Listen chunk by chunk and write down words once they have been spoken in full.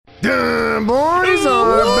Boys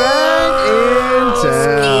are back in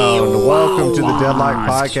town. Welcome to the Deadlock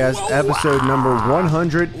Podcast, episode number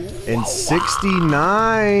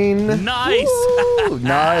 169. Nice. Ooh,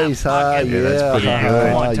 nice, huh? Yeah, that's pretty good.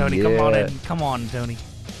 Come on, Tony. Yeah. Come on, Tony.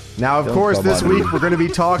 Now, of Don't course, come this on week me. we're going to be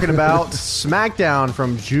talking about SmackDown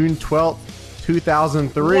from June 12th,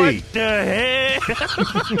 2003. What the heck?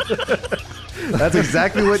 That's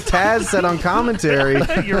exactly what Taz said on commentary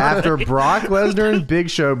after Brock Lesnar and Big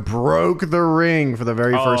Show broke the ring for the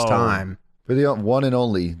very first Oh. time. For the one and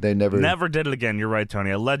only, they never. Never did it again. You're right,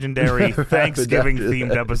 Tony. A legendary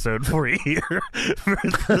Thanksgiving-themed episode for you here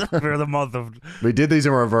for the month of... We did these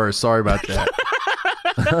in reverse. Sorry about that.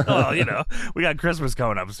 Well, you know, we got Christmas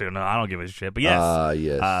coming up soon. I don't give a shit. But yes.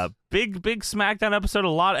 Yes. Big SmackDown episode, a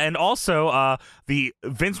lot. And also, the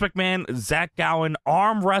Vince McMahon, Zach Gowen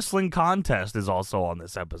arm wrestling contest is also on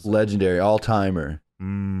this episode. Legendary, all timer.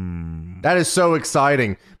 That is so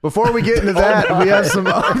exciting. Before we get into that, we have some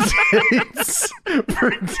updates for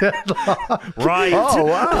Deadlock. Right. Oh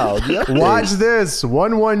wow! Watch this.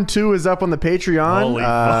 112 is up on the Patreon. Holy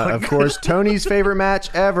fuck. Of course, Tony's favorite match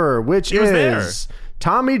ever, which He was is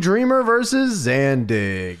Tommy Dreamer versus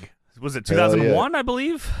Zandig. Was it Hell 2001, I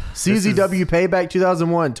believe? CZW Payback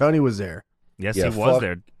 2001. Tony was there. Yes, Yeah, he was fuck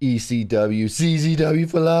there. ECW, CZW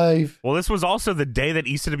for life. Well, this was also the day that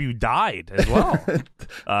ECW died as well. that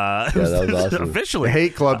was awesome. The Officially.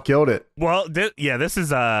 Hate Club killed it. Well, this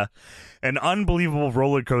is an unbelievable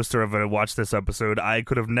roller coaster of a watch this episode. I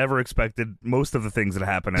could have never expected most of the things that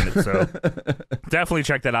happen in it, so definitely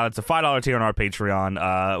check that out. It's a $5 tier on our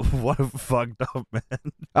Patreon. What a fucked up, man.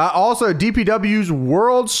 Also, DPW's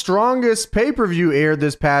World's Strongest pay-per-view aired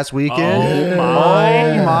this past weekend. Oh,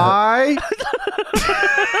 my. Oh, my.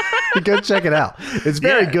 Go check it out. It's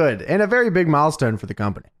very Yeah. good and a very big milestone for the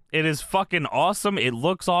company. It is fucking awesome. It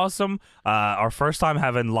looks awesome. Our first time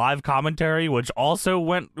having live commentary, which also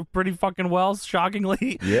went pretty fucking well,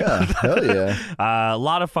 shockingly. Yeah, hell yeah. A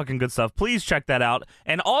lot of fucking good stuff. Please check that out.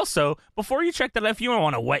 And also, before you check that out, if you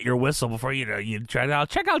want to wet your whistle before you check it out,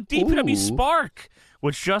 check out DPW Ooh. Spark,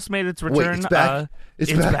 which just made its Wait, return. it's back? It's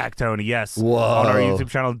It's back. back? Tony, yes. Whoa. On our YouTube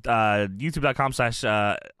channel, youtube.com/,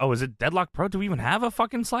 is it Deadlock Pro? Do we even have a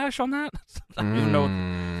fucking slash on that? I don't even know.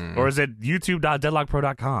 Or is it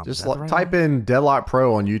youtube.deadlockpro.com? Just Is that the right type one? in Deadlock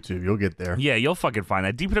Pro on YouTube. You'll get there. Yeah, you'll fucking find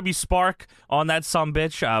that. DPW Spark on that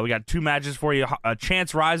sumbitch. We got two matches for you.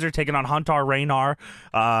 Chance Riser taking on Hunter Raynar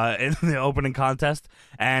in the opening contest.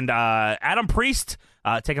 And Adam Priest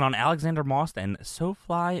taking on Alexander Moss and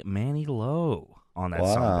SoFly Manny Lowe on that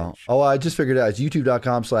Wow. sumbitch. Oh, I just figured it out. It's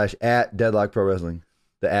youtube.com/@Deadlock Pro Wrestling.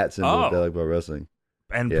 The @ symbol of Oh. Deadlock Pro Wrestling.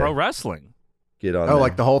 And Yeah. pro wrestling. Get on Oh, there.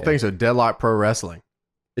 like the whole Yeah. thing. So Deadlock Pro Wrestling.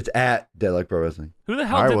 It's @Deadlock Pro Wrestling. Who the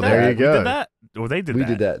hell All right, did well, that? there you We go. did that? Or they did We that?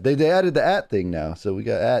 did that. They added the @ thing now, so we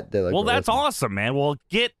got @Deadlock Well, Pro that's Wrestling. awesome, man. Well,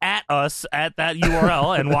 get at us at that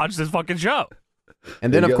URL and watch this fucking show.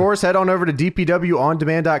 And then, There of you go. course, head on over to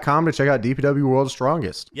dpwondemand.com to check out DPW World's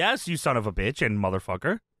Strongest. Yes, you son of a bitch and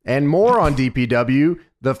motherfucker. And more on DPW.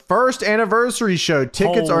 The first anniversary show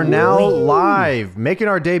tickets are now Holy. live, making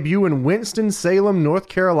our debut in Winston-Salem, North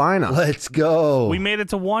Carolina. Let's go. We made it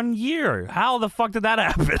to 1 year. How the fuck did that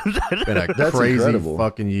happen? Been a That's crazy incredible.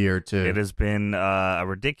 fucking year, too. It has been a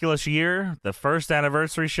ridiculous year. The first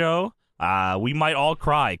anniversary show. We might all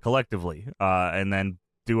cry collectively and then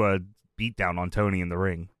do a beatdown on Tony in the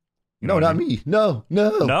ring. You know No, what I not mean? me. No.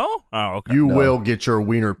 No? Oh, okay. You No. will get your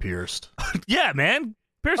wiener pierced. Yeah, man.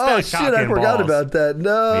 Pierce Oh, that shit, cock I and forgot balls. about that.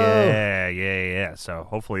 No. Yeah. So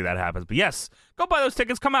hopefully that happens. But yes, go buy those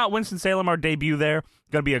tickets. Come out, Winston-Salem, our debut there.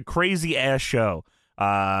 Gonna be a crazy ass show.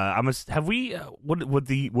 Have we? Would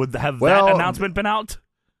that Well, announcement been out?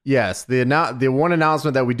 Yes, the one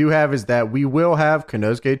announcement that we do have is that we will have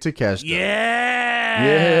Konosuke Takeshita.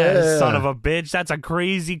 Yeah. Son of a bitch. That's a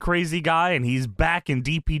crazy, crazy guy, and he's back in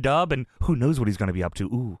DP Dub, and who knows what he's going to be up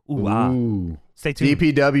to. Ooh. Stay tuned.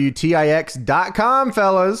 DPWTIX.com,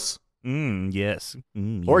 fellas. Yes.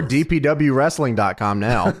 Or yes. DPWWrestling.com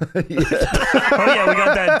now. Oh, yeah, we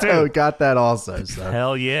got that, Oh, too. got that also. So.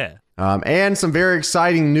 Hell yeah. And some very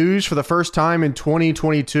exciting news for the first time in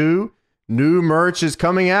 2022. New merch is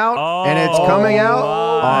coming out, and it's coming out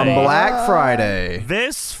on my. Black Friday.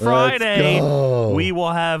 This Friday, go. we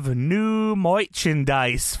will have new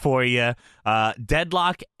merchandise for you.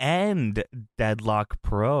 Deadlock and Deadlock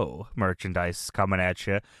Pro merchandise coming at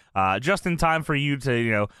you. Just in time for you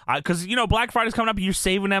to, because, Black Friday's coming up. You're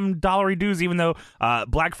saving them dollary dues, even though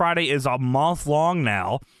Black Friday is a month long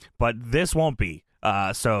now. But this won't be.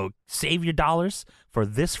 So save your dollars for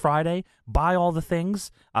this Friday. Buy all the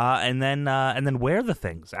things, and then wear the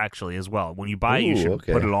things actually as well. When you buy it, you should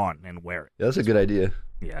put it on and wear it. Yeah, that's a good idea.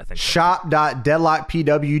 Yeah, I think so.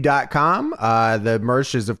 Shop.deadlockpw.com. The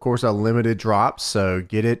merch is, of course, a limited drop, so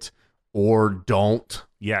get it or don't.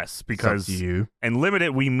 Yes, because it's up to you. And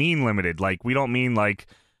limited, we mean limited. Like, we don't mean like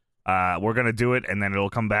we're gonna do it and then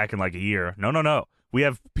it'll come back in like a year. No. We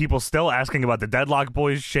have people still asking about the Deadlock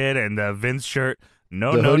Boys shit and the Vince shirt.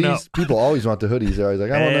 No. People always want the hoodies. They're always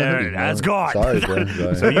like, I want that hoodie. That's gone. Sorry,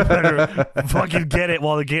 bro. So you better fucking get it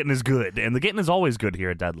while the getting is good. And the getting is always good here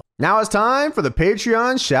at Deadlock. Now it's time for the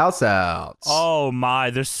Patreon shouts outs. Oh my,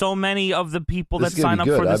 there's so many of the people This that is gonna sign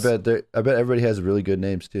be up good. for this. I bet everybody has really good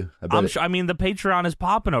names too. I'm sure. I mean, the Patreon is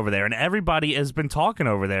popping over there, and everybody has been talking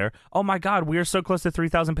over there. Oh my God, we are so close to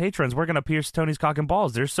 3,000 patrons. We're gonna pierce Tony's cock and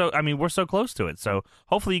balls. We're so close to it. So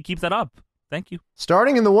hopefully you keep that up. Thank you.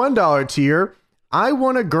 Starting in the $1 tier, I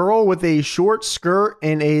want a girl with a short skirt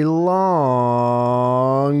and a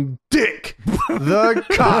long dick. The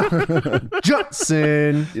Cock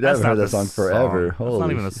Johnson. Dude, I haven't heard not that song the forever. That's Holy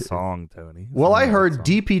not even a shit. song, Tony. That's Well, not I even a heard song.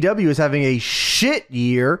 DPW is having a shit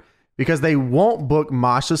year because they won't book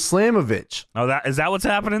Masha Slamovich. Oh, is that what's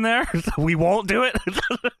happening there? We won't do it. We have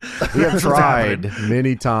That's what's tried happening.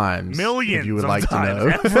 many times. Millions if you would of like times to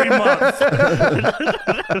every month.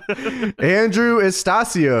 know. Andrew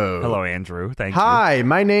Estacio. Hello, Andrew. Thank you. Hi,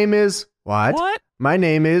 my name is what? What? My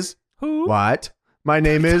name is Who? what? My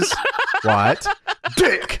name is what?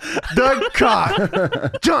 Dick the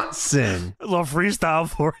Cock Johnson. A little freestyle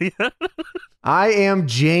for you. I am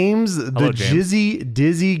James, the Hello, James. Jizzy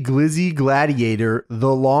Dizzy Glizzy Gladiator,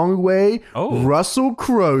 the long way, Oh. Russell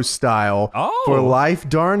Crowe style Oh. for Life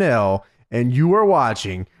Darnell, and you are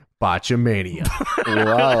watching Botchamania.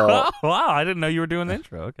 Wow. Wow, I didn't know you were doing the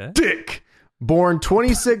intro. Okay. Dick. Born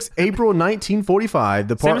 26 April 1945,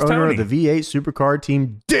 the Same part as owner of Tony. the V8 supercar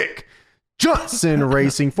team Dick Johnson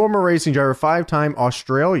Racing, former racing driver, 5-time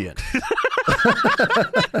Australian.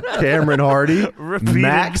 Cameron Hardy, Repeated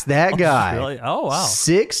Max that guy. Australia. Oh, wow.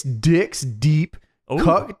 6 dicks deep, Ooh.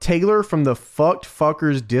 Cuck Taylor from the Fucked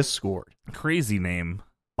Fuckers Discord. Crazy name.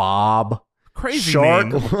 Bob, Crazy Shark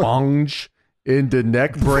name. Bunge into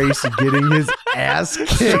neck brace, getting his ass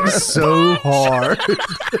kicked so hard.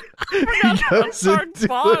 He goes Shark into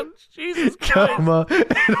Bunge. Jesus Christ. coma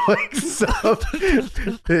and wakes up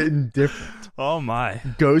hitting different. Oh, my.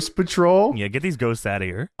 Ghost Patrol, Yeah, get these ghosts out of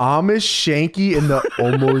here. Amish Shanky in the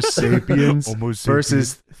Homo sapiens Homo sapiens.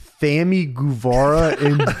 versus Thami Guvara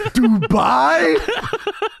in Dubai.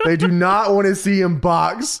 They do not want to see him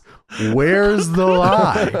box. Where's the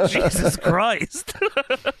lie? Jesus Christ.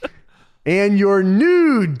 And your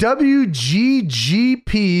new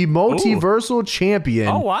WGGP multiversal champion,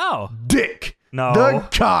 Oh, wow. Dick No. the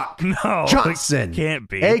Cock No. Johnson, Can't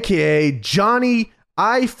be. aka Johnny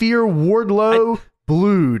I Fear Wardlow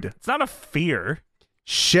Blued. It's not a fear.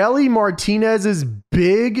 Shelly Martinez's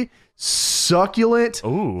big succulent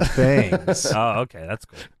Ooh. fangs. Oh, okay. That's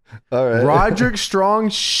cool. All right. Roderick Strong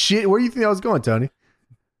shit. Where do you think I was going, Tony?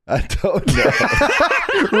 I don't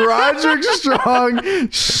know. Roderick Strong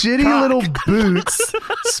shitty little boots,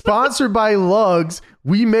 sponsored by Lugs.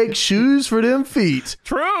 We make shoes for them feet.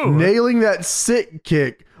 True. Nailing that sick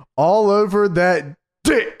kick all over that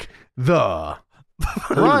dick. The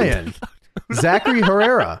Ryan, Zachary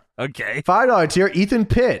Herrera, Okay. $5 tier. Ethan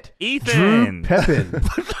Pitt, Ethan. Drew Pepin,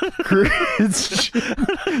 Chris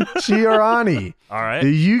Chiarani. All right.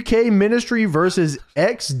 The UK Ministry versus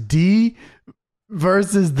XD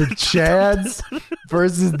versus the Chads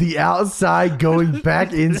versus the outside going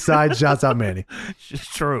back inside. Shouts out Manny.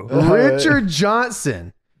 True. Richard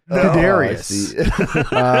Johnson. Kadarius.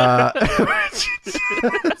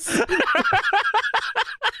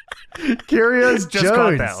 Curious Just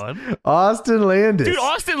caught Jones. that one. Austin Landis. Dude,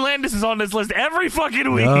 Austin Landis is on this list every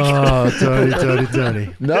fucking week. Oh,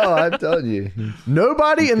 Tony. No, I'm telling you.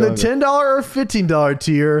 Nobody in the going $10 or $15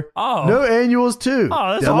 tier. Oh. No annuals too.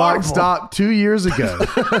 Oh, that's Deadlock horrible. stopped 2 years ago.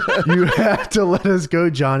 You have to let us go,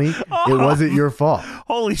 Johnny. It wasn't your fault.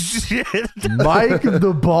 Holy shit. Mike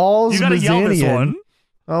the Balls You gotta yell this Mazanian. one.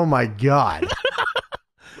 Oh my god.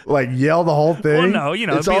 Like yell the whole thing. Well, no, you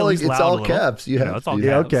know, It's be at all least it's loud a all little. caps. You You know, have it's all to.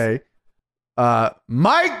 Yeah, caps. okay.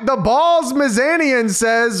 Mike the Balls Mazanian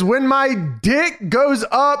says, when my dick goes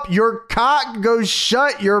up, your cock goes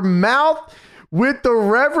shut your mouth with the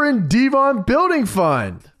Reverend Devon Building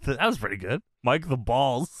Fund. That was pretty good. Mike the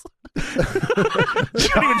Balls.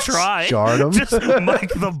 Didn't even try. Jarred him. Just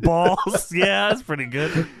Mike the Balls. Yeah, that's pretty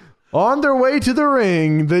good. On their way to the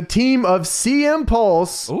ring, the team of CM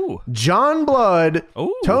Pulse, Ooh. John Blood,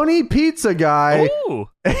 Ooh. Tony Pizza Guy, Ooh.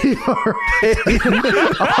 Ahmed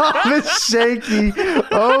Shaky,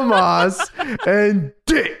 Omos, and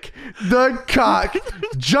Dick the Cock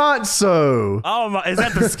Johnson. Oh my! Is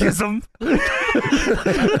that the schism?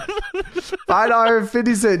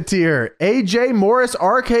 $5.50 tier. AJ Morris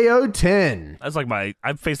RKO 10. That's like I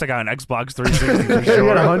faced a guy on Xbox 360 for He got sure.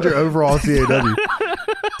 100 overall CAW.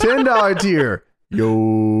 $10 tier.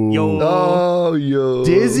 Yo. Oh, yo.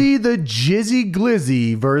 Dizzy the Jizzy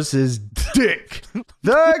Glizzy versus Dick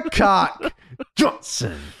the Cock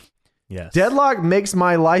Johnson. Yes. Deadlock makes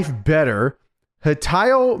my life better.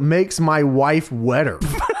 Hatayo makes my wife wetter.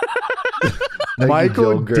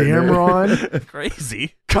 Michael Joe Gertner. Damron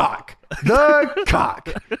Crazy. Cock the Cock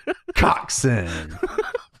Coxon.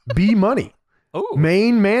 B Money. Oh.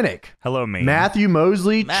 Main Manic. Hello, man. Matthew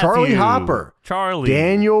Mosley. Charlie Hopper. Charlie.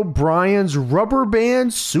 Daniel Bryan's Rubber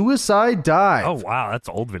Band Suicide Dive. Oh wow, that's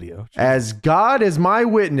an old video. As God is my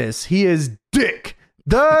witness, he is Dick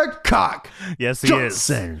the Cock Yes, he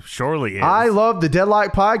Johnson. is. Surely is. I love the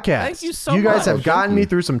Deadlock podcast. Thank you so You guys much. have Thank gotten me you.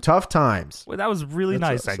 through some tough times. Wait, that was really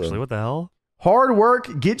That's nice, actually. awesome. What the hell? Hard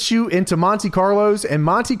work gets you into Monte Carlos, and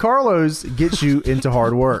Monte Carlos gets you into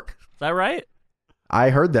hard work. Is that right? I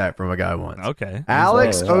heard that from a guy once. Okay.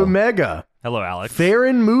 Alex Oh, yeah. Omega, Hello, Alex.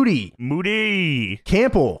 Farron Moody, Moody.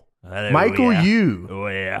 Campbell, Hello, Michael yeah. Yu, Oh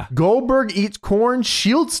yeah. Goldberg Eats Corn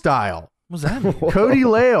Shield Style, What's that mean? Cody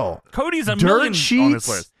Lale, Cody's a million Dirt on this Sheets,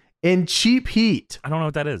 list. and Cheap Heat. I don't know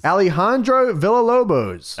what that is. Alejandro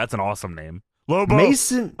Villalobos, That's an awesome name. Lobo.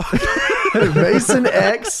 Mason Mason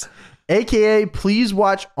X, aka Please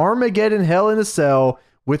Watch Armageddon Hell in a Cell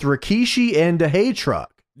with Rikishi and the Hay Truck.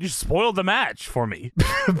 You spoiled the match for me.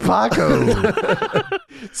 Paco.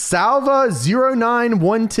 Salva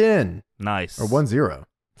 09110 Nice. or 10.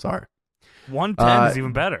 Sorry. 110 is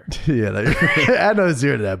even better. Yeah, add no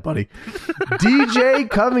zero to that, buddy. DJ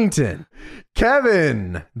Covington.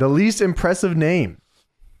 Kevin, the least impressive name.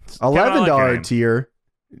 I like $11 your name. tier.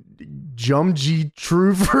 Jumji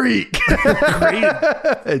True Freak.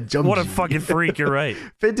 Jumji. What a fucking freak. You're right.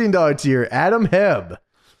 $15 tier. Adam Heb.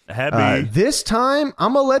 Heavy. This time,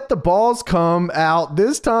 I'm going to let the balls come out.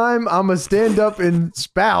 This time, I'm going to stand up and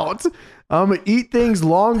spout. I'm going to eat things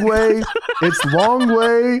long way. It's long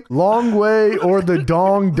way, or the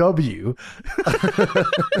dong W.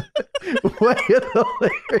 Way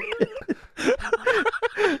hilarious.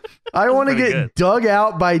 I want to pretty get good. dug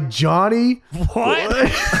out by Johnny.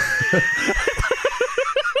 What?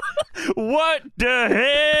 What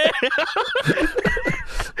the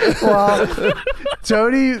hell? While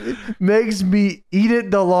Tony makes me eat it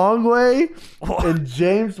the long way, and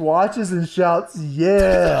James watches and shouts,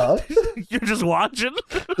 "Yeah!" You're just watching?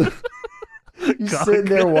 He's sitting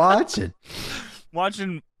there watching.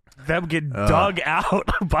 Watching them get dug out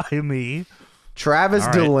by me. Travis All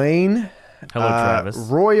right. Delane, Hello, Travis.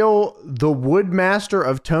 Royal, the Woodmaster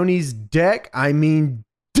of Tony's deck. I mean,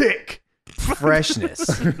 dick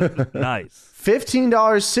freshness. Nice.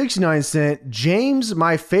 $15.69. James,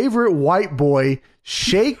 my favorite white boy,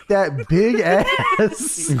 shake that big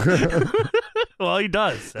ass. Well, he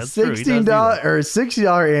does. That's true. He does do $16 that. or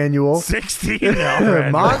 $60 annual. 16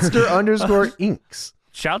 already. Monster _ Inks.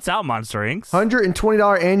 Shouts out Monster Inks.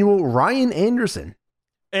 $120 annual Ryan Anderson.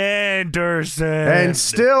 Anderson. And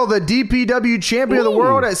still the DPW champion of the Ooh.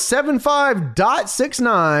 world at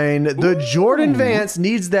 75.69. The Jordan Vance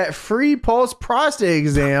needs that free pulse prostate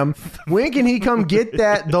exam. When can he come get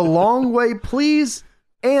that the long way, please?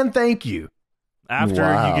 And thank you. After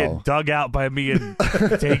Wow. you get dug out by me and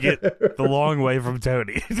take it the long way from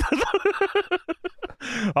Tony.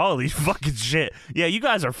 Holy fucking shit. Yeah, you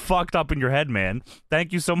guys are fucked up in your head, man.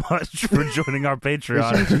 Thank you so much for joining our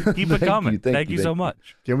Patreon. Keep it coming. Thank you so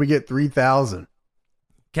much. Can we get 3,000?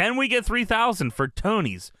 Can we get 3,000 for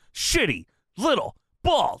Tony's shitty little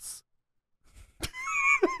balls?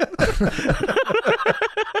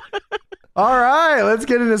 All right, let's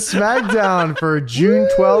get into SmackDown for June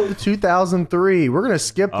 12th, 2003. We're going to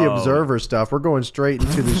skip the Oh. Observer stuff. We're going straight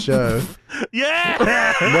into the show. Yeah.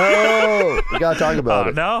 No, we gotta talk about Oh,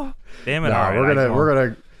 it. no? Damn it. No, All right, we're I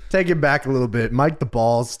gonna take it back a little bit, Mike the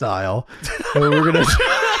Balls style. And we're gonna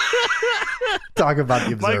talk about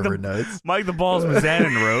the Mike Observer the- notes. Mike the Balls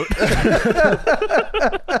Mazanin wrote.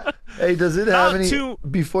 Hey, does it have Not any? too-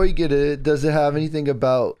 Before you get it, does it have anything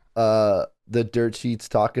about the dirt sheets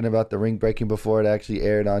talking about the ring breaking before it actually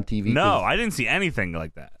aired on TV? No, I didn't see anything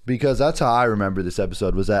like that. Because that's how I remember this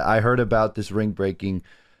episode, was that I heard about this ring breaking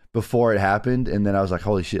before it happened, and then I was like,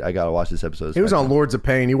 holy shit, I gotta watch this episode. He was on Lords of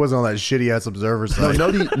Pain. He wasn't on that shitty ass Observer No, site.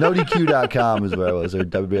 NoDQ.com is where I was, or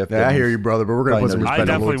WWF. Yeah, I hear you, brother, but we're gonna Probably put some no respect I on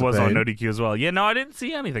definitely Lords of was on Pain. NoDQ as well. Yeah, no, I didn't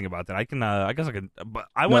see anything about that. I can, I guess I could, but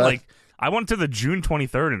I No, went that's- I went to the June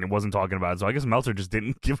 23rd and it wasn't talking about it, so I guess Meltzer just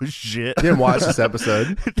didn't give a shit. Didn't watch this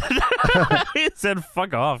episode. He said,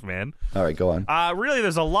 "Fuck off, man." All right, go on. Really,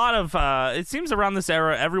 there's a lot of. It seems around this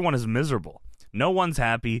era, everyone is miserable. No one's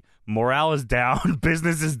happy. Morale is down.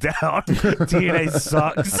 Business is down. TNA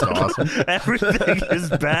sucks. That's awesome. Everything is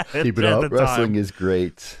bad. Keep it at up. the Wrestling time. is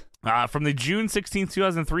great. From the June 16,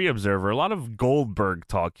 2003 Observer, a lot of Goldberg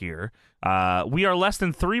talk here. We are less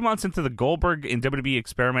than 3 months into the Goldberg in WWE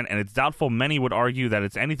experiment, and it's doubtful many would argue that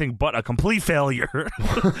it's anything but a complete failure.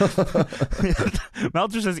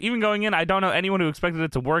 Meltzer says, even going in, I don't know anyone who expected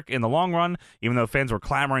it to work in the long run, even though fans were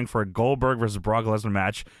clamoring for a Goldberg versus Brock Lesnar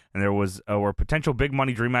match, and there were potential big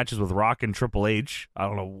money dream matches with Rock and Triple H. I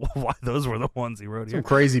don't know why those were the ones he wrote here. Some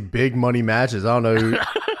crazy big money matches. I don't know who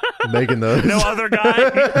making those. No other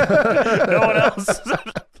guy? No one else?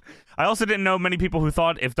 I also didn't know many people who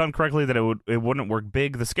thought, if done correctly, that it wouldn't work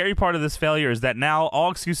big. The scary part of this failure is that now all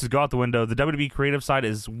excuses go out the window. The WWE creative side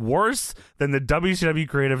is worse than the WCW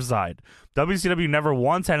creative side. WCW never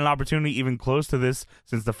once had an opportunity even close to this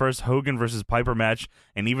since the first Hogan versus Piper match,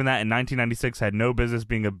 and even that in 1996 had no business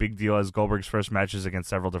being a big deal as Goldberg's first matches against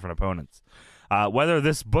several different opponents. Whether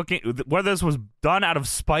this was done out of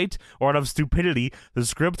spite or out of stupidity, the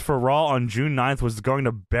script for Raw on June 9th was going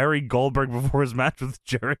to bury Goldberg before his match with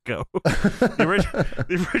Jericho.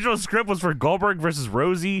 The original script was for Goldberg versus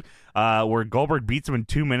Rosie, where Goldberg beats him in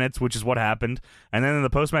 2 minutes, which is what happened. And then in the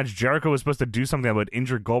post-match, Jericho was supposed to do something that would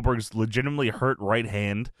injure Goldberg's legitimately hurt right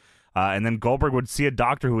hand. And then Goldberg would see a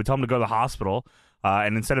doctor who would tell him to go to the hospital.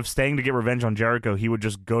 And instead of staying to get revenge on Jericho, he would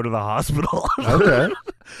just go to the hospital. Okay.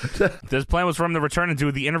 This plan was for him to return and do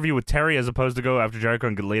the interview with Terry as opposed to go after Jericho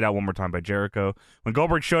and get laid out one more time by Jericho. When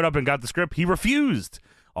Goldberg showed up and got the script, he refused.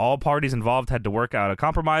 All parties involved had to work out a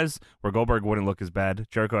compromise where Goldberg wouldn't look as bad.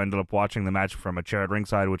 Jericho ended up watching the match from a chair at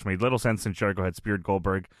ringside, which made little sense since Jericho had speared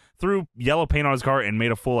Goldberg, threw yellow paint on his car, and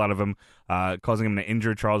made a fool out of him, causing him to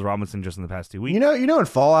injure Charles Robinson just in the past 2 weeks. You know in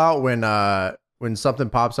Fallout when something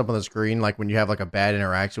pops up on the screen, like when you have like a bad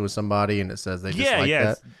interaction with somebody and it says they dislike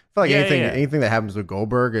that. I feel like anything that happens with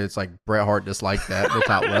Goldberg, it's like Bret Hart disliked that in the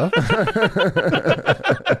top left.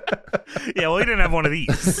 Yeah, well, he didn't have one of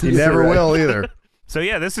these. He never will either. So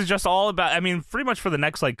yeah, this is just all about. I mean, pretty much for the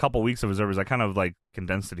next like couple weeks of Observers, I kind of like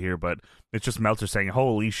condensed it here, but it's just Meltzer saying,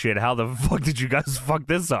 "Holy shit, how the fuck did you guys fuck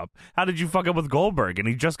this up? How did you fuck up with Goldberg?" And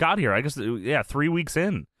he just got here, I guess. Yeah, 3 weeks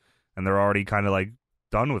in, and they're already kind of like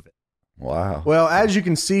done with it. Wow. Well, as you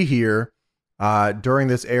can see here, during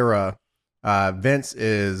this era, Vince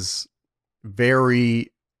is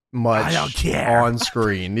very much I don't care. on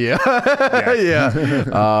screen. Yeah.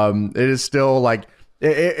 Yeah. It is still like,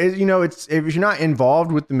 it's if you're not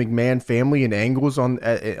involved with the McMahon family and angles on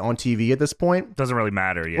TV at this point, Doesn't really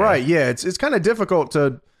matter, yeah. right? Yeah, it's kind of difficult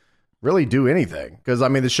to really do anything because I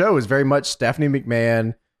mean the show is very much Stephanie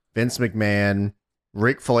McMahon, Vince McMahon,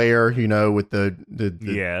 Ric Flair, with the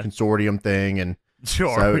Yeah. consortium thing, and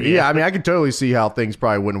Sure. so yeah, I mean I could totally see how things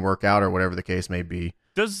probably wouldn't work out or whatever the case may be.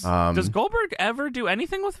 Does Goldberg ever do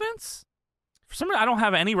anything with Vince? For some reason, I don't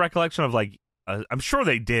have any recollection of like. I'm sure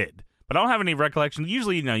they did, but I don't have any recollection.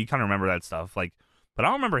 Usually, you kind of remember that stuff. Like, but I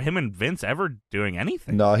don't remember him and Vince ever doing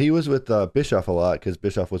anything. No, he was with Bischoff a lot because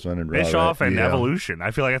Bischoff was running Raw. Bischoff right? and Yeah. Evolution.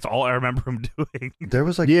 I feel like that's all I remember him doing. There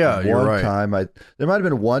was like Yeah, you're one right. time there might have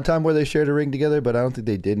been one time where they shared a ring together, but I don't think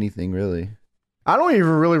they did anything really. I don't even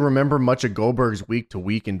really remember much of Goldberg's week to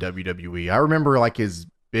week in WWE. I remember like his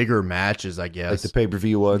bigger matches, I guess. Like the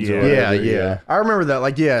pay-per-view ones. Yeah. Or whatever, yeah. I remember that,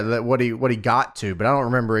 like, that what he got to, but I don't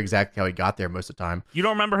remember exactly how he got there most of the time. You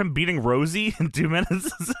don't remember him beating Rosie in 2 minutes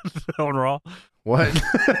on Raw? What?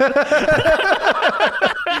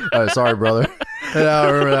 Oh, sorry, brother. I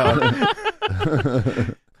don't remember that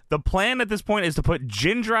one. The plan at this point is to put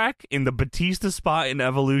Jindrak in the Batista spot in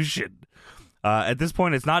Evolution. At this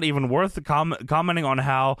point, it's not even worth commenting on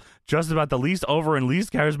how just about the least over and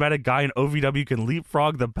least charismatic guy in OVW can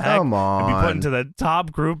leapfrog the pack Come and be put on. into the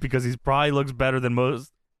top group because he probably looks better than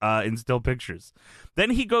most in still pictures.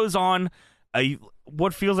 Then he goes on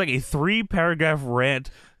what feels like a 3-paragraph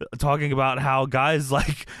rant talking about how guys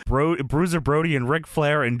like Bruiser Brody and Ric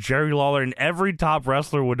Flair and Jerry Lawler and every top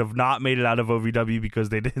wrestler would have not made it out of OVW because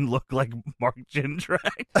they didn't look like Mark Jindrak.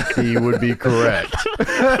 He would be correct.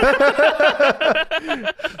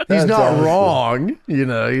 He's That's not awesome. wrong. You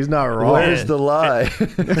know, he's not wrong. Where's the lie?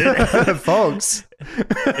 Folks.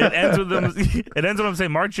 It ends with them. It ends with them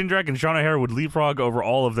saying Mark Jindrak and Sean O'Hara would leapfrog over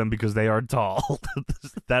all of them because they are tall.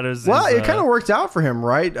 That is Well, his, it kind of worked out for him,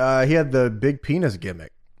 right? He had the big penis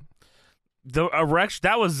gimmick. the erection.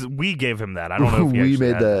 That was we gave him that. I don't know if he We actually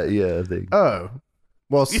made had that. Yeah, I think. Oh.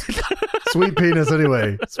 Well, sweet penis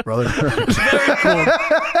anyway, brother. Very cool.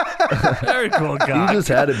 Very cool guy. You just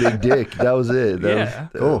had a big dick. That was it. That Yeah.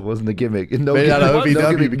 was, Cool. wasn't the gimmick. No Made out of gimmick,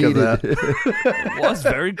 OVW gimmick because of needed. It was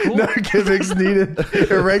very cool. No gimmicks needed.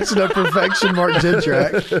 Erection of perfection, Mark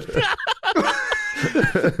Jindrak.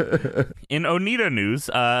 In Onita news,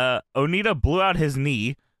 Onita blew out his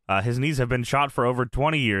knee. His knees have been shot for over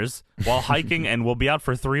 20 years while hiking and will be out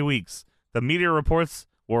for 3 weeks. The media reports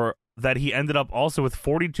were that he ended up also with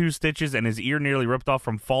 42 stitches and his ear nearly ripped off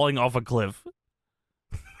from falling off a cliff.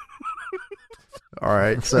 All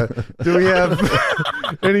right. So, do we have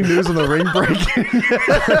any news on the ring breaking?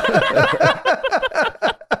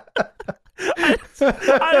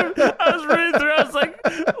 I was reading through. I was like,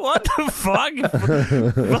 "What the fuck?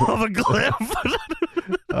 Fell off a cliff."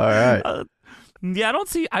 All right. Yeah,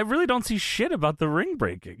 I really don't see shit about the ring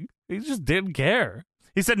breaking. He just didn't care.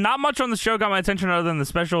 He said, not much on the show got my attention other than the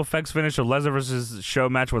special effects finish of Lesnar versus Show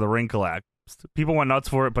match where the ring collapsed. People went nuts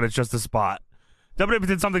for it, but it's just a spot. WWE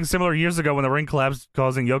did something similar years ago when the ring collapsed,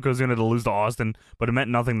 causing Yokozuna to lose to Austin, but it meant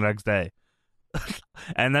nothing the next day.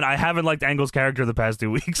 And then I haven't liked Angle's character the past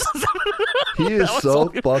 2 weeks. He is That was so all-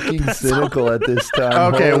 fucking cynical at this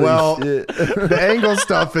time. Okay, Holy well, shit. the angle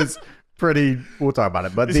stuff is pretty. We'll talk about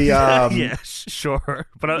it. But the yeah, sure.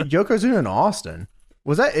 But Yokozuna in Austin,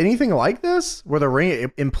 was that anything like this? Where the ring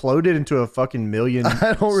imploded into a fucking million?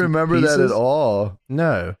 I don't remember that pieces? at all.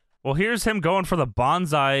 No. well, here's him going for the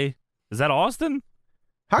bonsai. Is that Austin?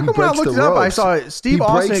 How He come when I breaks looked the it up, I ropes. saw He Steve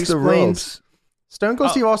Austin breaks the explains. ropes. Stone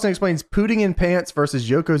Cold Steve Austin explains pooting in pants versus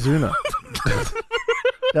Yokozuna.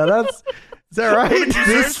 Now that's is that right? What did you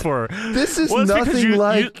This- search for? This is Well, it's because nothing you-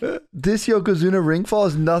 like this Yokozuna ring fall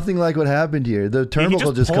is nothing like what happened here. The He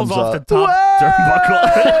turnbuckle just pulls comes off up. the top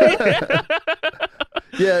turnbuckle.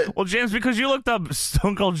 Yeah, Well, James, because you looked up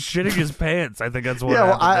Stone Cold shitting his pants, I think that's what Yeah,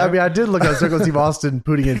 well, happened I there. mean, I did look at Stone Cold Steve Austin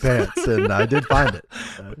pooting in pants, and I did find it.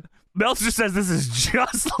 Meltzer says this is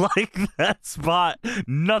just like that spot.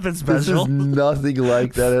 Nothing this special. is nothing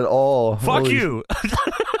like that at all. Fuck Holy you.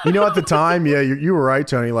 You know, at the time, yeah, you were right,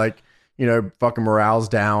 Tony. Like, you know, fucking morale's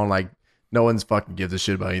down. Like, no one's fucking gives a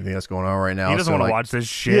shit about anything that's going on right now. He doesn't So, want to like, watch this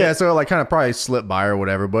shit. Yeah, so like, kind of probably slipped by or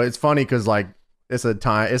whatever. But it's funny because like, it's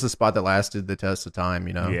a spot that lasted the test of time.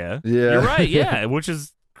 You know. Yeah. Yeah. You're right. Yeah, which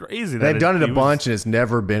is crazy. that They've done it a was- bunch, and it's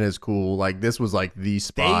never been as cool. Like, this was like the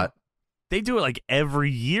spot. They do it like every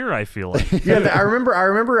year, I feel like. Yeah, I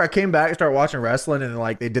remember I came back and started watching wrestling, and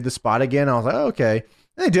like they did the spot again. I was like, oh, okay.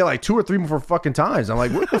 And they did it like 2 or 3 more fucking times. I'm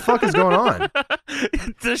like, what the fuck is going on?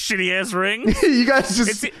 It's a shitty ass ring. You guys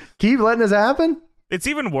just It's- keep letting this happen? It's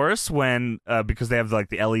even worse when because they have like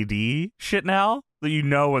the LED shit now that you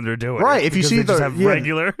know when they're doing Right, it, if you because see they just the- have yeah.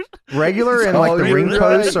 regular. Regular and like Oh, the you're ring right,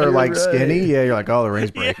 posts are you're like right. skinny. Yeah, you're like, oh, the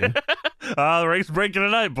ring's breaking. The ring's breaking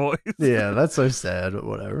tonight, boys. Yeah, that's so sad, but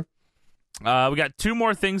whatever. We got 2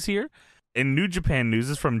 more things here. In New Japan news,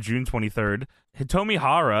 this is from June 23rd. Hitomi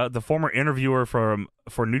Hara, the former interviewer for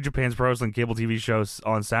New Japan's pro wrestling cable TV show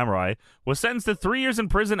on Samurai, was sentenced to 3 years in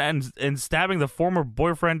prison and stabbing the former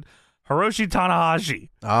boyfriend Hiroshi Tanahashi.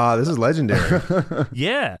 Ah, this is legendary.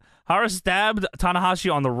 Yeah. Hara stabbed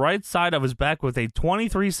Tanahashi on the right side of his back with a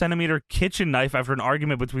 23-centimeter kitchen knife after an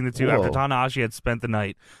argument between the two Whoa. after Tanahashi had spent the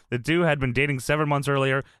night. The two had been dating 7 months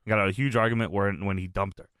earlier and got out a huge argument when he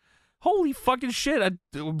dumped her. Holy fucking shit, a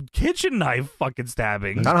kitchen knife fucking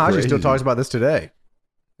stabbing. Tanahashi still crazy. talks about this today.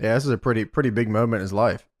 Yeah, this is a pretty big moment in his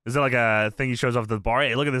life. Is it like a thing he shows off at the bar?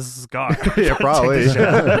 Hey, look at this scar. Yeah, probably. Check this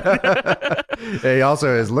shit out. Yeah, he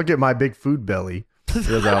also is, look at my big food belly. He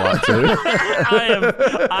does that a lot too.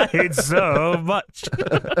 I ate so much.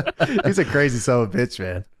 He's a crazy son of a bitch,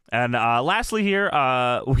 man. And lastly here,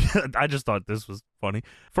 I just thought this was funny.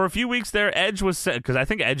 For a few weeks there, Edge was set, because I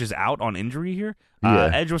think Edge is out on injury here.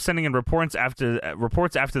 Yeah. Edge was sending in reports after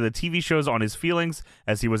the TV shows on his feelings,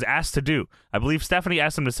 as he was asked to do. I believe Stephanie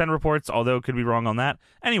asked him to send reports, although could be wrong on that.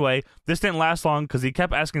 Anyway, this didn't last long because he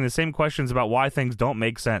kept asking the same questions about why things don't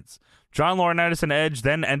make sense. John Laurinaitis and Edge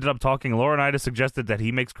then ended up talking. Laurinaitis suggested that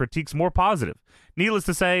he makes critiques more positive. Needless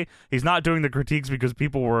to say, he's not doing the critiques because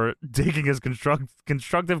people were taking his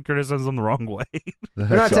constructive criticism the wrong way.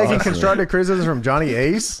 They're not taking constructive criticism from Johnny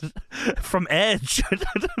Ace? From Edge.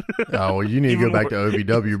 Oh, well, you need to Even go back to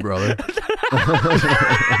OVW, brother.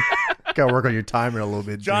 Gotta work on your timing a little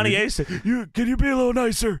bit, Johnny dude. Ace, can you be a little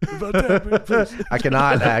nicer about that, please? I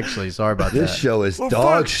cannot actually. Sorry about This that. show is Well,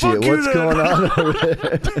 dog fuck shit. you What's then. going on over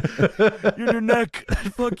there? You're in your neck.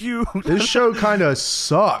 Fuck you. This show kind of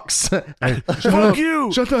sucks. Hey, Fuck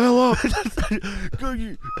you. Shut the hell up.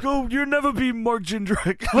 Go. You'll never be Mark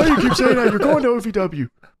Jindrak. Why do you keep saying that? You're going to OVW.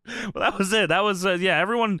 Well, that was it. That was yeah.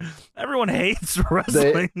 Everyone hates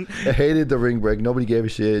wrestling. They hated the ring break. Nobody gave a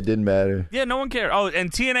shit. It didn't matter. Yeah, no one cared. Oh,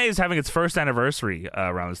 and TNA is having its first anniversary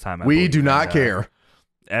around this time. I We believe. do not And, care.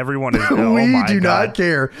 Everyone is. Oh We my do God. not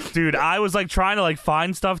care. Dude, I was like trying to like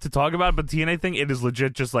find stuff to talk about, but TNA thing, it is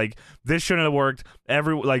legit just like this shouldn't have worked.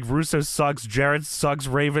 Russo sucks, Jarrett sucks,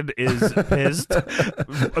 Raven is pissed.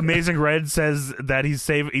 Amazing Red says that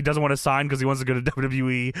he doesn't want to sign because he wants to go to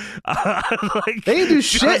WWE. They didn't do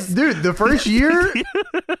shit, dude. The first year.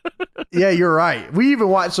 Yeah, you're right. We even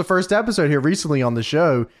watched the first episode here recently on the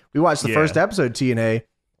show. We watched the Yeah. first episode of TNA.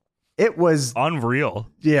 It was Unreal.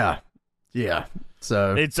 yeah.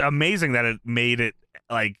 So It's amazing that it made it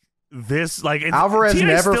like this. Like Alvarez TNA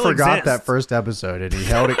never still forgot exists. that first episode, and he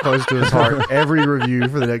held it close to his heart every review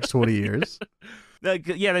for the next 20 years. Like,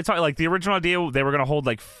 yeah, they talk like the original idea. They were gonna hold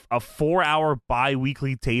like a 4-hour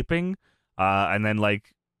bi-weekly taping, and then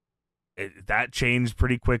like that changed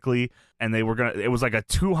pretty quickly. And they were gonna. It was like a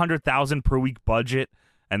 $200,000 per week budget,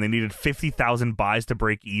 and they needed 50,000 buys to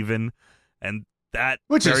break even, and that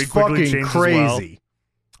Which very is quickly fucking changed as well. crazy.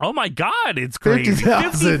 Oh my God, it's crazy.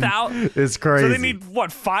 50,000 is crazy. So they need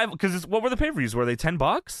what 5? Because what were the pay-per-views? Were they $10?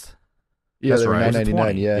 Yeah, That's they were right.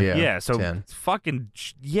 $9.99. Yeah. Yeah. So 10. fucking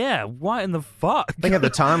yeah. What in the fuck? I think at the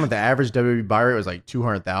time, the average WWE buy rate was like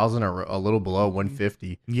 200,000 or a little below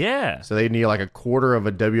 150. Yeah. So they need like a quarter of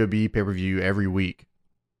a WWE pay per view every week.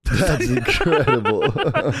 That's incredible. With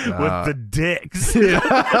the dicks.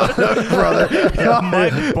 Brother,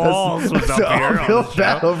 Mike Balls was up It's an here on uphill the show.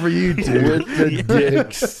 battle for you, dude. With the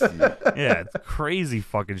dicks. Yeah, it's crazy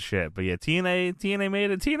fucking shit. But yeah, TNA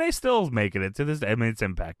made it. TNA still making it to this day. I mean, it's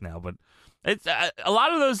Impact now, but it's a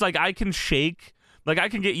lot of those. Like I can shake. Like I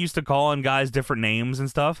can get used to calling guys different names and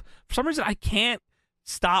stuff. For some reason, I can't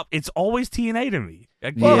stop. It's always TNA to me.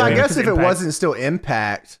 Well, Yeah. I guess Because if it Impact- wasn't still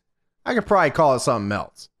Impact, I could probably call it something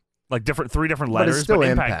else. like three different But it's letters, still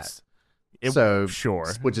Impact's- It, So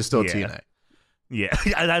sure, which is still Yeah. TNA. Yeah,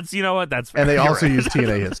 that's you know what that's And they you're also right. use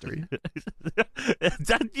TNA history.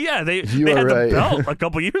 Yeah, they You had are the right. belt a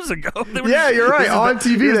couple years ago. They were Yeah, you're right. this is On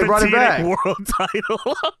TV, here's they the brought it TNA back. World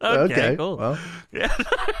title. okay, cool. Well, Yeah,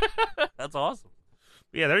 that's awesome.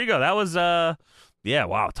 Yeah, there you go. That was yeah,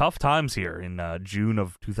 wow, tough times here in June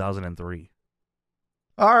of 2003.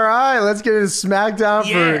 all right, let's get into SmackDown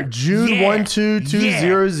Yeah, for June yeah, 1, 2,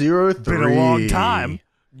 2003. Been a long time.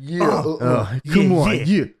 Yeah. Come Yeah, on, yeah.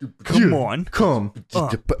 yeah. Come yeah. on. Come.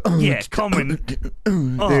 Yeah, coming.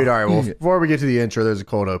 Dude, all right, well, before we get to the intro, there's a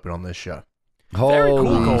cold open on this show. Very cool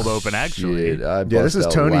Holy cold open, actually. shit, I this bust is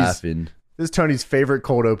out Tony's- laughing. This is Tony's favorite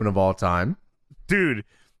cold open of all time. Dude.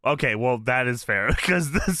 Okay, well that is fair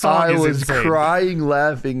because the song I is was insane. crying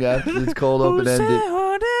laughing after this cold open ended.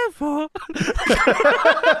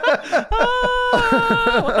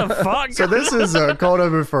 What the fuck? So this is a cold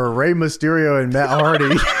open for Rey Mysterio and Matt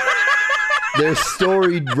Hardy. Their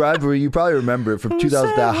storied rivalry, you probably remember it from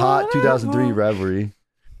 2000, that hot 2003 rivalry.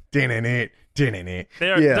 They're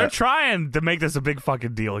trying to make this a big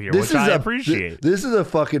fucking deal here, This which is I appreciate. This is a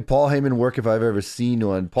fucking Paul Heyman work if I've ever seen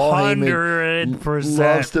one. Paul Heyman 100%.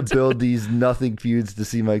 loves to build these nothing feuds to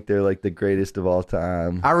seem like they're like the greatest of all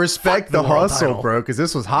time. I respect Fuck the the world hustle, title. bro, because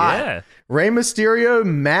this was hot. Yeah. Rey Mysterio,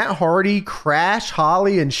 Matt Hardy, Crash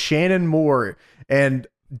Holly, and Shannon Moore, and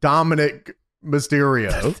Dominic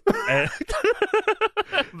Mysterio.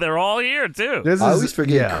 They're all here too. This I is- always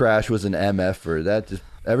forget yeah. Crash was an MFer. That just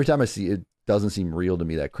every time I see it, doesn't seem real to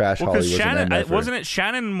me that Crash Well, Holly because was Shannon an MFer. wasn't it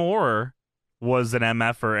Shannon Moore was an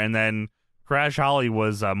MFer, and then Crash Holly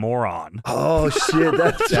was a moron. Oh shit,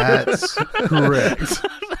 that's That's correct.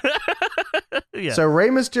 Yeah. So Rey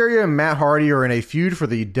Mysterio and Matt Hardy are in a feud for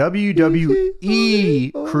the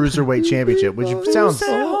WWE Cruiserweight Championship, which sounds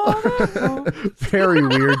very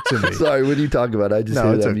weird to me. Sorry, what are you talking about? I just No,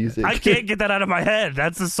 hear it's that okay. music. I can't get that out of my head.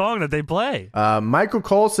 That's the song that they play. Michael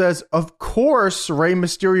Cole says, "Of course, Rey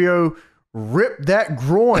Mysterio ripped that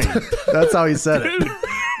groin." That's how he said it.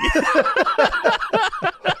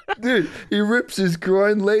 Dude, he rips his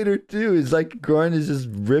groin later too. His like groin is just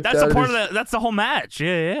ripped That's out a part his... of the. That's the whole match.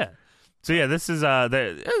 Yeah. So yeah, this is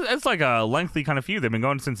it's like a lengthy kind of feud. They've been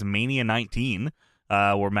going since Mania 19,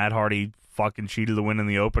 where Matt Hardy fucking cheated to win in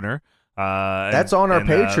the opener. That's on our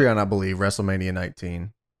Patreon, I believe. WrestleMania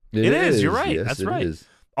 19. It is. You're right. Yes, That's it right. is.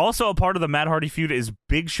 Also, a part of the Matt Hardy feud is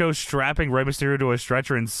Big Show strapping Rey Mysterio to a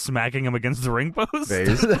stretcher and smacking him against the ring post.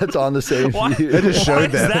 That's on the same Why- feud. They just Why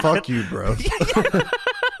showed is that. that? Fuck you, bro.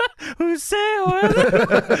 Who say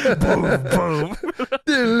boom, boom.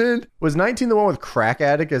 Dylan. Was 19 the one with Crack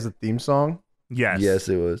Addict as a theme song? Yes. Yes,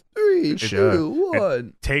 it was. 3, should. 2,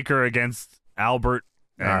 1. Taker against Albert.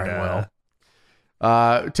 And, All right,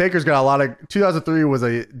 well. Taker's got a lot of. 2003 was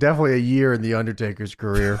definitely a year in the Undertaker's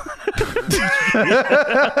career.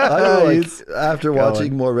 I know, like, He's after going.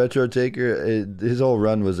 watching more Retro Taker, his whole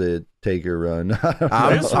run was a Taker run.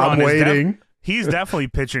 This I'm run is waiting. He's definitely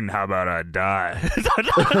pitching, how about I die?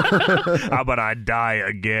 How about I die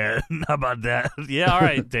again? How about that? Yeah, all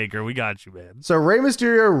right, Taker, we got you, man. So Rey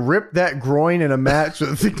Mysterio ripped that groin in a match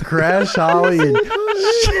with Crash Holly and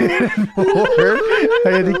Shannon Moore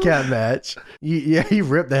handicap match. He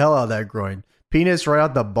ripped the hell out of that groin. Penis right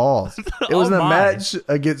out the balls. It was Oh, in a my. match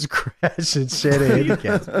against Crash and Shannon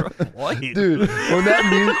handicap. Dude, when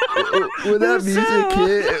that music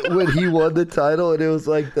hit, when he won the title, and it was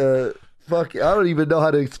like I don't even know how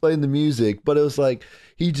to explain the music, but it was like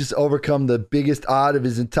he just overcome the biggest odd of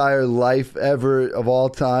his entire life ever of all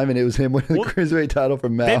time, and it was him winning the Cruiserweight title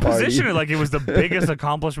from They Matt Hardy. positioned it like it was the biggest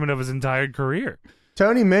accomplishment of his entire career.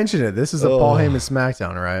 Tony mentioned it. This is a Paul Heyman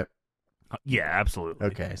SmackDown, right? Yeah, absolutely.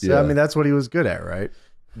 Okay. So, Yeah. I mean, that's what he was good at, right?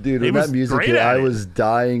 Dude, He when was that music great hit, at I it. was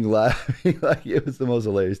dying laughing. Like, it was the most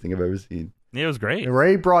hilarious thing I've ever seen. It was great.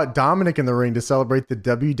 Ray brought Dominic in the ring to celebrate the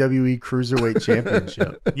WWE Cruiserweight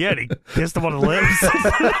Championship. Yeah, and he kissed him on the lips.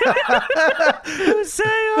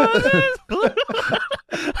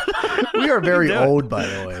 We are very doing? old, by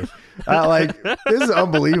the way. This is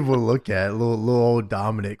unbelievable to look at. Little old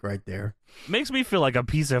Dominic right there. Makes me feel like a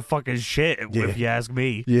piece of fucking shit, Yeah. if you ask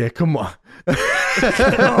me. Yeah, come on.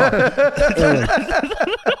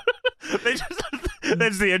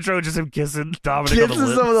 That's the intro, just him kissing Dominic on the Kisses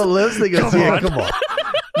lips. some of the lips. They go, Come yeah, on. come on.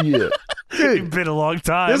 Yeah. It's Dude, been a long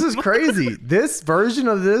time. this is crazy. This version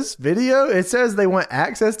of this video, it says they want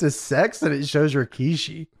access to sex and it shows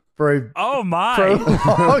Rikishi for a Oh my!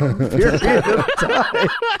 prolonged period of time.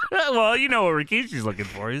 Well, you know what Rikishi's looking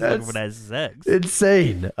for. He's looking for that sex.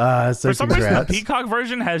 Insane. So For some reason, the congrats. Peacock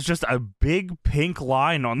version has just a big pink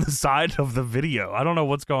line on the side of the video. I don't know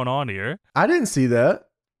what's going on here. I didn't see that.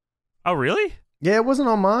 Oh, really? Yeah, it wasn't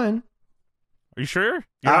on mine. Are you sure?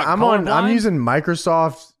 You're not I'm colorblind? using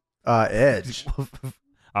Microsoft Edge.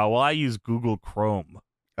 Well, I use Google Chrome.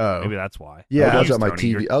 Oh, Maybe that's why. Yeah. I was You watching on my use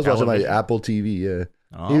Tony, TV. your I was watching my television. Apple TV, yeah.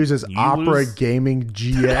 Oh, he uses you Opera lose- Gaming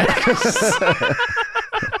GX.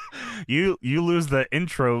 You lose the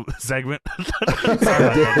intro segment.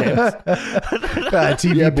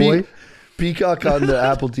 TV Yeah, boy. Peacock on the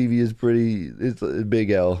Apple TV is it's a big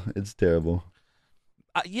L. It's terrible.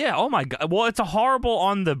 Yeah. Oh my god. Well, it's a horrible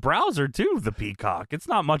on the browser too. The Peacock. It's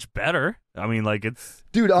not much better. I mean, like it's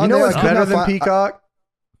Dude, on You know there, what's I could better not than find- Peacock?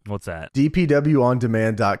 what's that?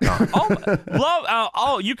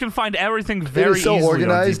 DPWOndemand.com. You can find everything It very is so easily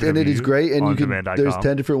organized on and it is great, and you can. DPWOndemand.com. There's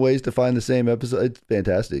 10 different ways to find the same episode. It's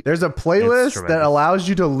fantastic. There's a It's playlist that tremendous. allows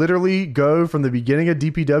you to literally go from the beginning of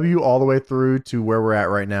DPW all the way through to where we're at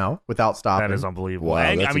right now without stopping. That is unbelievable. Wow,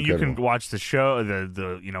 And, that's I mean, you incredible. can watch the show,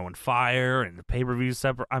 the in Fire and the pay-per-view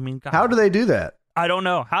separate. I mean, God, How do they do that? I don't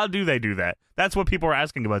know. How do they do that? That's what people are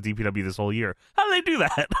asking about DPW this whole year. How do they do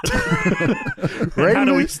that? And how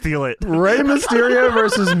do we steal it? Rey Mysterio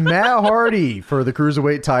versus Matt Hardy for the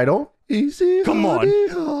Cruiserweight title. Easy. Come on.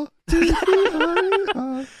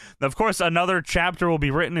 on. Of course, another chapter will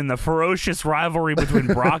be written in the ferocious rivalry between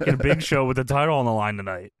Brock and Big Show with the title on the line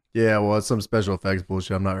tonight. Yeah, well, it's some special effects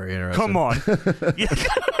bullshit. I'm not very interested. Come on.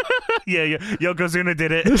 Yeah, Yokozuna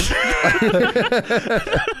did it.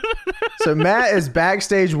 So Matt is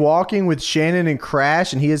backstage walking with Shannon and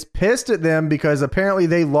Crash, and he is pissed at them because apparently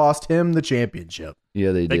they lost him the championship.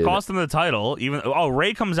 Yeah, they They did. cost him the title.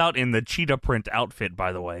 Ray comes out in the cheetah print outfit,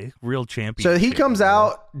 by the way. Real champion. So he shit. comes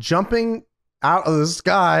out jumping out of the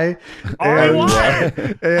sky, All right, and, why?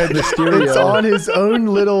 and Mysterio. it's on his own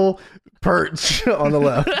little perch on the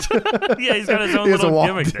left. Yeah, he's got his own He has to little walk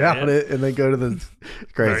gimmick down there. it and then go to the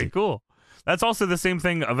Very crazy. cool. That's also the same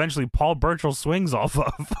thing eventually Paul Burchill swings off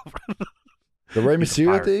of. The Rey He's a Mysterio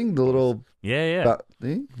pirate. thing, the little Yeah.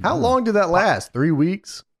 thing. How long did that last? 3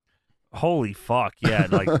 weeks? Holy fuck. Yeah,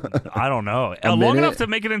 like, I don't know. A Long minute? enough to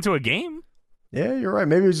make it into a game? Yeah, you're right.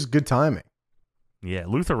 Maybe it was just good timing. Yeah,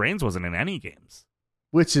 Luther Reigns wasn't in any games.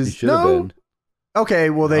 Which He is should have been. Okay,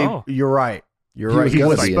 well No. you're right. You're He right. was He gonna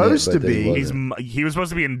was be in it, supposed but to then he be. wasn't. He was supposed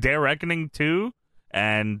to be in Dare Reckoning 2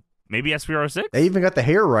 and maybe SPR6. They even got the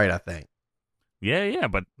hair right, I think. Yeah,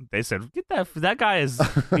 but they said get that guy is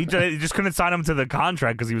he just couldn't sign him to the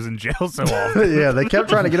contract because he was in jail so often. Yeah, they kept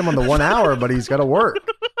trying to get him on the 1 hour, but he's got to work.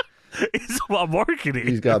 I'm working it.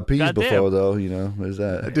 He's got peas Goddamn. before, though. You know, there's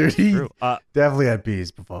that. Dude, he True. definitely had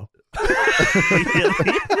peas before.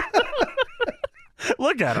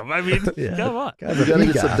 Look at him. I mean, Yeah. come on. Guy's We a gotta pea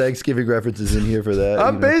get some guy. Thanksgiving references in here for that.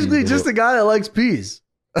 I'm basically just a guy that likes peas.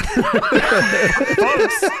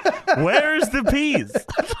 Folks, where's the peas?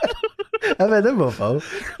 I've had them before.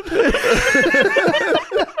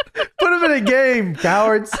 Put him in a game,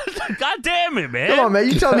 cowards. God damn it, man. Come on, man.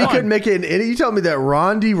 You tell me you Come couldn't on. make it in any. You tell me that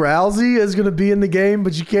Ronda Rousey is going to be in the game,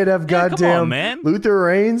 but you can't have Yeah, come goddamn on, man. Luther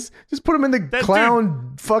Reigns. Just put him in the That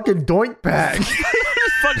clown fucking doink pack.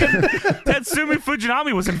 Fucking Tatsumi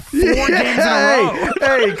Fujinami was in 4 games in a row.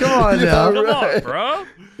 Hey, come on now. Come on, bro.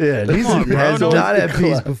 Yeah, he's on, bro. has No, not it's had the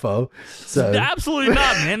peas clown. before. So Absolutely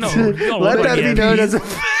not, man. No, you don't let look that like be he known had as a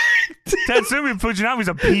peas. Tatsumi Fujinami's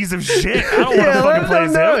a piece of shit. I don't want to yeah. fucking Let play them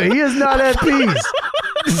as know him. he has not had peas.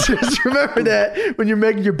 Just remember that when you're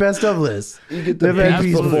making your best of list. You get the Never had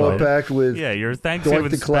peas peas before before. pack with Yeah, your Doink Thanksgiving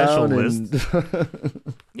the special Clown list.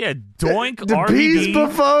 and Yeah, Doink, The peas RVD,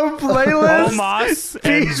 before playlist. Omos,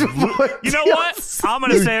 Peas and before you know what? TLC. I'm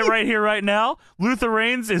gonna say it right here, right now. Luther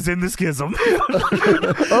Reigns is in the schism.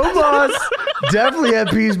 Omos definitely had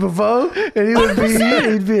peas before, and he would be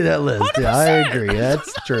he'd be in that list. Yeah, I agree.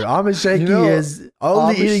 That's true. Amish Shaky You know, is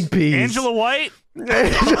only Amish- eating peas. Angela White,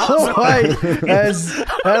 Angela White has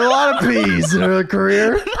had a lot of peas in her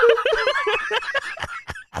career.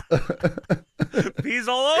 peas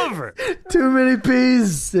all over. Too many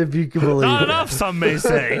peas, if you can believe Not it. enough, some may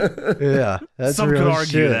say. Yeah, that's Some real could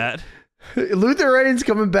argue shit. that. Luther Reigns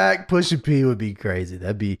coming back, pushing P would be crazy.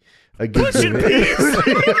 That'd be a good Pushing gimmick.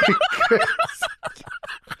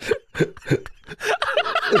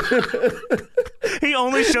 He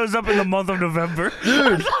only shows up in the month of November.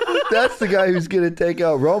 dude, that's the guy who's gonna take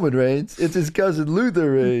out Roman Reigns. It's his cousin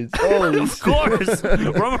Luther Reigns. Holy Of course.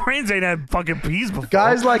 Roman Reigns ain't had fucking peas before.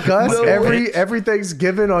 Guys like us, No every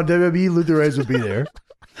Thanksgiving on WWE, Luther Reigns would be there.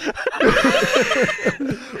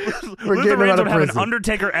 We're Luther getting him Reigns out of would have an prison.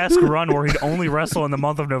 Undertaker-esque run where he'd only wrestle in the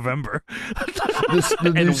month of November.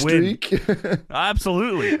 the And new win. streak.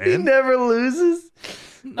 Absolutely, He man. never loses.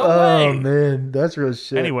 No Oh way. man, that's real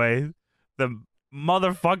shit. Anyway, the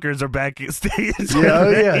motherfuckers are back at stage. Yeah, oh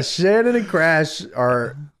yeah. Shannon and Crash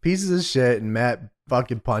are pieces of shit, and Matt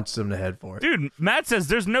fucking punched him in the head for it. Dude, Matt says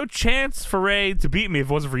there's no chance for Ray to beat me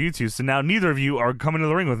if it wasn't for you two. So now neither of you are coming to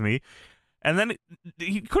the ring with me. And then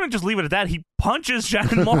he couldn't just leave it at that. He punches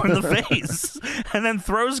Shannon Moore in the face and then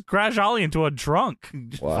throws Crash Holly into a trunk.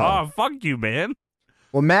 Wow. Oh, fuck you, man.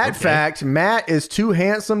 Well, Matt Okay. fact: Matt is too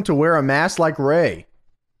handsome to wear a mask like Ray.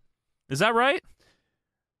 Is that right?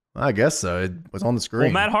 I guess so. It was on the screen.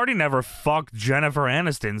 Well, Matt Hardy never fucked Jennifer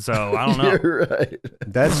Aniston, so I don't know. You're right.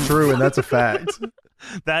 That's true, and that's a fact.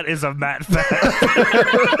 That is a Matt fact.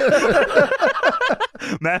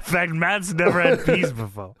 Matt fact, Matt's never had peas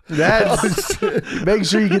before. That's make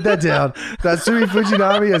sure you get that down. Tatsumi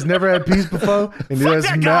Fujinami has never had peas before, and he Fuck has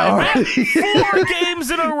that Matt guy, man. Hardy. 4 games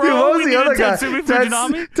in a row. Dude, what was we the needed other guy? Tatsumi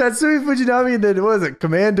Fujinami. Tatsumi Fujinami, and then what was it?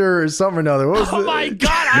 Commander or something or another. What was Oh the, my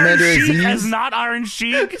god, Iron Commander Sheik Aziz? is not Iron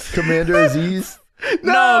Sheik. Commander Aziz.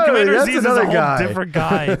 No, Commander that's Aziz is another a whole guy. different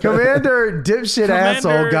guy. Commander dipshit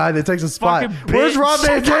asshole guy that takes a spot. fucking Where's bitch. Rob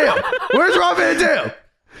Van Dam? Where's Rob Van Dam?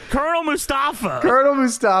 Colonel Mustafa. Colonel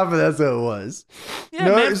Mustafa. That's what it was. Yeah,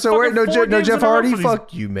 no, man, so wait, fucking 4 no games Jeff in a row Hardy. for these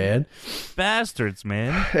Fuck you, man. bastards,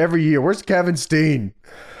 man. Every year, where's Kevin Steen?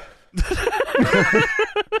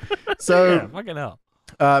 So Yeah, fucking hell.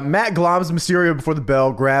 Matt gloms Mysterio before the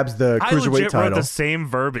bell, grabs the I cruiserweight legit wrote title. the same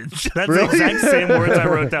verbiage. That's Really? the exact same words I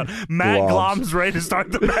wrote down. Matt Gloms. Glom's ready to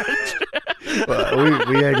start the match.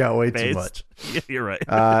 we ain't got way too Based. much. Yeah, you're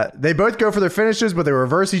right. They both go for their finishes, but they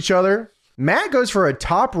reverse each other. Matt goes for a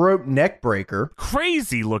top rope neck breaker.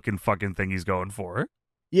 Crazy looking fucking thing he's going for.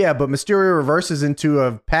 Yeah, but Mysterio reverses into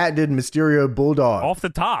a patented Mysterio Bulldog. Off the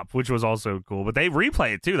top, which was also cool. But they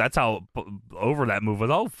replay it too. That's how over that move was.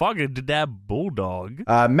 Oh, fucking did that bulldog.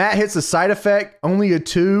 Matt hits a side effect, only a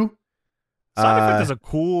 2. Side Effect is a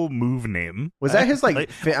cool move name. Was that his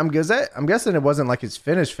I'm guessing it wasn't like his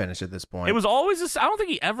finish at this point. It was always. I don't think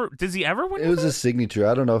he ever. Does he ever win? It was a signature.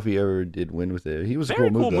 I don't know if he ever did win with it. He was very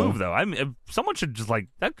a cool move though. I mean, if someone should just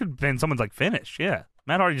that could have been someone's finish. Yeah,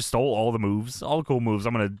 Matt Hardy just stole all the moves, all the cool moves.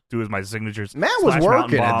 I'm gonna do as my signatures. Matt was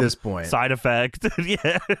working at this point. Side Effect.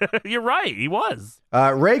 Yeah, you're right. He was.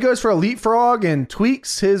 Ray goes for a leapfrog and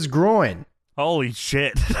tweaks his groin. Holy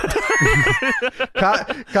shit!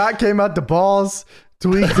 Cock came out the balls.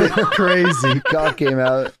 Tweaked it crazy. Cock came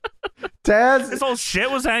out. Taz, this whole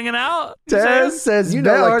shit was hanging out. Taz says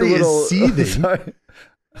Matt Hardy is seething. Sorry.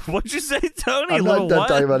 What'd you say, Tony? I'm not done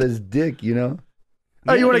talking about his dick, you know?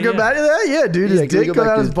 Oh, you want to go back to that? Yeah, dude, his dick come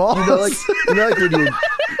out his balls. You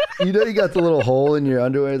know, you got the little hole in your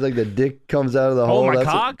underwear. It's like the dick comes out of the hole. Oh, my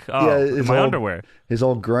cock? My underwear. His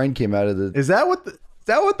whole groin came out of the... Is that what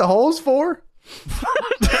the hole's for?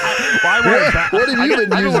 What have you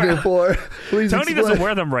been using it for? Please Tony explain. doesn't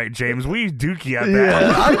wear them right, James. We use Dookie out there.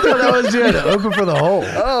 Yeah, I thought that was you had to open for the hole.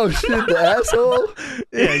 Oh shit, the asshole.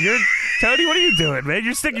 Yeah, Tony. What are you doing, man?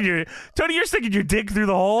 You're sticking your dick through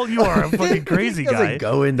the hole. You are a fucking crazy guy.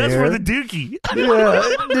 Go in there. That's for the Dookie. Yeah,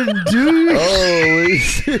 the Dookie. Holy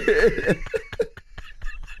shit.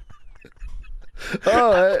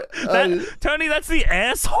 Tony, that's the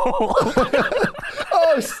asshole.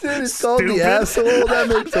 Oh shit, it's called the asshole. That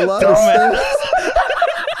makes a lot of Dumbass. sense.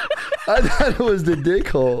 I thought it was the dick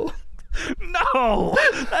hole. No,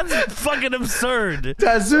 that's fucking absurd.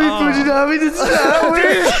 Tatsumi Fujinami did not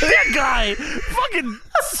win. That guy,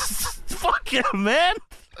 fuck him, man.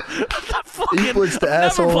 He puts the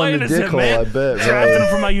asshole in the dick hole, I bet. Drafting him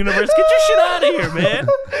from my universe. Get your shit out of here, man.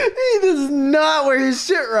 He does not wear his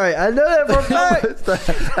shit right. I know that for a fact. It's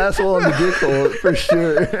the asshole in the dick hole, for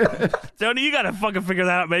sure. Tony, you gotta fucking figure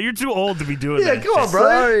that out, man. You're too old to be doing that. Yeah, come on, shit. bro.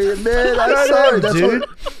 Sorry, man. I'm sorry. dude.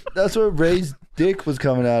 That's what Ray's dick was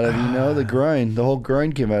coming out of, the groin. The whole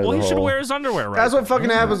groin came out of the hole. Well, he should wear his underwear right. That's what fucking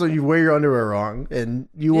happens when you wear your underwear wrong, and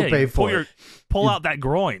you will pay for it. Pull out that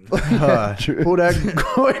groin. Pull that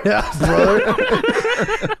groin out, brother.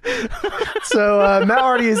 So Matt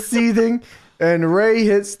Hardy is seething, and Ray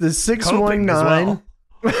hits the 619.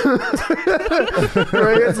 Ray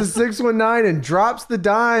hits the 619 and drops the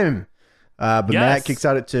dime. But Matt kicks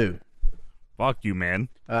out at 2. Fuck you, man.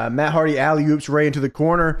 Matt Hardy alley-oops Ray into the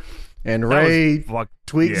corner, and Ray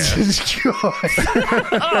tweaks his groin.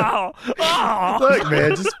 Look,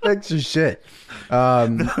 man, just fix your shit.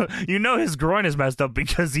 You know his groin is messed up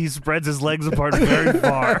because he spreads his legs apart very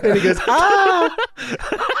far. And he goes,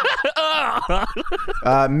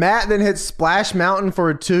 Matt then hits Splash Mountain for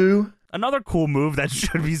a 2. Another cool move that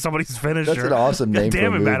should be somebody's finisher. That's an awesome name. Damn for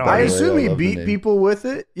a it, move, Matt I Hardy. assume he beat people with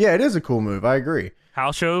it. Yeah, it is a cool move. I agree.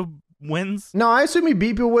 House show wins. No, I assume he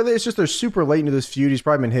beat people with it. It's just they're super late into this feud. He's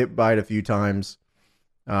probably been hit by it a few times.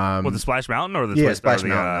 With the Splash Mountain or the Splash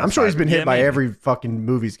Mountain. I'm sure he's been hit by every fucking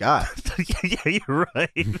move he's got. Yeah, you're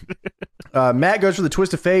right. Matt goes for the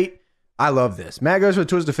Twist of Fate. I love this. Matt goes for the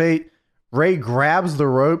Twist of Fate. Ray grabs the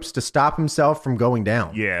ropes to stop himself from going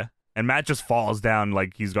down. Yeah, and Matt just falls down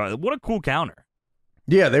like he's gone. What a cool counter.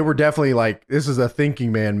 Yeah, they were definitely this is a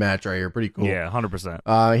thinking man match right here. Pretty cool. Yeah,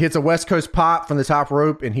 100%. He hits a West Coast pop from the top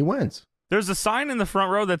rope, and he wins. There's a sign in the front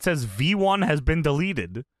row that says V1 has been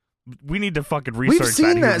deleted. We need to fucking research that. We've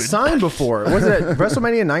seen that sign before. Was it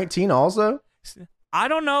WrestleMania 19 also? I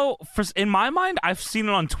don't know. In my mind, I've seen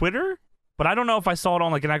it on Twitter, but I don't know if I saw it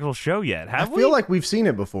on an actual show yet. I feel like we've seen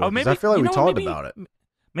it before. Oh, maybe, I feel like we talked about it.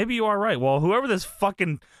 Maybe you are right. Well, whoever this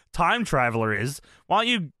fucking time traveler is, why don't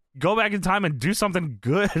you go back in time and do something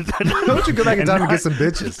good? Why don't you go back in time and get some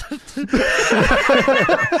bitches?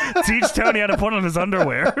 Teach Tony how to put on his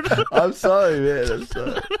underwear. I'm sorry, man. I'm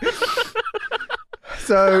sorry.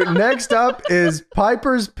 So next up is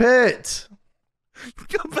Piper's Pit.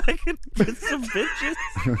 Go back and get some bitches.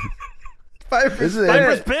 Piper's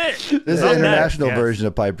Pit. This is an international version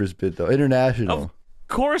of Piper's Pit, though. International. Of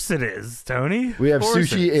course it is, Tony. We have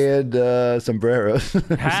sushi and sombreros.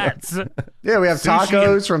 Hats. Yeah, we have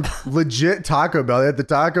tacos from legit Taco Bell. They had the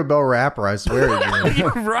Taco Bell wrapper, I swear. You're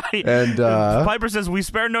right. And Piper says, we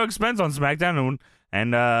spared no expense on SmackDown,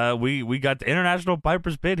 and we got the International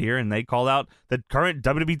Piper's Pit here, and they called out the current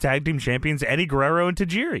WWE Tag Team Champions, Eddie Guerrero and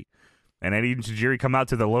Tajiri. And Eddie and Tajiri come out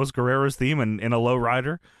to the Los Guerreros theme in a low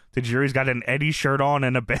rider. Tajiri's got an Eddie shirt on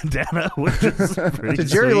and a bandana, which is pretty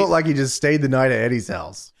Tajiri looked like he just stayed the night at Eddie's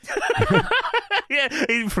house. Yeah,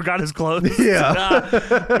 he forgot his clothes. Yeah.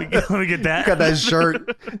 Let me get that. Got that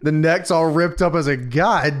shirt. The neck's all ripped up. I was like,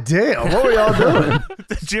 God damn, what were y'all doing?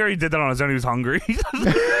 Tajiri did that on his own. He was hungry.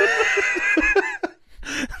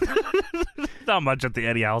 Not much at the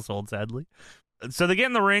Eddie household, sadly. So they get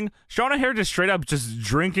in the ring. Sean O'Haire just straight up just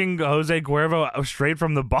drinking Jose Cuervo straight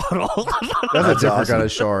from the bottle. That's a different awesome. kind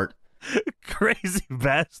of shark. Crazy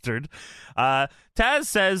bastard. Taz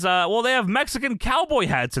says, well, they have Mexican cowboy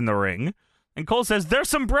hats in the ring. And Cole says, they're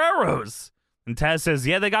sombreros. And Taz says,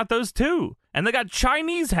 yeah, they got those too. And they got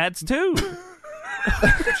Chinese hats too.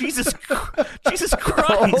 Jesus Christ.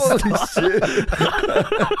 Holy shit.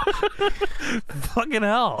 Fucking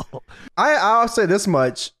hell. I'll say this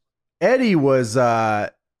much. Eddie was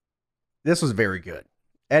this was very good.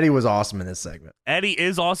 Eddie was awesome in this segment. Eddie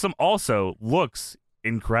is awesome. Also looks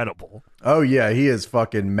incredible. Oh yeah, he is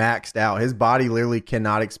fucking maxed out. His body literally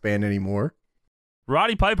cannot expand anymore.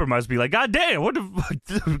 Roddy Piper must be like, God damn, what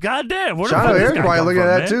the God damn, where the Sean fuck this O'Haire's guy probably come looking from,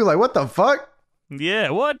 at that man? too, like, what the fuck? Yeah,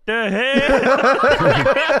 what the hell?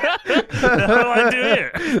 What do I do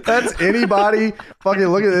here? That's anybody fucking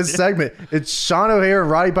look at this segment. It's Sean O'Haire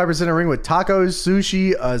and Roddy Piper sitting in the ring with tacos,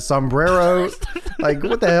 sushi, a sombrero. Like,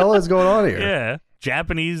 what the hell is going on here? Yeah.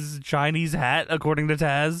 Japanese, Chinese hat, according to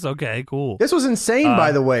Taz. Okay, cool. This was insane,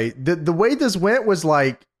 by the way. The way this went was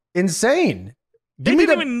like insane. They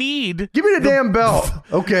didn't even need... Give me the damn belt.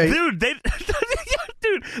 Okay. Dude, they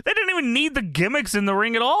didn't even need the gimmicks in the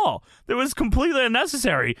ring at all. It was completely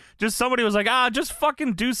unnecessary. Just somebody was like, just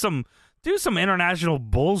fucking do some international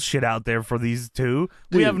bullshit out there for these two.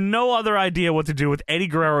 Dude. We have no other idea what to do with Eddie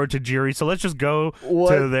Guerrero or Tajiri, so let's just go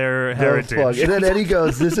What to their the heritage. fuck? And then Eddie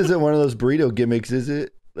goes, this isn't one of those burrito gimmicks, is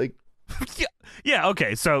it? Like, Yeah,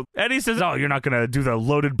 okay. So Eddie says, "Oh, you're not gonna do the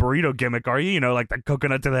loaded burrito gimmick, are you? You know, like the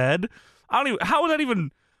coconut to the head. I don't even. How would that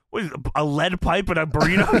even? What is it, a lead pipe and a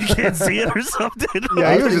burrito? You can't see it or something."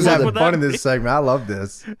 Yeah, he was just What having would fun that in be? this segment. I love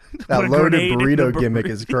this. Put That a loaded grenade in the burrito burrito. gimmick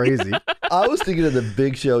is crazy. I was thinking of the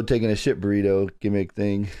Big Show taking a shit burrito gimmick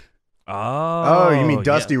thing. Oh, Oh, you mean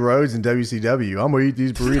Dusty Rhodes in WCW? I'm gonna eat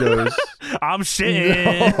these burritos. Yeah. I'm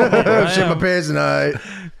shitting. Shit my pants tonight.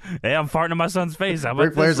 Hey, I'm farting in my son's face. How about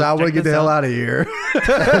Ric Flair's, this? I want to Check get the this hell out of here.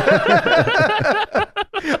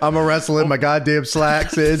 I'm gonna wrestle in my goddamn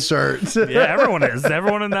slacks and shirts. Yeah, everyone is.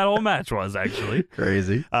 Everyone in that whole match was actually.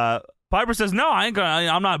 Crazy. Piper says, "No, I'm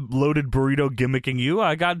not loaded burrito gimmicking you.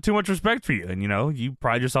 I got too much respect for you, and you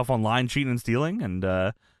pride yourself on lying, cheating, and stealing, and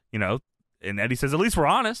And Eddie says, "At least we're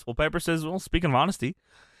honest." Well, Piper says, "Well, speaking of honesty,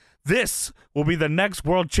 this will be the next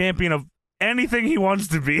world champion of anything he wants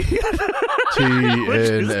to be."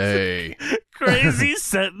 TNA. Crazy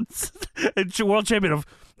sentence. World champion of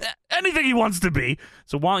anything he wants to be.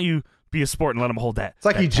 So why don't you be a sport and let him hold that? It's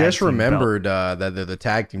like that he tag just team belt. remembered that they're the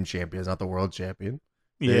tag team champions, not the world champion.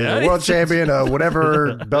 Yeah, The world champion,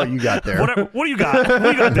 whatever belt you got there. What do you got? What do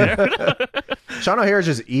you got there? Sean O'Haire is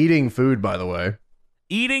just eating food, by the way.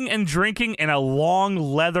 Eating and drinking in a long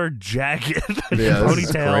leather jacket. Yeah, this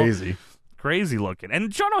is Ponytail. crazy. Crazy looking.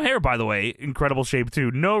 And Sean O'Haire, by the way, incredible shape too.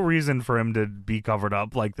 No reason for him to be covered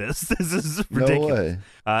up like this. This is ridiculous.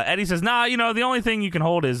 No way. Eddie says, "Nah, the only thing you can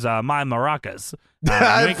hold is my maracas." You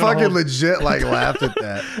I ain't gonna fucking hold- legit laughed at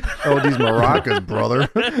that. Oh, these maracas, brother.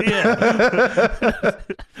 Yeah.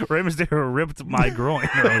 Rey Mysterio ripped my groin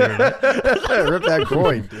earlier. Rip that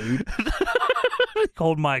groin, dude.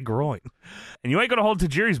 Hold my groin. And you ain't going to hold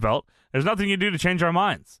Tajiri's belt. There's nothing you do to change our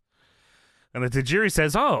minds. And the Tajiri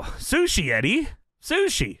says, "Oh, sushi, Eddie.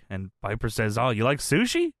 Sushi." And Piper says, "Oh, you like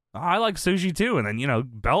sushi? Oh, I like sushi too." And then,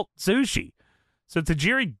 belt sushi. So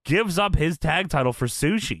Tajiri gives up his tag title for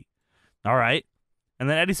sushi. All right. And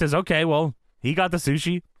then Eddie says, "Okay, well, he got the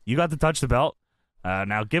sushi. You got to touch the belt.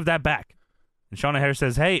 Now give that back." And Sean O'Haire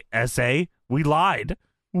says, "Hey, SA, we lied.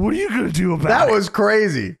 What are you going to do about That it?" was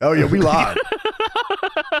crazy. Oh yeah, we lied.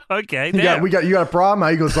 Okay, You got a problem? How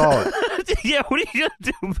you gonna solve it? Yeah, what are you going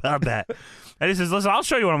to do about that? And he says, "Listen, I'll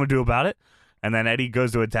show you what I'm going to do about it." And then Eddie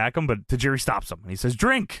goes to attack him, but Tajiri stops him. And he says,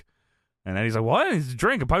 "Drink." And then he's like, "What?" He's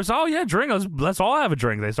drink. And Piper says, "Oh, yeah, drink. Let's all have a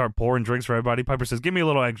drink." They start pouring drinks for everybody. Piper says, "Give me a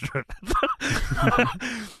little extra."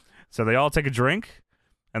 So they all take a drink.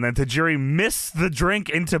 And then Tajiri missed the drink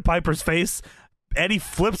into Piper's face. Eddie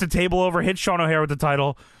flips the table over, hits Sean O'Haire with the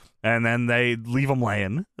title. And then they leave him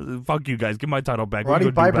laying. Fuck you guys. Give my title back. What Roddy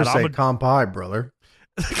you gonna do Piper about it? said "Kampai, brother."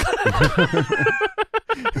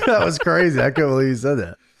 That was crazy. I couldn't believe he said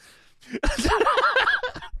that.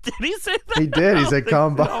 Did he say that? He did. He said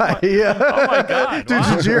 "Kampai." Yeah. Oh my God. Dude,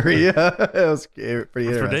 Wow. Tajiri. Yeah. It was pretty It's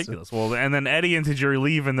interesting. ridiculous. Well, and then Eddie and Tajiri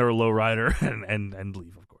leave in their lowrider and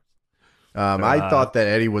leave, of course. I thought that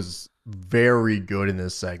Eddie was very good in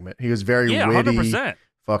this segment. He was very Yeah, witty. 100%.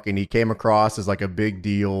 Fucking, he came across as like a big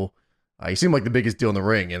deal. He seemed like the biggest deal in the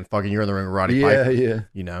ring, and fucking, you're in the ring with Roddy Yeah, Piper.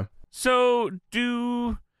 yeah. So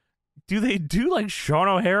do they do like Sean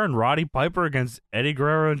O'Haire and Roddy Piper against Eddie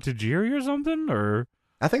Guerrero and Tajiri or something? Or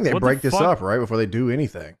I think they What the break this fuck? up right before they do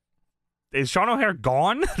anything. is Sean O'Haire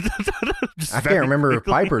gone? I can't remember if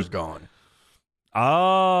Piper's gone.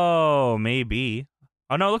 Oh, maybe.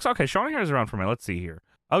 Oh, no, it looks okay. Sean O'Haire's around for a minute. Let's see here.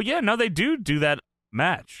 Oh, yeah, no, they do that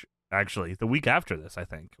match, actually, the week after this, I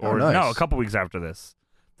think. Or, nice. no, a couple weeks after this.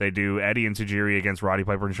 They do Eddie and Tajiri against Roddy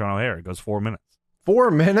Piper and Sean O'Haire. It goes 4 minutes.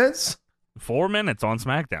 4 minutes? 4 minutes on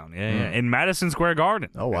SmackDown. Yeah. In Madison Square Garden.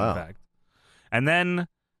 Oh, wow. In fact. And then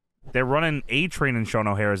they're running A-Train and Sean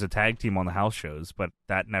O'Haire as a tag team on the house shows, but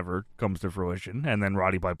that never comes to fruition. And then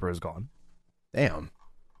Roddy Piper is gone. Damn.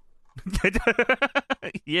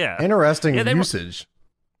 Yeah. Interesting Yeah, usage.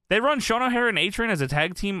 They run Sean O'Haire and A-Train as a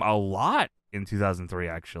tag team a lot in 2003,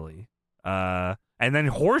 actually. And then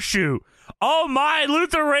Horseshoe. Oh, my.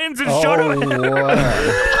 Luther Reigns and Sean O'Haire. Wow.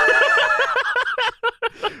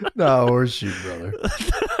 No, Horseshoe, brother.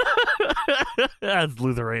 That's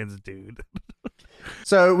Luther Reigns, dude.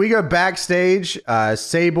 So we go backstage.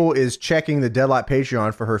 Sable is checking the Deadlock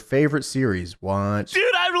Patreon for her favorite series. Watch. Dude,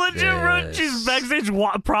 I'm legit rude. She's backstage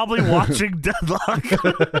probably watching Deadlock.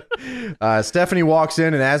 Stephanie walks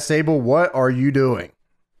in and asks Sable, "What are you doing?"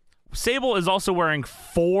 Sable is also wearing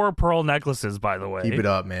 4 pearl necklaces, by the way. Keep it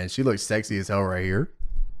up, man. She looks sexy as hell right here.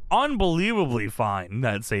 Unbelievably fine,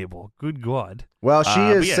 that Sable. Good God. Well, she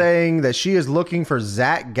is yeah. saying that she is looking for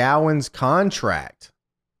Zach Gowen's contract.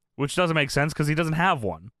 Which doesn't make sense because he doesn't have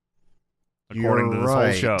one. According You're to this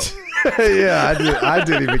right. whole show. Yeah, I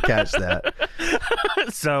didn't even catch that.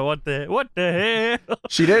 So what the hell?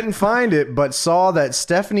 She didn't find it, but saw that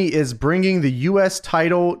Stephanie is bringing the U.S.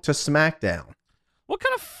 title to SmackDown. What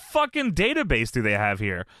kind of fucking database do they have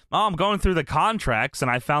here? Oh, I'm going through the contracts and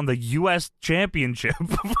I found the U.S. Championship.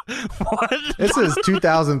 What? This is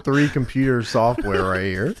 2003 computer software right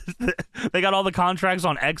here. They got all the contracts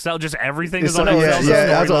on Excel. Just everything is It's on yeah, Excel.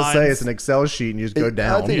 yeah, I was gonna say storylines. it's an Excel sheet and you just go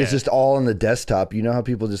down. I think it's just all on the desktop. You know how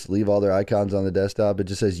people just leave all their icons on the desktop? It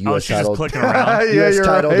just says Oh, US she's just title. clicking around. Yeah, US you're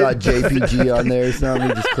title.jpg on there or something.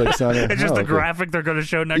 He just clicks on it. It's just Oh, the okay. graphic they're going to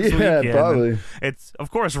show next week. Yeah, Yeah, probably. It's, of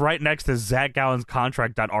course, right next to Zach Gowen's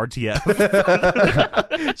contract.rtf.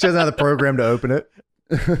 She doesn't have the program to open it.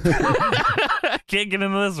 Can't get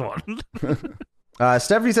into this one.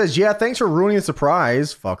 Stephanie says, "Yeah, thanks for ruining the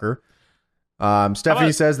surprise, fucker."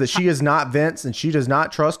 Stephanie says that she is not Vince and she does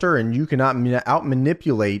not trust her, and you cannot out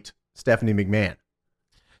manipulate Stephanie McMahon.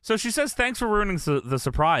 So she says, thanks for ruining the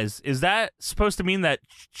surprise. Is that supposed to mean that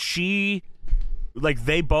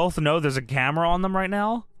they both know there's a camera on them right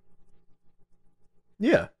now?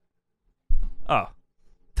 Yeah. Oh.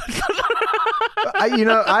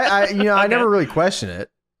 I never really question it,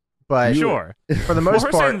 but Sure. for the most Well,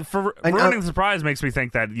 her part, saying for and, ruining the surprise makes me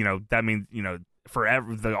think that, that means, for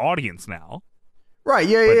the audience now. right?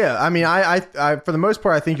 Yeah. I mean, I for the most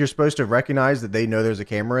part, I think you're supposed to recognize that they know there's a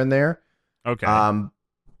camera in there. Okay.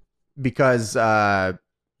 Because they have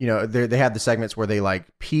the segments where they like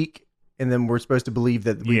peek, and then we're supposed to believe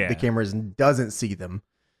that the camera doesn't see them.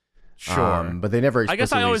 Sure. But they never. I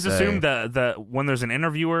guess I always say. assume that when there's an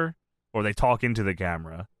interviewer or they talk into the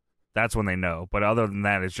camera, that's when they know. But other than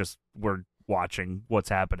that, it's just we're watching what's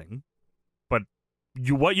happening. But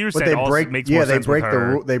what you But said also makes more sense with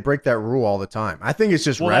her. They break that rule all the time. I think it's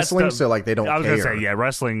just Well, that's wrestling, the- so like they don't. I was care. gonna say, yeah,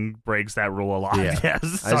 wrestling breaks that rule a lot. Yeah.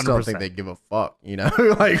 Yes, I just don't 100%. think they give a fuck.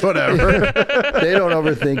 Like whatever. They don't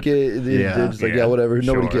overthink it. They're just like, yeah, whatever.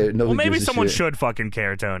 Nobody Sure. cares. Nobody Well, maybe gives a someone shit. should fucking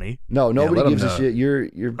care, Tony. No, let nobody 'em gives a know. shit.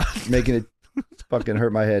 You're making it fucking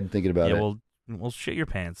hurt my head thinking about Yeah, it. we'll shit your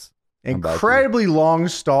pants. Incredibly long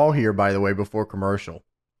stall here, by the way, before commercial.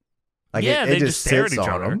 Like Yeah, it they just just stare at sits each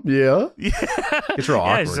on other. them. Yeah. Yeah, It's real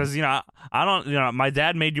yeah. He awkward. says, I don't, my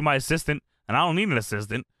dad made you my assistant, and I don't need an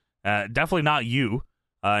assistant. Definitely not you.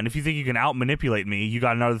 And if you think you can out manipulate me, you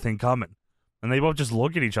got another thing coming. And they both just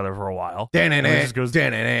look at each other for a while. And it just goes.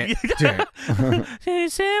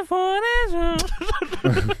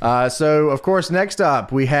 So of course, next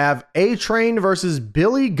up we have A-Train versus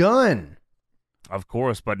Billy Gunn. Of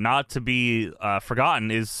course, but not to be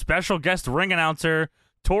forgotten is special guest ring announcer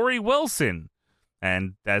Tori Wilson.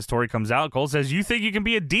 And as Tori comes out, Cole says, "You think you can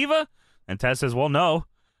be a diva?" And Tess says, "Well, no."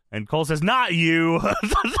 And Cole says, "Not you."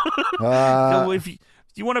 So if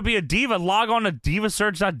you want to be a diva, log on to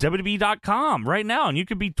divasearch.wwe.com right now, and you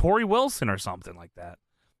could be Tori Wilson or something like that.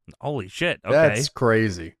 Holy shit! Okay, That's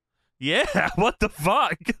crazy. yeah, what the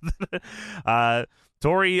fuck?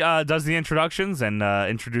 Tori does the introductions and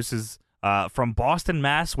introduces from Boston,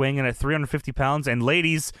 Mass, weighing in at 350 pounds. And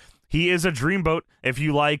ladies, he is a dreamboat if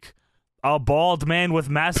you like a bald man with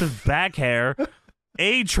massive back hair.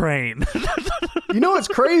 A-Train. You know what's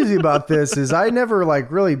crazy about this is I never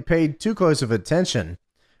really paid too close of attention,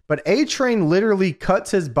 but A-Train literally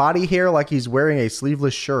cuts his body hair like he's wearing a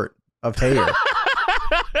sleeveless shirt of hair.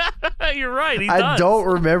 You're right. He I does. don't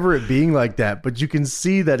remember it being like that, but you can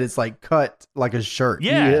see that it's like cut like a shirt.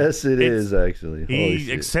 Yeah. Yes, it It's- is actually. Holy He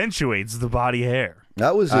shit. accentuates the body hair.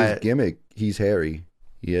 That was his I- gimmick. He's hairy.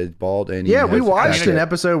 He is bald and he Yeah, we has watched a an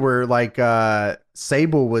episode where like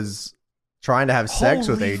Sable was trying to have sex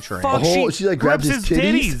with Holy A-Train. fuck. she like grabbed grips his his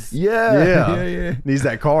titties. titties. Yeah, Yeah. Needs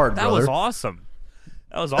that card, That brother. was awesome.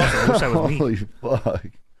 That was awesome. I wish that was me. Holy fuck!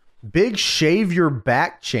 Big shave your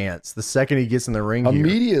back chance the second he gets in the ring here.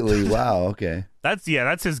 Immediately, wow. Okay.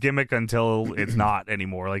 That's his gimmick until it's not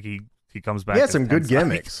anymore. Like he comes back. He had as some good Tensai.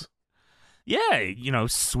 gimmicks. Yeah,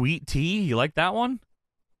 sweet tea. You like that one?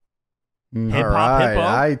 Mm. Hip All hop, right, hippo.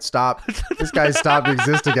 I stopped. This guy stopped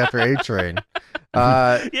existing after A-Train.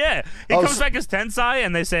 Yeah, he Oh, comes back as Tensai,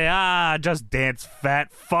 and they say, just dance, fat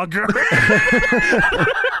fucker.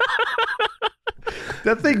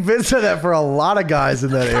 That thing Vince said that for a lot of guys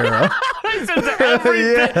in that era. He said to every,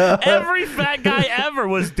 Yeah. every fat guy ever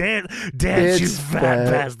was dance, you It's fat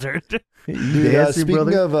fat. bastard. Dude, Dancing,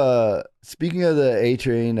 speaking of the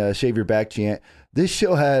A-Train shave your back chant, this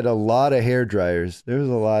show had a lot of hair dryers. There was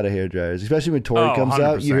a lot of hair dryers, especially when Tori Oh, comes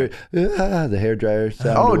out. You hear the hair dryer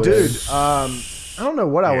sound. Oh, or whatever. dude. I don't know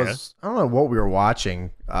what I Yeah. was. I don't know what we were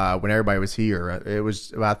watching when everybody was here. It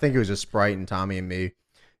was. I think it was just Sprite and Tommy and me.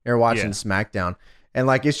 They were watching Yeah. SmackDown, and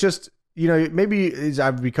like it's just maybe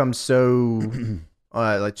I've become so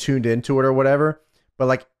like tuned into it or whatever. But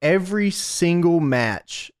like every single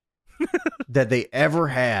match that they ever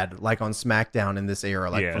had, like on SmackDown in this era,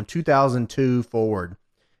 like Yeah. from 2002 forward,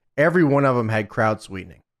 every one of them had crowd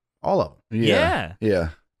sweetening. All of them. Yeah. Yeah.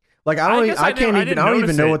 Like I I don't. guess I I can't didn't even. I don't even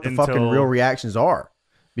notice know it what the fucking until- real reactions are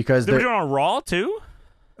because They were they're. doing on Raw too.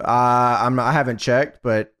 I haven't checked,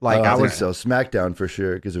 but like I I think was. so. SmackDown for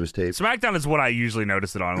sure because it was taped. SmackDown is what I usually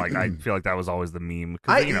notice it on. Like I feel like that was always the meme.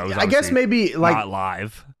 'Cause, it was I guess obviously maybe like not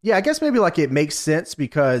live. yeah, I guess maybe like it makes sense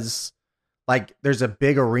because like there's a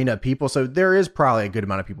big arena of people, so there is probably a good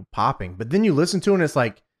amount of people popping. But then you listen to it, and it's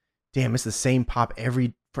like, damn, it's the same pop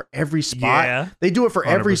for every spot. Yeah. They do it for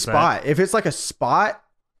every 100%. spot. If it's like a spot,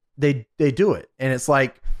 they do it, and it's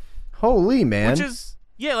like, holy man. Which is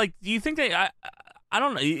like, do you think they? I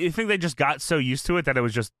don't know. You think they just got so used to it that it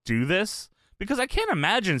was just do this? Because I can't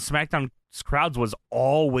imagine SmackDown's crowds was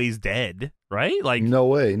always dead, right? Like, No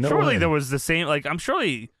way. No surely way. there was the same. Like, I'm sure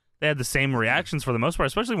they had the same reactions for the most part,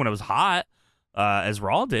 especially when it was hot, as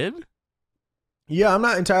Raw did. Yeah, I'm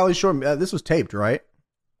not entirely sure. This was taped, right?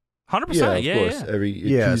 100%. Yeah, of Yeah, course. yeah. Every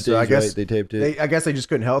Yeah, so Tuesdays, I guess right? They taped it. I guess they just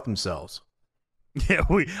couldn't help themselves. Yeah,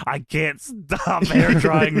 I can't stop hair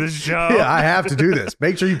drying this show. Yeah, I have to do this.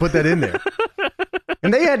 Make sure you put that in there.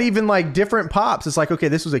 And they had even like different pops. It's like, okay,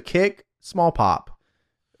 this was a kick, small pop.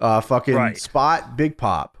 Fucking Right. spot, big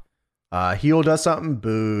pop. Heel does something,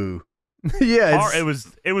 boo. Yeah, Or it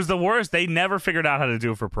was the worst. They never figured out how to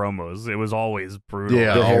do it for promos. It was always brutal.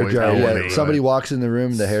 Yeah, the hair always dryer. elevated. Yeah. Somebody walks in the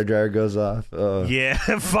room, the hair dryer goes off. Yeah,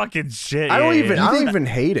 fucking shit. I don't yeah, even yeah. I don't even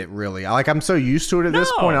hate it really. Like I'm so used to it at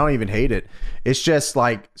this No. point, I don't even hate it. It's just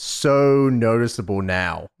like so noticeable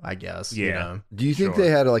now, I guess. You Yeah. know? Do you think Sure.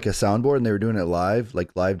 they had like a soundboard and they were doing it live,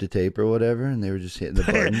 like live to tape or whatever, and they were just hitting the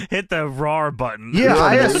button? Hit the raw button. Yeah,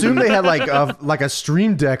 I Yeah. assume they had like a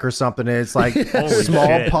stream deck or something, and it's like Holy small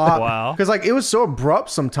shit. pop. Wow. Because like it was so abrupt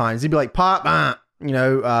sometimes. He'd be like pop, boo,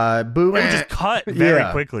 It would just cut very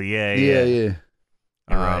Yeah. quickly. Yeah. Yeah, yeah.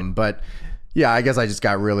 You're right. But yeah, I guess I just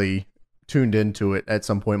got really tuned into it at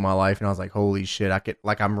some point in my life, and I was like, holy shit,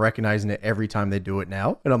 I'm recognizing it every time they do it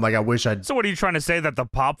now, and I'm like, I wish I'd. So what are you trying to say, that the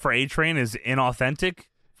pop for A-Train is inauthentic?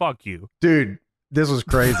 Fuck you. Dude, this was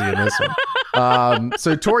crazy in this one.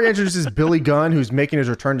 So Tori introduces Billy Gunn, who's making his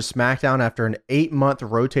return to SmackDown after an 8-month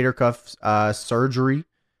rotator cuff surgery.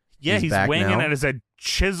 Yeah, he's back weighing now. in at as a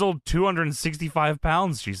chiseled 265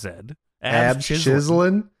 pounds, she said. Abs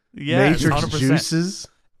chiseling, Yeah, matrix 100%. juices.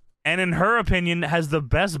 And in her opinion, has the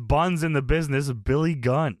best buns in the business, Billy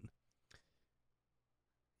Gunn.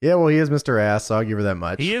 Yeah, well, he is Mr. Ass, so I'll give her that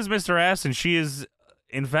much. He is Mr. Ass, and she is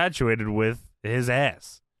infatuated with his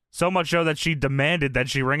ass. So much so that she demanded that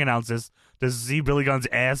she ring announces to see Billy Gunn's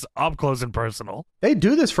ass up close and personal. They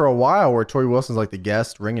do this for a while where Tori Wilson's like the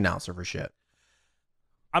guest ring announcer for shit.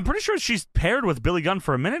 I'm pretty sure she's paired with Billy Gunn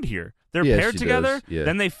for a minute here. They're Yeah, paired she together, does, yeah.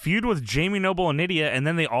 then they feud with Jamie Noble and Nydia, and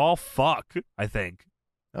then they all fuck, I think.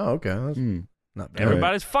 Oh, okay. That's Mm. not bad.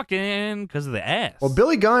 Everybody's fucking because of the ass. Well,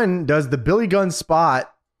 Billy Gunn does the Billy Gunn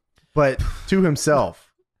spot, but to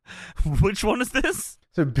himself. Which one is this?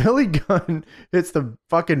 So Billy Gunn hits the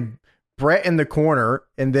fucking Brett in the corner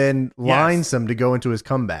and then lines him to go into his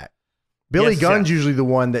comeback. Billy Yes, Gunn's yeah. usually the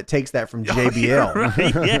one that takes that from JBL. You're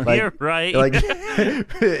right. Yeah, Like- you're right. Like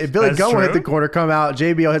if Billy That's Gunn will hit true. the corner, come out,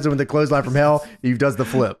 JBL hits him with the clothesline from hell, he does the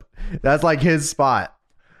flip. That's like his spot.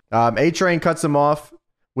 A-Train cuts him off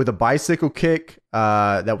with a bicycle kick.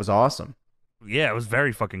 That was awesome. Yeah, it was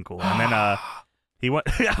very fucking cool. And then he went.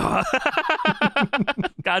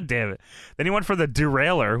 God damn it! Then he went for the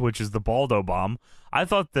derailleur, which is the Baldo bomb. I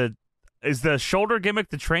thought is the shoulder gimmick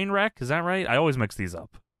the train wreck? Is that right? I always mix these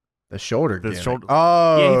up. The shoulder. The gimmick. shoulder.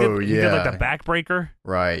 Oh, he did like the backbreaker.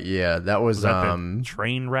 Right. Yeah, that was that the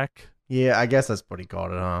train wreck? Yeah, I guess that's what he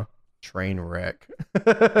called it, huh? Train wreck.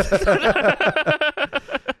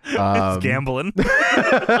 It's gambling.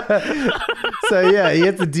 So yeah, he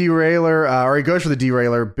hits the derailleur, or he goes for the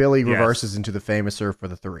derailleur. Billy reverses into the Famouser for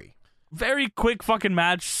the 3. Very quick fucking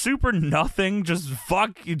match. Super nothing. Just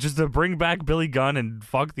to bring back Billy Gunn and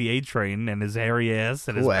fuck the A-Train and his hairy ass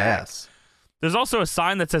and his back. Ass. There's also a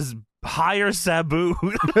sign that says "Hire Sabu."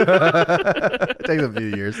 It takes a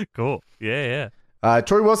few years. Cool. Yeah.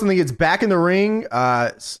 Tori Wilson then gets back in the ring.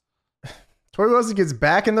 Tori Wilson gets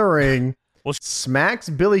back in the ring. Well, smacks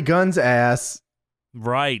Billy Gunn's ass.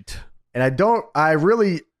 Right. And I don't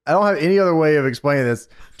have any other way of explaining this.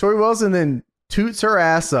 Tori Wilson then toots her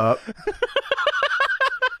ass up.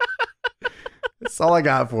 That's all I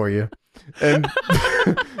got for you. And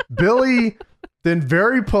Billy then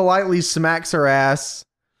very politely smacks her ass,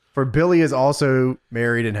 for Billy is also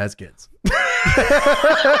married and has kids.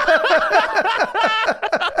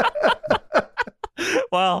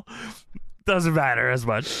 Well, doesn't matter as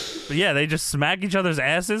much. But yeah, they just smack each other's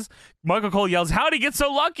asses. Michael Cole yells, "How'd he get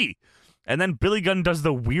so lucky?" And then Billy Gunn does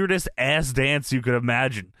the weirdest ass dance you could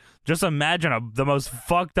imagine. Just imagine the most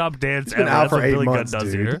fucked up dance ever. Out That's for what 8 Billy months, Gunn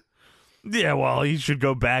does dude. here. Yeah, well, he should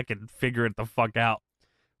go back and figure it the fuck out.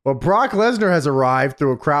 Well, Brock Lesnar has arrived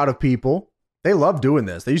through a crowd of people. They love doing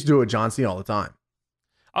this. They used to do it with John Cena all the time.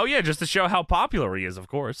 Oh, yeah, just to show how popular he is, of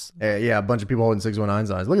course. Yeah, a bunch of people holding 619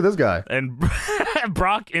 signs. Look at this guy. And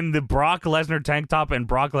Brock in the Brock Lesnar tank top and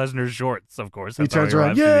Brock Lesnar shorts, of course. He That's how turns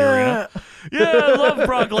around. arrives to the arena. Yeah. Yeah, I love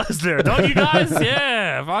Brock Lesnar. Don't you guys?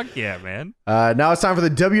 Yeah, fuck yeah, man. Now it's time for the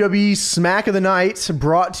WWE Smack of the Night,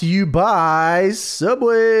 brought to you by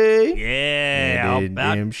Subway. Yeah.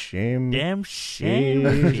 Damn shame. Damn shame.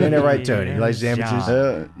 Ain't that right, Tony? You like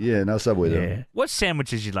sandwiches? Yeah, no Subway though. Yeah. What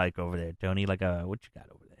sandwiches you like over there, Tony? Like, what you got over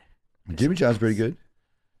there? Jimmy John's pretty good.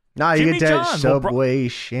 Nah, you Jimmy get that John's. Subway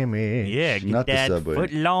shimmy. Yeah, get Not the that Subway.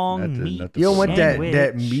 foot-long Not meat the You don't want that sandwich.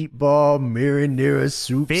 meatball marinara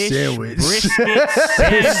soup Fish sandwich. brisket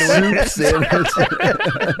Soup sandwich. sandwich.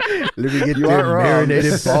 Let me get You that aren't wrong.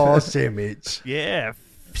 marinated ball sandwich. Yeah,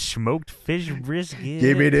 smoked fish brisket.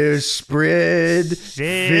 Give me the spread.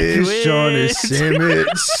 Fish on a sandwich.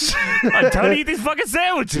 Tony, eat these fucking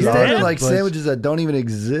sandwiches, You're man. talking like sandwiches that don't even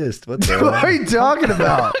exist. What the What hell? are you talking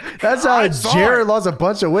about? That's how I saw Jared it. lost a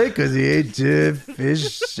bunch of weight, because he ate 2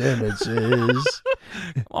 fish sandwiches.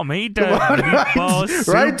 Come on, man. Eat the Come on, meatball right?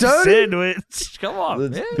 soup Right, Tony? sandwich. Come on, The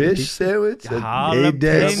man. fish sandwich? that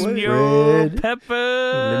Jalapeno spread. peppers.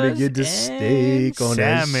 Let me get the steak and on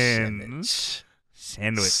that salmon sandwich.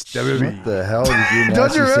 sandwich. What the hell does your Don't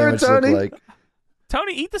nasty you remember, sandwich Tony? look like?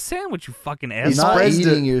 Tony, eat the sandwich, you fucking You're He asshole. not spreads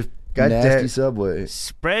eating the- your Got nasty that- Subway.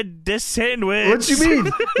 Spread the sandwich. What you mean?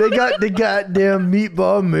 They got the goddamn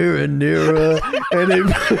meatball marinara, and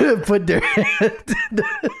they put their hand.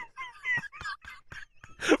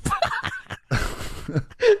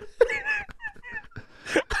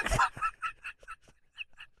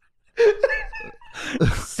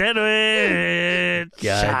 Sandwich.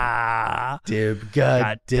 God Ah. Damn, Got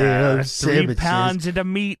goddamn 3 sandwiches. pounds of the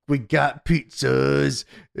meat. We got pizzas.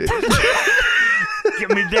 Give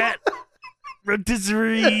me that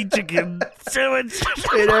rotisserie chicken sandwich.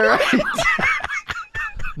 Ain't that right?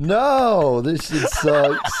 No, this shit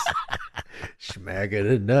sucks. Smack of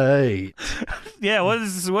the night. Yeah, what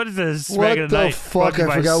is this? What Smack of the night fuck? brought to you I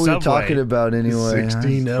by forgot we were Subway. talking about anyway.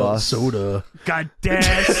 16-ounce Boss. soda. Goddamn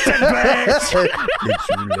sandwich. Get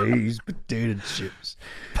you Lay's potato chips.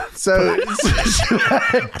 So,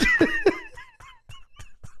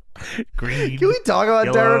 Green. can we talk about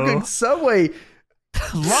Yellow. Derek Subway?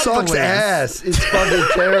 Love Sucks the Lay's. ass. It's fucking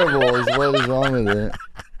terrible. Is what is wrong with it?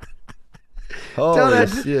 Tell Holy that,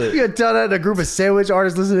 shit! you gonna tell that a group of sandwich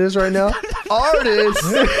artists listening to this right now? Artists,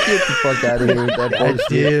 get the fuck out of here with that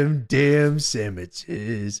bullshit. Damn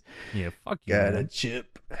sandwiches. Yeah, fuck you. Got a man.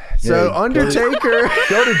 chip. So Yeah, Undertaker,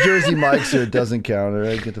 Go to Jersey Mike's or it doesn't count. All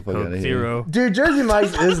right, get the fuck out Coke of here. Zero. dude, Jersey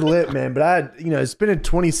Mike's is lit, man. But spending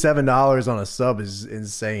 $27 on a sub is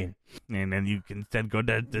insane. And then you can then go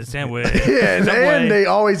to the sandwich. Yeah, Subway. and they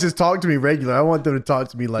always just talk to me regular. I want them to talk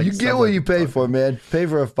to me like You get Subway what you pay talk. for, man. Pay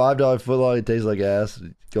for a $5 footlong. It tastes like ass.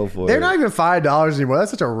 Go for They're it. not even $5 anymore.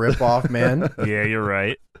 That's such a ripoff, man. Yeah, you're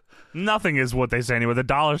right. Nothing is what they say anymore. The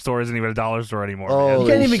dollar store isn't even a dollar store anymore. Oh, Man. You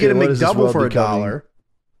can't even get a shit, what is this McDouble world for becoming? $1.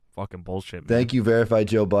 Fucking bullshit, man. Thank you, verified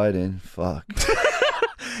Joe Biden. Fuck.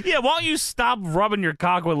 Yeah, why don't you stop rubbing your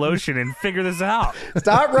cock with lotion and figure this out?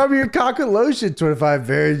 Stop rubbing your cock with lotion. 25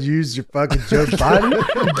 variants. Use your fucking Joe Biden.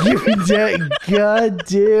 Give me that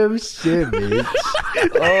goddamn shit, bitch.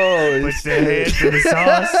 Oh, Put your hands in the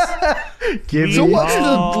sauce. Give Me so me, what's the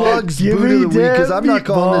Meatball. Lugs Give boot of me the week? Because that I'm not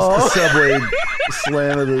calling meatball. this the Subway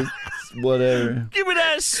slam of the whatever. Give me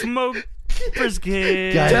that smoke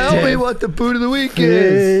brisket. God Tell damn. me what the boot of the week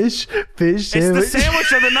is. fish It's the sandwich.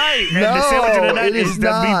 sandwich of the night. And the No, sandwich of the night it is is the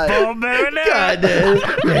not. meatball marinara. God damn.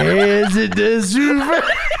 Hands in the super.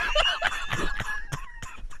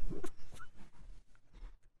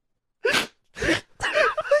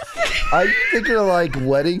 I'm thinking of like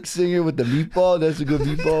wedding singer with the meatball. That's a good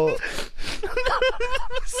meatball.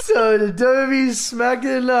 So the WWE SmackDown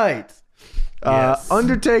tonight. Yes.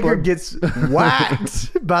 Undertaker gets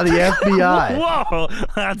whacked by the FBI. Whoa,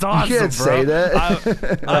 that's awesome, can't bro. say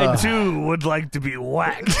that. I too would like to be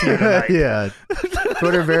whacked here tonight. Yeah.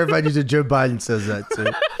 Twitter verified user Joe Biden says that too.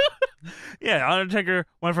 Yeah, Undertaker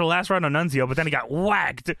went for the last round on Nunzio, but then he got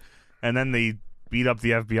whacked. And then they beat up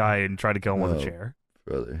the FBI and tried to kill him with a Oh. chair.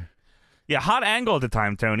 Brother. Yeah, hot angle at the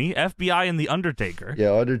time, Tony. FBI and the Undertaker.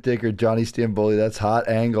 Yeah, Undertaker, Johnny Stamboli. That's hot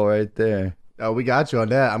angle right there. Oh, we got you on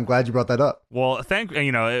that. I'm glad you brought that up. Well,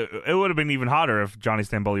 it would have been even hotter if Johnny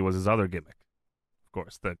Stamboli was his other gimmick. Of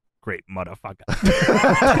course, the great motherfucker.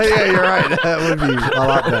 Yeah, you're right. That would be a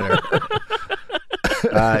lot better.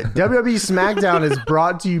 WWE SmackDown is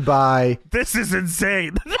brought to you by This is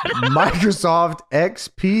insane. Microsoft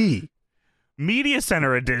XP, Media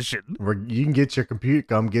Center edition. where you can get your computer.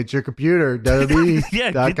 Come get your computer. WWE.com.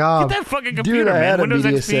 Yeah, get that fucking computer, Dude, I man. had a Windows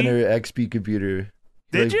Media XP. Center XP computer.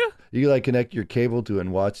 Did Like, you? You could like connect your cable to it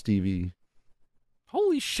and watch TV.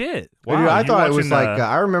 Holy shit! Dude, Wow, I you thought it was watching, like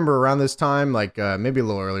I remember around this time, like maybe a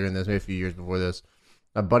little earlier than this, maybe a few years before this.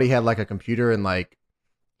 A buddy had like a computer and like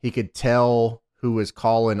he could tell who was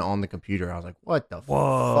calling on the computer. I was like, "What the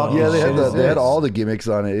Whoa. fuck?" Yeah, they shit had is they had this? all the gimmicks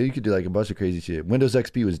on it. You could do like a bunch of crazy shit. Windows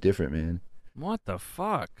XP was different, man. what the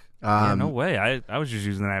fuck? Yeah, no Um, way. I was just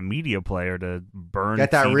using that media player to burn.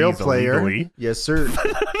 Got that CDs real player. illegally. Yes, sir.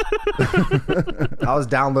 I was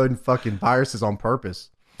downloading fucking viruses on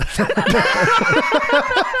purpose.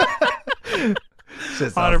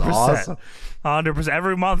 Shit sounds 100%. awesome. 100%.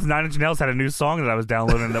 Every month, Nine Inch Nails had a new song that I was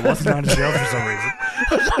downloading that wasn't Nine Inch Nails for some reason.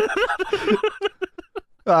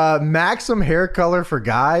 Maxim hair color for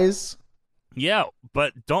guys. Yeah,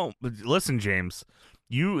 but listen, James.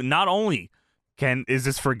 You not only is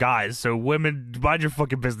this for guys, so women, mind your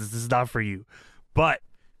fucking business. This is not for you, but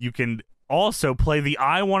you can also play the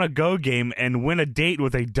I Want to Go game and win a date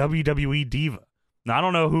with a WWE diva. Now I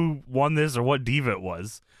don't know who won this or what diva it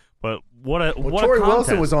was, but what a Tori a Wilson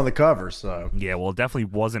contest. was on the cover, so Yeah, well, it definitely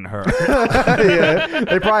wasn't her. yeah,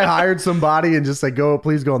 they probably hired somebody and just like,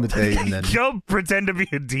 please go on the date, and then Go pretend to be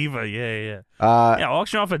a diva. Yeah. uh, Yeah,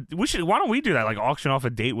 auction off why don't we do that? Like auction off a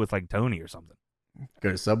date with like Tony or something.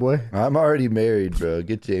 go to Subway. I'm already married, bro.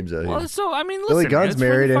 Get James out Well, here. so I mean, listen, Billy man, Gunn's it's for the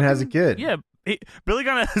married and fucking- has a kid. Yeah, Billy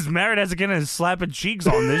Gunn is married, has a kid, and is slapping cheeks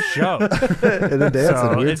on this show. And then dancing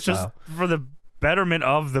so weird it's style. just for the betterment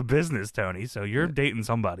of the business, Tony. So you're dating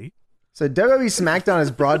somebody. So WWE SmackDown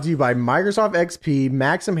is brought to you by Microsoft XP,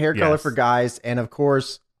 Maxim hair color Yes. for guys, and of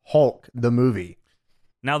course Hulk the movie.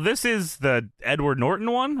 Now this is the Edward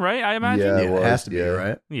Norton one, right? I imagine. Yeah. Yeah, it it was, has to be yeah.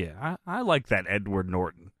 right. Yeah, I like that Edward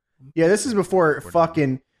Norton. Yeah, this is before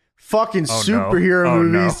fucking Oh, superhero no. Oh,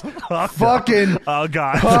 movies. No. Oh, no. Fucking Oh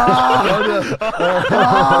god.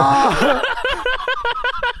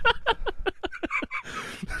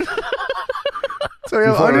 So we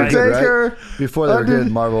have Before they were good, Undertaker. Before they were Under-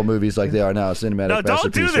 good Marvel movies like they are now, cinematic No,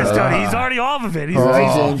 don't do masterpiece, this, right? Tony. He's already off of it. He's, Right,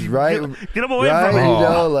 he's- James, right? Get him away Right, from it. you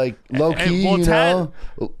know, like low key, well, you Taz-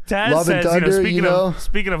 know, Taz Love and says, Thunder,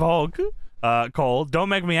 speaking of Hulk, Cole, don't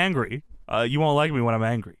make me angry. You won't like me when I'm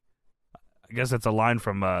angry. I guess that's a line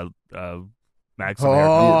from Max. Oh,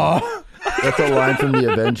 That's a line from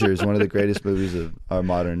the Avengers, one of the greatest movies of our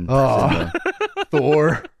modern Oh.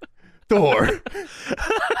 cinema. Thor.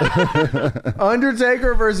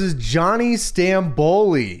 Undertaker versus Johnny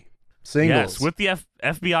Stamboli. Singles. Yes, with the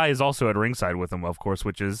FBI is also at ringside with him, of course,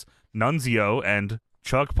 which is Nunzio and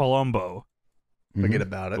Chuck Palumbo. Forget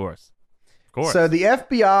about Of it. course. Of course. So the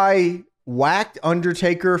FBI whacked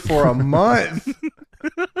Undertaker for a month.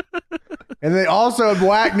 And they also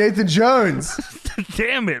whacked Nathan Jones.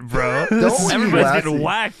 Damn it, bro. Don't when you Everybody's whack- getting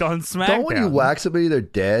whacked on SmackDown. Don't when you whack somebody, they're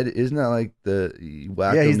dead. Isn't that like you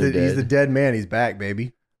whack Yeah, them, he's they're the dead? dead man. He's back,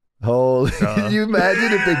 baby. Holy! Can you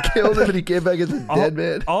imagine if they killed him and he came back as a dead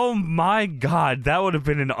man? Oh my God, that would have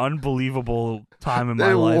been an unbelievable time in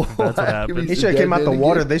my life. If that's what happened. He should have came out the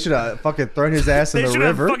water. They should have fucking thrown his ass in They the should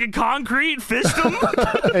river. have fucking concrete fished him.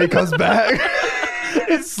 And he comes back.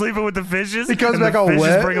 He's sleeping with the fishes. He comes and back the all fishes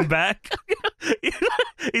wet. bring him back.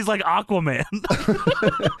 He's like Aquaman.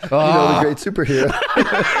 The great superhero.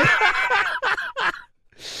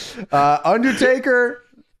 Undertaker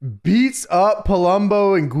beats up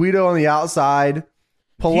Palumbo and Guido on the outside.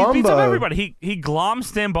 Palumbo He beats up everybody. He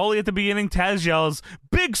gloms Stamboli at the beginning. Taz yells,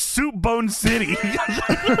 "Big Soup Bone City!"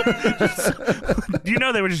 Do you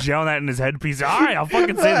know they were just yelling that in his headpiece? All right, I'll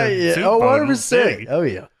fucking say that. Yeah. Soup Oh, Bone 100%. City. Oh,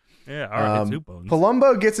 yeah. Yeah, all right, Soup Bones.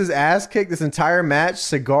 Palumbo gets his ass kicked this entire match.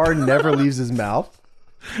 Cigar never leaves his mouth.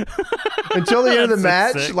 Until the end of the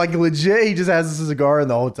That's so match, sick. like legit, he just has a cigar in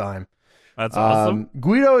the whole time. That's awesome.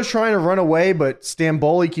 Guido is trying to run away, but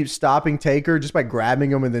Stamboli keeps stopping Taker just by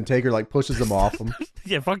grabbing him, and then Taker like pushes him off him.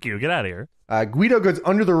 Yeah, fuck you. Get out of here. Guido goes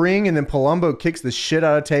under the ring, and then Palumbo kicks the shit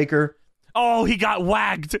out of Taker. Oh, he got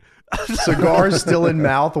whacked. Cigar still in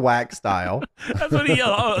mouth, whack style. That's what he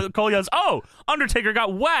yelled. Oh, Cole yells, "Oh, Undertaker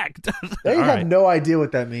got whacked." They All have right. no idea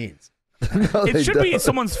what that means. No, It they should be don't.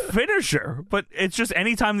 someone's finisher, but it's just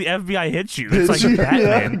anytime the FBI hits you, it's like Yeah,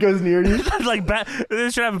 Batman. it goes near you. Like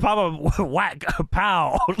this should have a pop up whack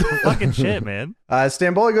pow fucking shit, man.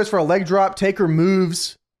 Stamboli goes for a leg drop. Taker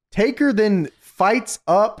moves. Taker then fights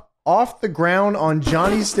up off the ground on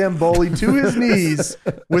Johnny Stamboli to his knees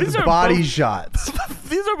with These are body both- shots.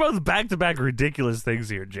 These are both back to back ridiculous things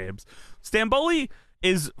here, James. Stamboli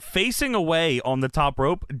is facing away on the top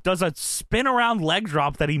rope, does a spin around leg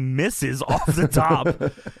drop that he misses off the top,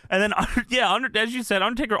 and then as you said,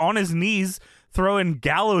 Undertaker on his knees throwing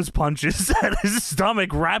gallows punches at his stomach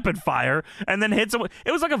rapid fire, and then hits him.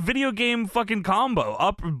 It was like a video game fucking combo: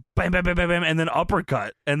 up, bam, bam, bam, bam, bam, and then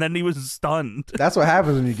uppercut, and then he was stunned. That's what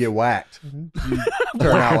happens when you get whacked. You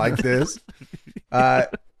turn out like this.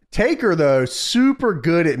 Taker, though, super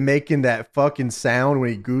good at making that fucking sound when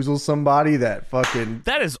he goozles somebody. That fucking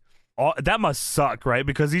That must suck, right?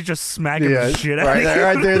 Because he's just smacking the shit out right of there,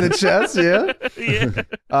 right there in the chest. Yeah.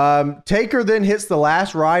 Yeah. Taker then hits the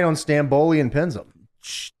last ride on Stamboli and pins him.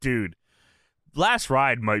 Dude, last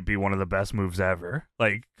ride might be one of the best moves ever.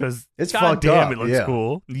 Like, because It's God fucked damn, up, it looks yeah.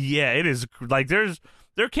 cool. Yeah, it is. Like, there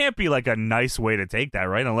can't be like a nice way to take that,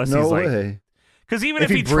 right? Unless No he's like, way. because even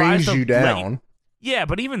If if he tries brings to you down. yeah,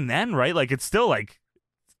 but even then, right? Like, it's still like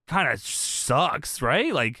kind of sucks,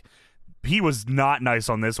 right? Like, he was not nice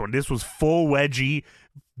on this one. This was full wedgie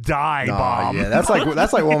die bomb. Yeah, that's like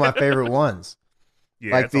one of my favorite ones.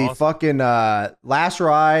 Yeah, Like it's the awesome. fucking last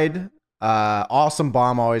ride, awesome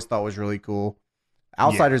bomb. I always thought was really cool.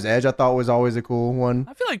 Outsider's Edge, I thought was always a cool one.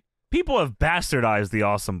 I feel like people have bastardized the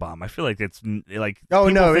awesome bomb. I feel like it's like Oh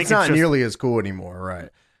people no, think it's not just, nearly as cool anymore, right?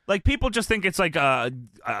 like people just think it's like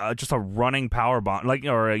just a running power bomb, like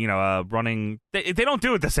or running. They don't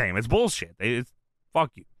do it the same. It's bullshit. It's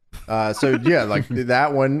fuck you. So yeah, like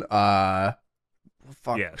that one.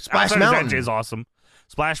 Fuck, Yeah, Splash Outsider's Mountain Edge is awesome.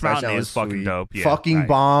 Splash Mountain is fucking sweet. dope. Yeah, fucking right.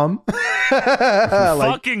 bomb.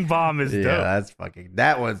 Fucking bomb is yeah, dope. that's fucking.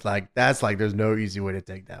 That one's like that's like. There's no easy way to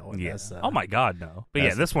take that one. Yeah. That's, Oh my god, no. But yeah,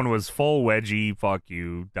 that's- this one was full wedgie. Fuck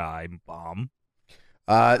you, die bomb.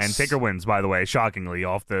 And And Taker wins, by the way, shockingly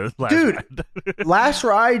off the last Dude. ride. last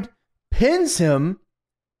ride pins him.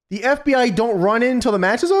 The FBI don't run in until the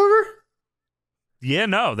match is over. Yeah,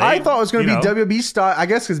 no. They, I thought it was going to you be know, WB style. I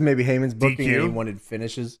guess because maybe Heyman's booking DQ? and he wanted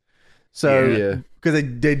finishes. So Yeah. because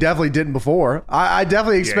they definitely didn't before. I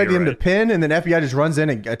definitely expected you're him to right. pin, and then FBI just runs in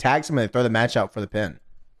and attacks him and they throw the match out for the pin.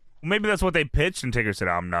 Maybe that's what they pitched, and Taker said,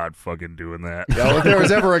 "I'm not fucking doing that. Yo, if there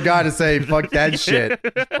was ever a guy to say "fuck that shit,"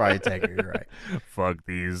 it's probably Taker. You're right. Fuck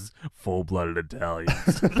these full-blooded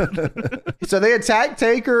Italians." So they attack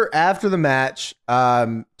Taker after the match.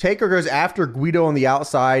 Taker goes after Guido on the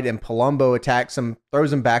outside, and Palumbo attacks him,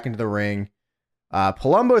 throws him back into the ring.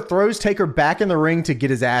 Palumbo throws Taker back in the ring to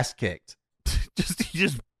get his ass kicked. He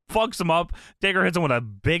just fucks him up. Taker hits him with a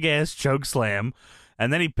big ass choke slam,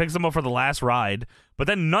 and then he picks him up for the last ride. But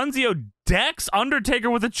then Nunzio decks Undertaker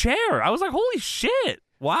with a chair. I was like, holy shit.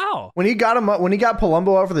 Wow. When he got him up, when he got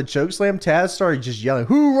Palumbo out for the choke slam, Taz started just yelling,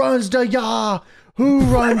 "Who runs the ya? Who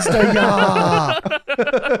runs the ya?"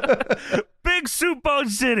 Big Soup Bone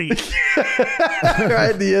City.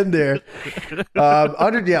 Right at the end there.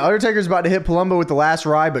 Undertaker's about to hit Palumbo with the last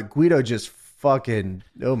ride, but Guido just fucking,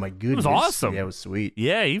 oh my goodness. awesome. Yeah, it was sweet.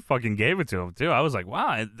 Yeah, he fucking gave it to him, too. I was like,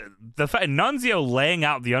 wow. The fact Nunzio laying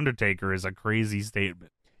out the Undertaker is a crazy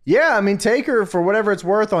statement. Yeah, I mean, Taker, for whatever it's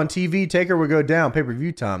worth on TV, Taker would go down.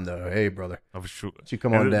 Pay-per-view time, though. Hey, brother. Oh, sure. You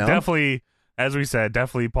come on down. Definitely as we said,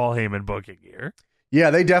 definitely Paul Heyman booking here. Yeah,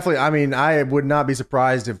 they definitely. I mean, I would not be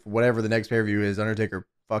surprised if whatever the next pay-per-view is, Undertaker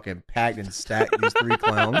fucking packed and stacked these 3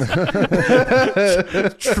 clowns.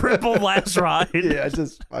 Triple last ride. Yeah,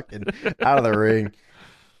 just fucking out of the ring.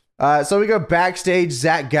 So we go backstage.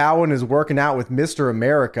 Zach Gowen is working out with Mr.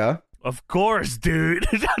 America. Of course, dude.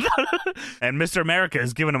 And Mr. America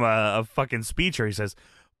is giving him a fucking speech where he says,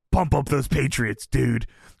 pump up those Patriots, dude,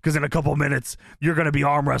 because in a couple minutes, you're going to be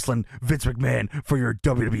arm wrestling Vince McMahon for your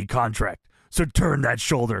WWE contract. So turn that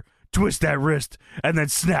shoulder, twist that wrist, and then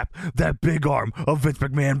snap that big arm of Vince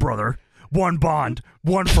McMahon, brother. One bond,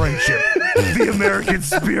 one friendship, the American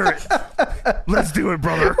spirit. Let's do it,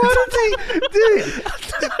 brother. What did he? Dude,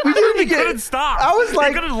 we didn't He even couldn't get. stop. I was like-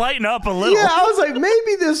 he couldn't lighten up a little. Yeah, I was like,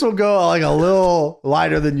 maybe this will go like a little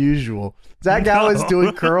lighter than usual. Zach Gowen's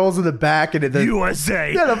doing curls in the back, and the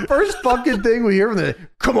USA. yeah, the first fucking thing we hear from the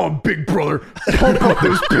come on, big brother, pump up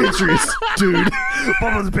those Patriots, dude.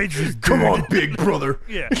 Pump up the Patriots, dude. Come on, big brother.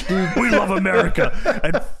 Yeah, we love America,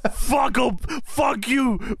 and fuck you,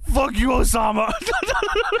 Osama.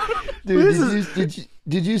 Dude,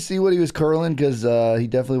 did you see what he was curling? Because he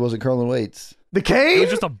definitely wasn't curling weights. The It cane. was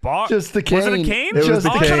just a bar. Just the Was it a cane. cane? It was the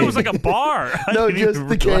I thought it cane. was like a bar. I No, didn't just even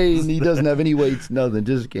the realize. cane. He doesn't have any weights, nothing,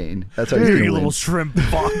 just cane. That's how he's Dude, gonna You win. little shrimp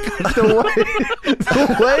fuck.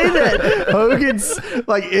 the way that Hogan's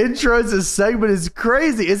like intros his segment is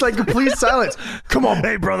crazy. It's like complete silence. Come on,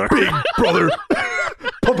 Hey, brother. big brother,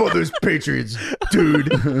 pump up those Patriots,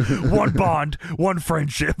 dude. One bond, one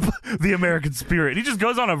friendship, the American spirit. He just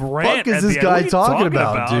goes on a rant. Fuck is at this the end. guy What are you talking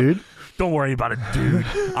about, dude? Don't worry about it, dude.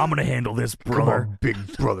 I'm gonna handle this, Come brother. on, big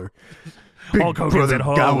brother. Big Hulk Hogan's brother at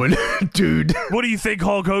home. Gowen, dude. What do you think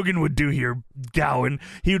Hulk Hogan would do here, Gowen?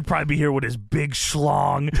 He would probably be here with his big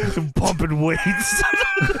schlong, pumping weights.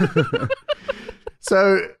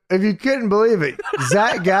 So, if you couldn't believe it,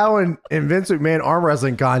 Zach Gowen and Vince McMahon arm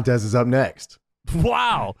wrestling contest is up next.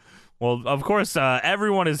 Wow. Well, of course,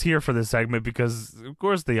 everyone is here for this segment because, of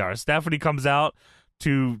course, they are. Stephanie comes out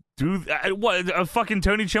to do what? Fucking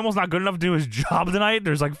Tony Chimmel's not good enough to do his job tonight.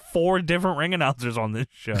 There's like 4 different ring announcers on this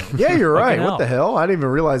show. Yeah, you're right. Fucking What the hell? I didn't even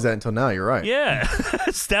realize that until now. You're right. Yeah.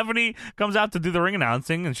 Stephanie comes out to do the ring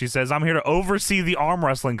announcing, and she says, I'm here to oversee the arm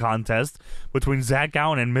wrestling contest between Zach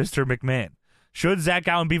Gowen and Mr. McMahon. Should Zach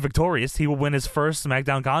Gowen be victorious, he will win his first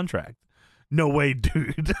SmackDown contract. No way,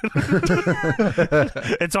 dude. I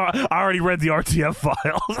already read the RTF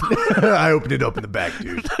file. I opened it up in the back,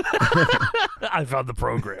 dude. I found the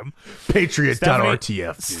program.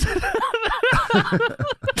 Patriot.rtf,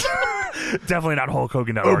 dude. Definitely not Hulk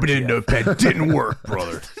Hogan. Open it in RTF. Notepad. Didn't work,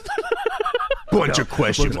 brother. Bunch of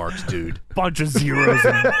question marks, dude. Bunch of zeros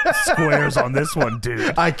and squares on this one,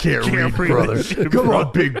 dude. I can't read, read brother. this shit, Come bro.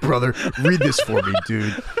 on, big brother. Read this for me,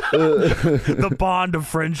 dude. The bond of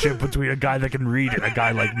friendship between a guy that can read and a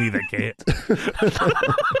guy like me that can't.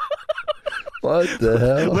 What the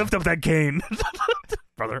hell? Lift up that cane,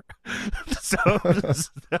 brother. So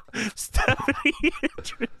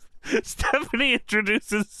Stephanie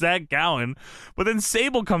introduces Zach Gowen, but then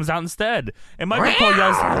Sable comes out instead, and Michael Cole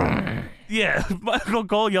yells, "Yeah!" Michael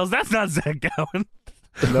Cole yells, "That's not Zach Gowen."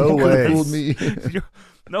 No Could've way. fooled me.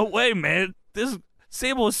 No way, man. This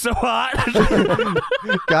Sable is so hot.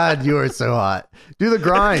 God, you are so hot. Do the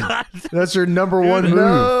grind. God. That's your number one move.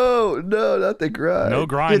 No, not the grind. No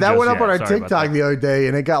grind. Dude, that just went up yet. on our Sorry about TikTok that. the other day,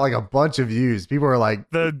 and it got like a bunch of views. People are like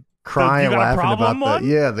The crying, you got a laughing problem about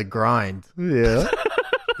one? the grind. Yeah.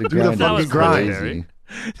 The Do the grind fucking is grind. crazy.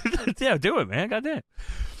 Yeah, do it, man. Goddamn.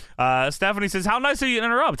 Stephanie says, "How nice of you to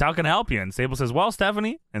interrupt. How can I help you?" And Sable says, "Well,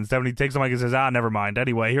 Stephanie." And Stephanie takes the mic and says, "Never mind.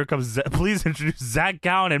 Anyway, here comes. Please introduce Zach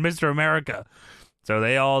Gowen and Mr. America." So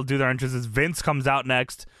they all do their entrances. Vince comes out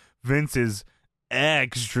next. Vince is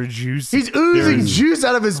extra juicy. He's oozing Dude. juice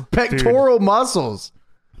out of his pectoral muscles.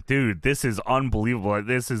 Dude, this is unbelievable.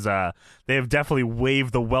 This is they have definitely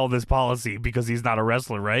waived the wellness policy because he's not a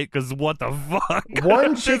wrestler, right? Because what the fuck?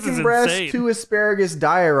 One This is chicken breast, insane. 2 asparagus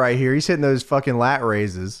diet right here. He's hitting those fucking lat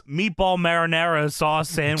raises. Meatball marinara sauce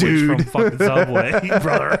sandwich Dude. from fucking Subway,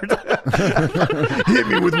 brother. Hit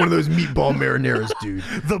me with one of those meatball marinaras, dude.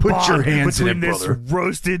 The Put bond your hands in between it, this brother.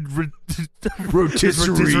 roasted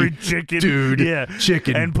Rotisserie chicken, dude. yeah,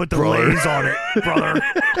 Chicken, and put the brother. Lay's on it, brother.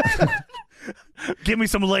 Give me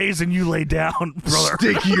some Lay's and you lay down, brother.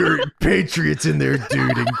 Stick your Patriots in there,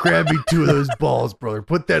 dude, and grab me 2 of those balls, brother.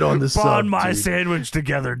 Put that on the sub, Bond my dude. sandwich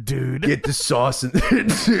together, dude. Get the sauce in there,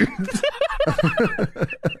 dude.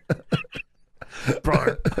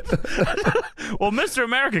 brother. Well, Well, Mr.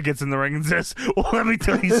 America gets in the ring and says, well, let me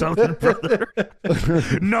tell you something, brother.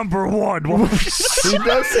 Number one. He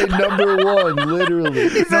does say number one, literally.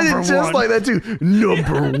 He said it just like that, too.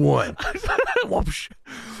 Number one. Whoosh.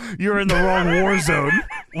 You're in the wrong war zone.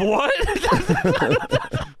 What?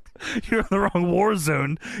 You're in the wrong war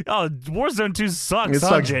zone. Oh, Warzone 2 sucks. It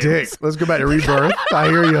sucks James? dick. Let's go back to Rebirth. I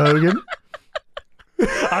hear you, Hogan.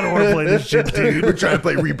 I don't want to play this shit, dude. We're trying to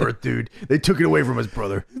play Rebirth, dude. They took it away from us,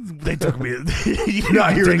 brother. They took me. You Not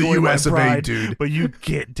can here in take the away my US of A, pride, dude. But you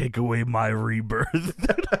can't take away my rebirth.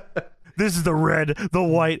 This is the red, the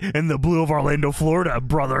white, and the blue of Orlando, Florida,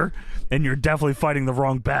 brother. And you're definitely fighting the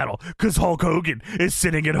wrong battle because Hulk Hogan is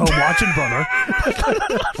sitting at home watching, brother.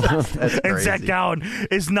 That's And crazy. Zach Gowen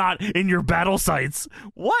is not in your battle sites.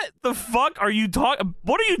 What the fuck are you talking?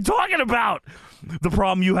 What are you talking about? The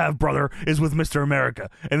problem you have, brother, is with Mr. America,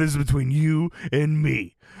 and this is between you and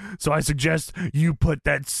me. So I suggest you put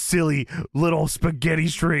that silly little spaghetti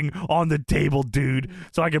string on the table, dude,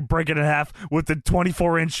 so I can break it in half with the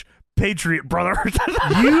 24-inch Patriot, brother.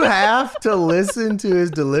 You have to listen to his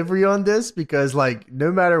delivery on this because, like,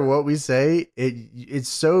 no matter what we say, it's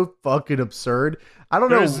so fucking absurd. I don't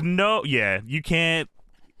There's know. you can't.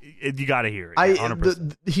 You got to hear it.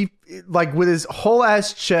 100%. He like with his whole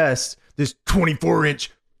ass chest, this 24-inch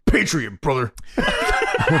Patriot, brother.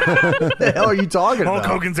 What the hell are you talking Hulk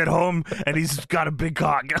about? Hogan's at home and he's got a big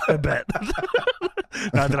cock. I bet.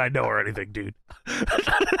 Not that I know or anything, dude.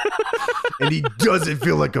 And he doesn't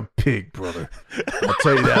feel like a pig, brother. I'll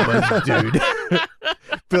tell you that much, dude.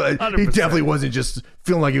 He 100%. definitely wasn't just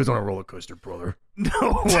feeling like he was on a roller coaster, brother.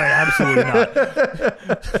 No way, absolutely not.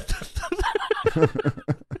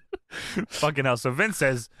 Fucking hell. So Vince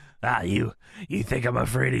says, you think I'm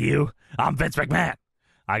afraid of you? I'm Vince McMahon.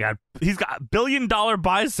 He's got $1 billion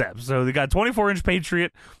biceps. So they got 24-inch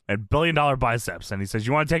Patriot and $1 billion biceps. And he says,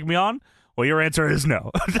 you want to take me on? Well, your answer is no.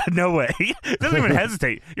 No way. He doesn't even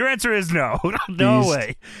hesitate. Your answer is no. No Beast.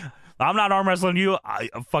 way. I'm not arm wrestling you.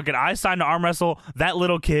 I signed to arm wrestle that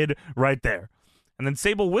little kid right there. And then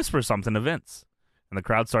Sable whispers something to Vince. And the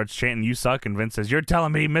crowd starts chanting, you suck. And Vince says, you're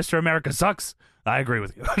telling me Mr. America sucks? I agree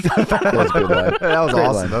with you. That was a good line. That was Great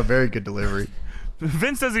awesome. line. A very good delivery.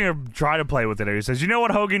 Vince doesn't even try to play with it. He says, you know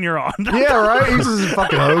what, Hogan, you're on. Yeah, right? He's just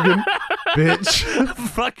fucking Hogan. Bitch.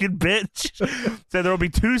 Fucking bitch. So there will be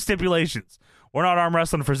 2 stipulations. We're not arm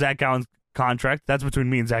wrestling for Zach Gowen's contract. That's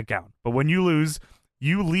between me and Zach Gowen. But when you lose,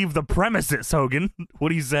 you leave the premises, Hogan. What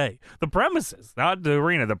do you say? The premises, not the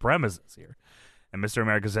arena, the premises here. And Mr.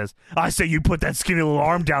 America says, I say you put that skinny little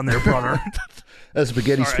arm down there, brother. A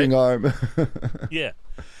spaghetti string arm. Yeah.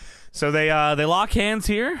 So they lock hands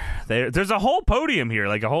here. There's a whole podium here,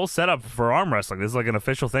 like a whole setup for arm wrestling. This is like an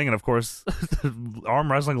official thing, and of course, arm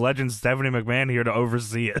wrestling legend Stephanie McMahon here to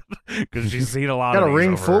oversee it because she's seen a lot. Got of a these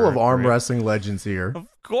ring over full her of arm career. wrestling legends here. Of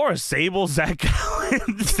course, Sable, Zach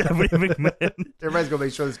Gowen, Stephanie McMahon. Everybody's gonna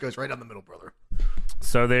make sure this goes right down the middle, brother.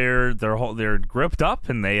 So they're gripped up,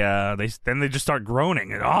 and they just start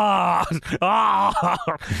groaning and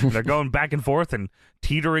and they're going back and forth and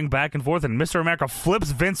teetering back and forth. And Mr. America flips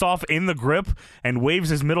Vince off in the grip and waves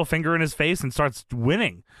his middle finger in his face and starts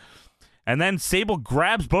winning. And then Sable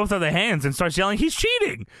grabs both of the hands and starts yelling, "He's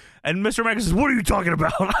cheating!" And Mr. America says, "What are you talking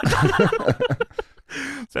about?"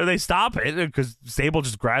 So they stop it because Sable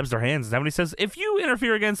just grabs their hands. And Stephanie says, "If you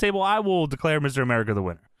interfere against Sable, I will declare Mr. America the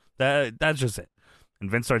winner." That's just it. And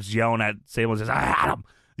Vince starts yelling at Sable and says, "I had him.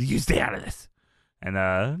 You stay out of this." And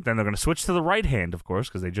then they're going to switch to the right hand, of course,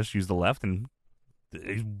 because they just used the left, and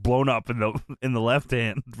he's blown up in the left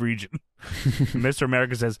hand region. Mr.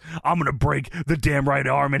 America says, "I'm going to break the damn right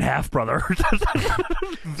arm in half, brother."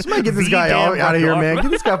 Somebody get this The guy damn out of here, right man. arm.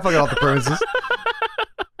 Get this guy fucking off the premises.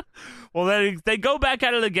 Well, they go back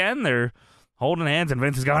at it again. They're holding hands, and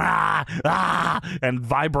Vince is going, and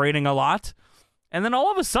vibrating a lot. And then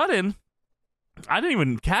all of a sudden, I didn't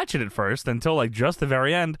even catch it at first until like just the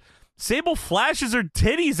very end. Sable flashes her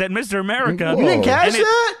titties at Mr. America. You didn't catch And it-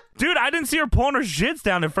 that? Dude, I didn't see her pulling her shits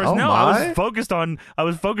down at first. Oh, no, my. I was focused on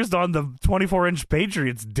the 24-inch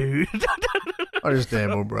Patriots, dude.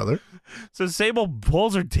 Understandable, brother. So Sable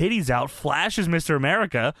pulls her titties out, flashes Mr.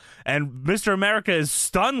 America, and Mr. America is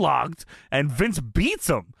stun locked, and Vince beats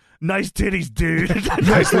him. Nice titties, dude.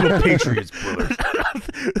 Nice little Patriots, brother.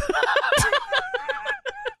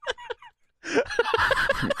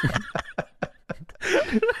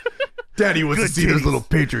 Daddy wants Good to see those titties. little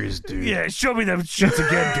Patriots, dude. Yeah, show me them shits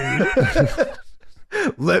again,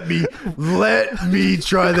 dude. Let me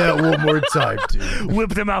try that one more time, dude.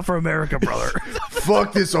 Whip them out for America, brother.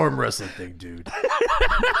 Fuck this arm wrestling thing, dude.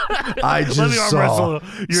 I Let me just arm saw wrestle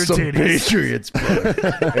your some titties. Patriots, brother,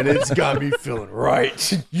 and it's got me feeling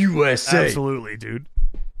right. USA. Absolutely, dude.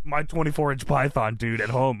 My 24-inch python, dude, at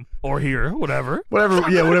home or here, whatever. Whatever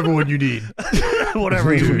one you need.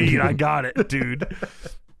 Whatever you need, I got it, dude.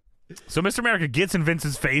 So Mr. America gets in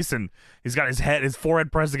Vince's face, and he's got his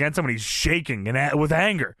forehead pressed against him, and he's shaking with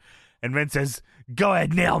anger. And Vince says, "Go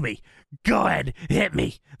ahead, nail me. Go ahead, hit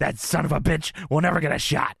me. That son of a bitch will never get a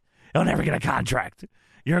shot. He'll never get a contract.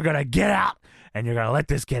 You're gonna get out, and you're gonna let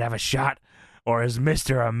this kid have a shot, or is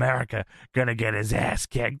Mr. America gonna get his ass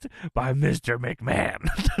kicked by Mr. McMahon?"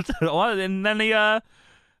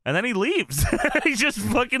 And then he leaves. He just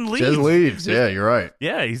fucking leaves. Just leaves. Yeah, you're right.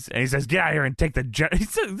 Yeah, he says, "Get out of here and take the." He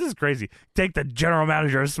says, "This is crazy. Take the general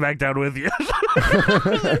manager of SmackDown with you."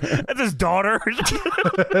 That's his daughter.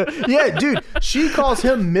 Yeah, dude. She calls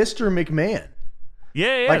him Mr. McMahon.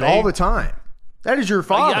 Yeah, like all the time. That is your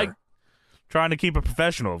father. Trying to keep it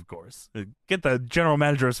professional, of course. Get the general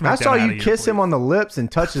manager of SmackDown. I saw out you of kiss here, him on the lips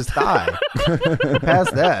and touch his thigh.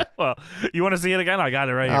 Past that. Well, you want to see it again? I got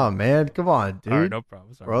it right here. Oh man, come on, dude. All right, no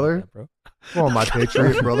problem. Sorry brother. about that, bro. Come on, my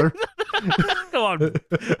Patriot brother. Come on,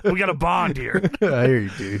 we got a bond here. I hear you,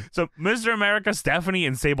 dude. So Mr. America, Stephanie,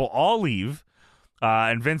 and Sable all leave,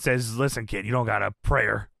 and Vince says, "Listen, kid, you don't got a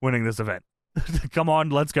prayer winning this event. Come on,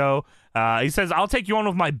 let's go." He says, "I'll take you on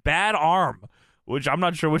with my bad arm," which I'm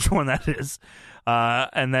not sure which one that is.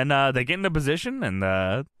 And then they get into position, and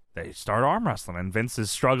they start arm wrestling, and Vince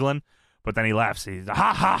is struggling. But then he laughs. He's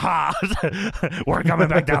ha ha ha. We're coming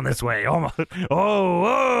back down this way.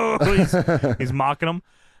 Oh. He's mocking him.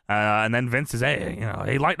 And then Vince says,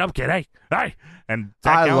 "Hey, lighten up, kid. Hey. And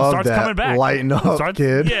Zach Gallen starts coming back. Lighten up,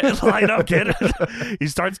 kid. Yeah, lighten up, kid. He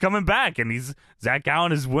starts coming back, and Zach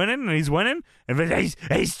Gallen is winning, and he's winning. And Vince,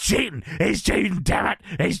 he's cheating. He's cheating. Damn it,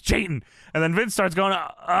 he's cheating. And then Vince starts going,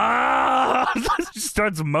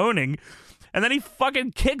 starts moaning. And then he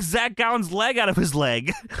fucking kicks Zach Gallen's leg out of his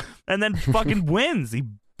leg, and then fucking wins. He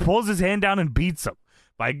pulls his hand down and beats him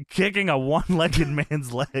by kicking a one-legged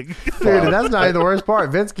man's leg. Dude, and that's not even the worst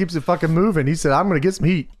part. Vince keeps it fucking moving. He said, "I'm going to get some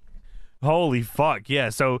heat." Holy fuck, yeah.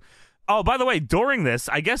 So, by the way, during this,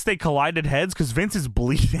 I guess they collided heads because Vince is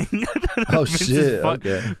bleeding. Oh, shit.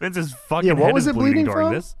 Okay. Vince's fucking Yeah, what head was is it bleeding during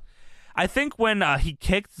from? this. I think when he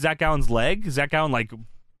kicked Zach Gallen's leg, Zach Gallen,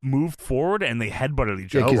 moved forward and they headbutted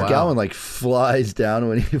each Yeah, other. because Gallen flies down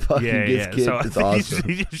when he fucking gets kicked. So It's awesome.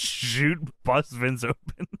 he just busts Vince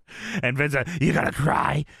open, and Vince said, "You gonna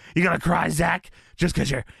cry? You gonna cry, Zach? Just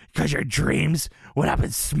because your dreams went up in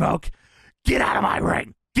smoke? Get out of my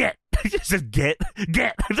ring! Get!" He just says, "Get!"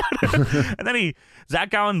 And then Zach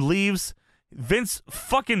Gallen leaves. Vince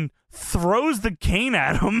fucking throws the cane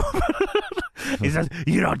at him. He says,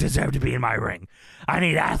 "You don't deserve to be in my ring. I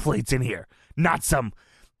need athletes in here, not some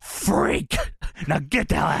freak. Now get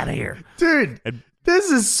the hell out of here." Dude, this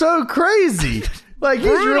is so crazy. Like, he's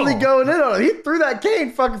really going in on it. He threw that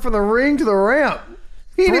cane fucking from the ring to the ramp.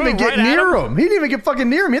 He didn't even get near him. He didn't even get fucking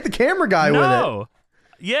near him. He hit the camera guy with it.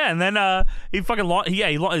 Yeah, and then he fucking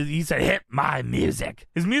he said, "Hit my music."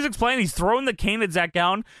 His music's playing. He's throwing the cane at Zach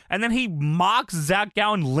Gallen, and then he mocks Zach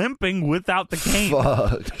Gallen limping without the cane.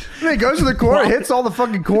 Fuck. And then he goes to the corner, hits all the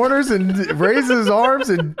fucking corners, and raises his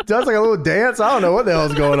arms and does like a little dance. I don't know what the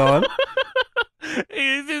hell's going on.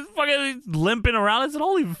 He's fucking limping around. I said,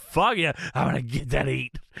 "Holy fuck, yeah, I'm gonna get that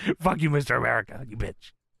heat. Fuck you, Mr. America, you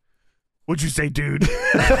bitch. What'd you say, dude?"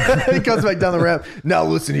 He comes back down the ramp. "Now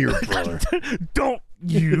listen here, brother." Don't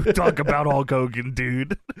you talk about Hulk Hogan,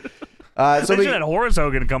 dude. So They should have Horace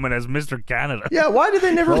Hogan come in as Mr. Canada. yeah, why did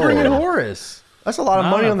they never bring in Horace? That's a lot of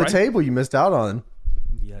money on the right? table you missed out on.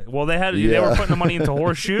 Yeah. Well, they were putting the money into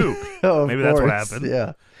Horseshoe. Oh, Maybe that's what happened.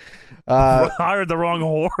 Yeah. Hired the wrong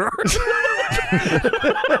whore.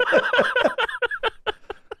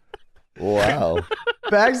 Wow.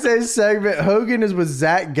 Backstage segment, Hogan is with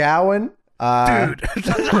Zach Gowen. Dude.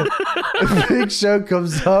 Big Show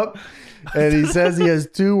comes up and he says he has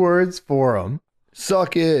 2 words for him.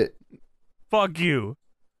 Suck it. Fuck you.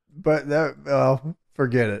 But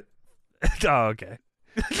forget it. Oh, okay.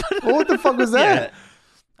 Well, what the fuck was that?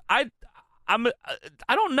 I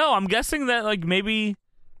don't know. I'm guessing that maybe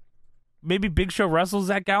Big Show wrestles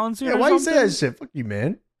Zach Gallen soon. Yeah, why you say that shit? Fuck you,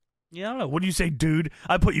 man. Yeah, I don't know. What do you say, dude?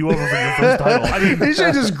 I put you over for your first title. I mean, He should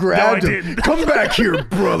have just grabbed him. didn't. Come back here,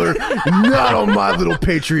 brother. Not on my little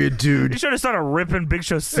Patriot, you dude. should have started ripping Big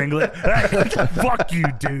Show's singlet. Hey, fuck you,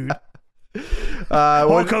 dude. Well,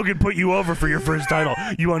 Hulk Hogan put you over for your first title.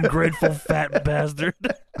 You ungrateful fat bastard.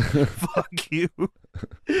 Fuck you.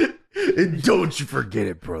 and don't you forget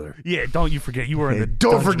it, brother. Yeah, don't you forget you were in the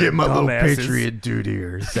Don't dungeon forget of my little dumbasses. Patriot dude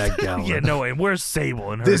here, Zach Gallen. Yeah, no way. Where's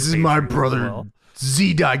Sable? And her This is my Patriot as brother, well?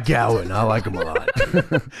 Z. Gowen. I like him a lot.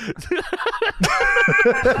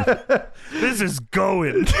 This is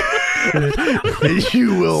going.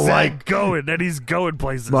 You will like going, and he's going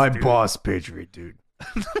places. my dude. boss, Patriot, dude.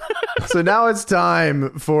 So now it's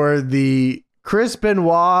time for the Chris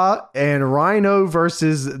Benoit and Rhino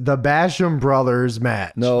versus the Basham Brothers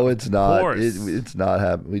match. No, it's not. course. It's not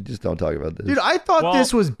happening. We just don't talk about this. Dude, I thought Well-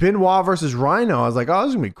 this was Benoit versus Rhino. I was like, oh, this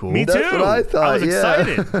is going to be cool. Me That's too. what I thought. was yeah.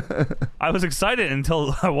 excited. I was excited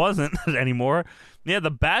until I wasn't anymore. Yeah,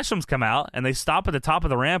 the Bashams come out and they stop at the top of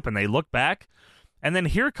the ramp and they look back, and then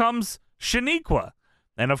here comes Shaniqua,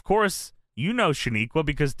 and of course you know Shaniqua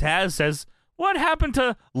because Taz says, "What happened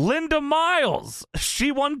to Linda Miles?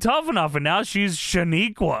 She won Tough Enough, and now she's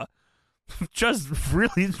Shaniqua." Just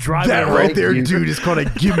really driving That it right Thank there, you. dude, is called a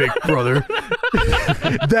gimmick, brother.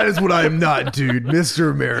 That is what I am not, dude.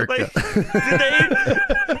 Mr. America.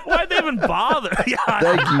 Like, why'd they even bother? Yeah,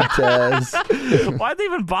 Thank you, Taz. why'd they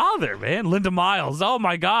even bother, man? Linda Miles. Oh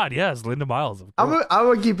my God, yes, Linda Miles. Of course. I'm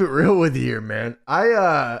gonna keep it real with you here, man.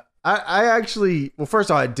 I actually, well,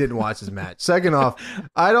 first off, I didn't watch this match. Second off,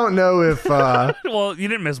 I don't know if Well, you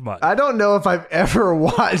didn't miss much. I don't know if I've ever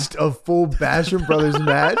watched a full Basham Brothers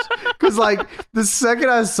match, because like the second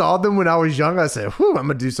I saw them when I was young, I said, "Whew, I'm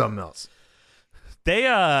gonna do something else."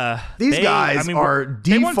 These Guys are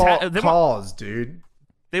default calls, dude.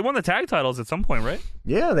 They won the tag titles at some point, right?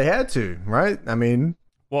 Yeah, they had to, right? I mean,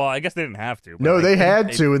 Well, I guess they didn't have to. but no, they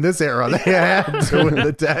had to in this era. They had to win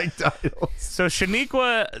the tag titles. So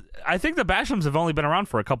Shaniqua, I think the Bashams have only been around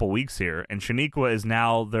for a couple weeks here, and Shaniqua is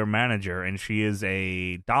now their manager, and she is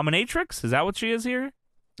a dominatrix. Is that what she is here?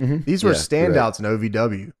 These were Yeah, standouts in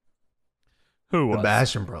OVW. Who The was?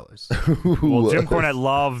 Basham Brothers. Well, Jim Cornette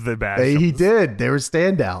loved the Bashams. He did. They were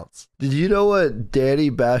standouts. Did you know what Danny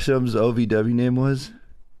Basham's OVW name was?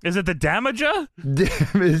 Is it the Damager?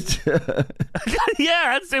 Damage.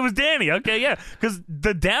 Yeah, it was Danny. Okay, yeah, because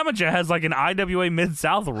the Damager has like an IWA Mid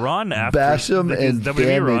South run after Basham his and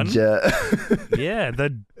WWE run. Damage. Yeah,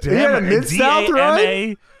 the had a Mid-South run?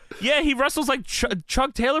 DAMA. Yeah, he wrestles like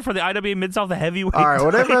Chuck Taylor for the IWA Mid South, the heavyweight. All right,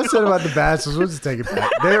 whatever I title. said about the Bastards, we'll just take it back.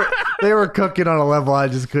 They were cooking on a level I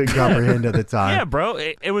just couldn't comprehend at the time. Yeah, bro,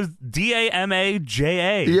 it was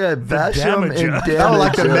DAMAJA. Yeah, The Basham Damager. and Damage. Oh,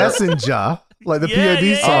 like the Messenger. Like the Yeah, POD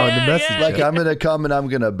yeah, song, yeah, the Messenger. Like I'm gonna come and I'm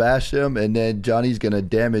gonna bash him, and then Johnny's gonna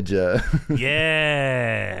damage. Yeah.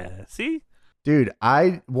 See, Dude,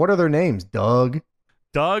 what are their names? Doug,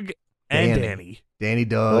 Doug and Danny. Danny. Danny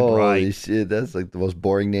Doug. Holy right. shit, that's like the most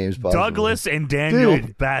boring names possible. Douglas and Daniel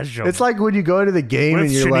Dude, Basham. It's like when you go into the game with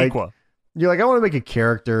and you're Shaniqua. like, I want to make a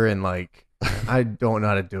character and like, I don't know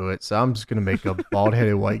how to do it, so I'm just gonna make a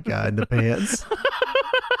bald-headed white guy in the pants.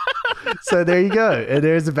 So there you go, and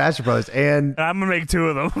there's the Basham Brothers, and I'm gonna make two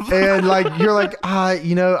of them. and like you're like,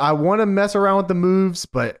 I want to mess around with the moves,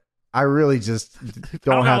 but I really just don't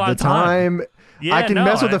got a have lot the of time. time. Yeah, I can no,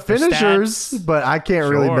 mess with the for finishers, stats. but I can't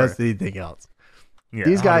really Sure. mess with anything else. Yeah,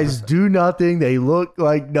 These guys 100%. do nothing. They look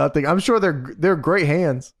like nothing. I'm sure they're great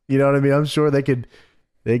hands. You know what I mean? I'm sure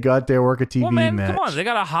they got their work a TV Well, man, match. come on. They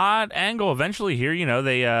got a hot angle eventually here.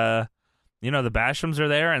 They, the Bashams are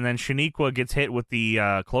there, and then Shaniqua gets hit with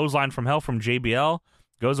the clothesline from hell from JBL,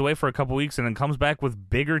 goes away for a couple weeks, and then comes back with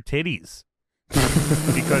bigger titties.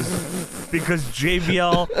 because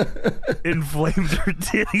JBL inflamed her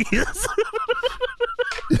titties.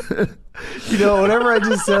 You know, whatever I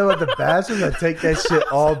just said about the Bastards, I take that shit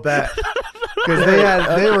all back. Because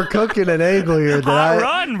they were cooking an angle here that Hot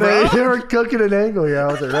run, bro. They were cooking an angle here I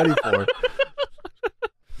wasn't ready for.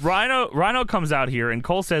 Rhino comes out here, and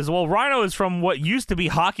Cole says, well, Rhino is from what used to be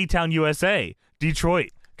Hockeytown, USA, Detroit.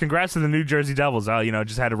 Congrats to the New Jersey Devils.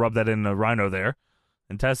 Just had to rub that in Rhino there.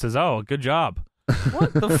 And Tess says, oh, good job.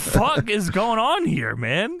 What the fuck is going on here,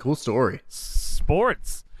 man? Cool story.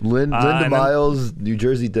 Sports. Linda and then- Miles, New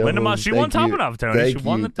Jersey Devils. Linda Miles, she Thank won Tough you. Enough, Tony. Thank She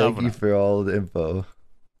won you. the Tough Thank you Enough. for all the info.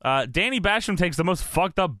 Danny Basham takes the most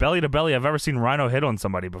fucked up belly to belly I've ever seen Rhino hit on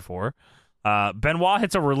somebody before. Benoit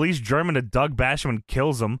hits a released German to Doug Basham and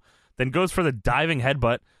kills him, then goes for the diving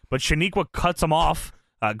headbutt, but Shaniqua cuts him off,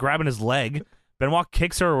 grabbing his leg. Benoit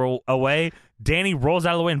kicks her away. Danny rolls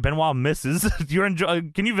out of the way and Benoit misses.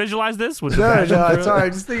 Can you visualize this? With the No, Basham it's all right.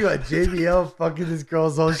 I'm just thinking about JBL fucking this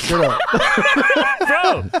girl's whole shit up.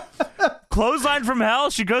 Bro, clothesline from hell.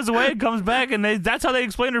 She goes away and comes back, and that's how they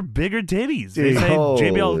explain her bigger titties. They Dude. say Oh.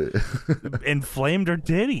 JBL inflamed her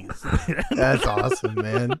titties. That's awesome,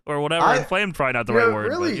 man. Or whatever. Inflamed, probably not the right word,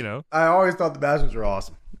 really, but I always thought the Bastards were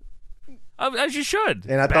awesome. As you should.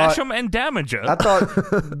 And I Bash thought- them and damage her. I thought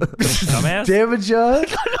Dumbass. Damager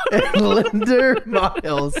and Linda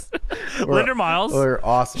Miles Linda Miles. were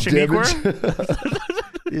awesome. Shaniqua.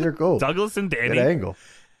 These are cool. Douglas and Good Danny. angle.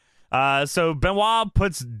 So Benoit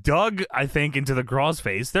puts Doug, I think, into the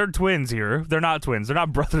crossface. They're twins here. They're not twins. They're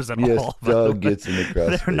not brothers at Yes, all. Doug gets in the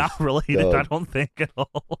crossface. They're not related, Doug. I don't think, at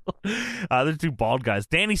all. They're two bald guys.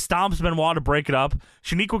 Danny stomps Benoit to break it up.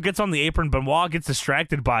 Shaniqua gets on the apron. Benoit gets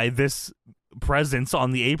distracted by this presence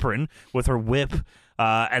on the apron with her whip,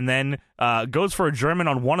 and then goes for a German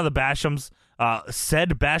on one of the Bashams.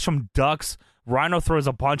 Said Basham ducks. Rhino throws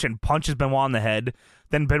a punch and punches Benoit in the head.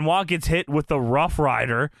 Then Benoit gets hit with the Rough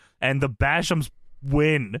Rider, and the Bashams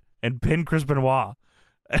win and pin Chris Benoit.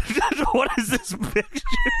 What is this picture?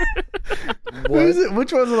 Who is it?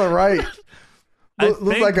 Which one's on the right? I Looks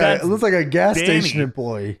think like that's a gas Danny. station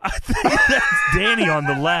employee. I think that's Danny on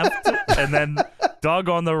the left, and then Doug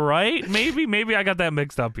on the right. Maybe I got that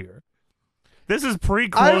mixed up here. This is I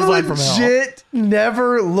pre-clothesline from hell. legit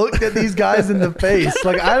never looked at these guys in the face.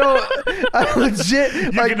 Like I legit.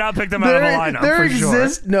 You like, could not pick them out of a lineup there for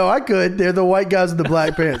exists. No, I could. They're the white guys with the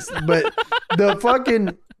black pants. But the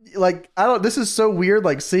fucking I don't. This is so weird.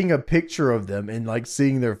 Like seeing a picture of them and like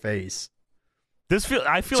seeing their face.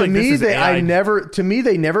 I feel To like me, this is AI. they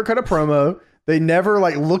never cut a promo. They never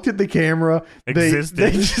like looked at the camera. Existed.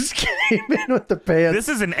 They just came in with the pants. This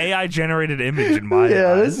is an AI generated image in my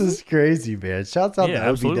yeah, eyes. this is crazy, man. Shouts out Yeah, to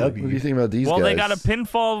absolutely. OVW. What do you think about these Well, guys? they got a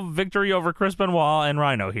pinfall victory over Chris Benoit and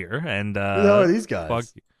Rhino here, and Who the hell are these guys?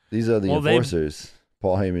 fuck- These are the Well, they- enforcers.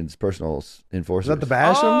 Paul Heyman's personal Is enforcers. that the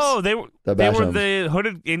Bashams? Oh, they were The they were Bashams. the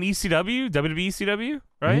hooded in ECW, WWE ECW,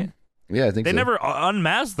 right? Mm-hmm. Yeah, I think They so. never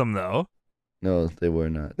unmasked them though. No, they were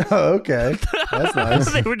not. Oh, okay. That's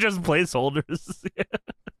nice. They were just placeholders.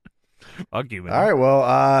 Fuck you, man. All right,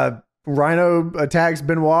 well, Rhino attacks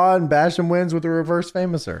Benoit and Basham wins with a reverse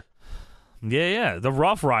famouser. Yeah. The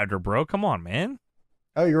Rough Rider, bro. Come on, man.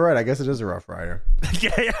 Oh, you're right. I guess it is a Rough Rider.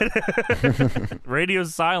 Yeah. Radio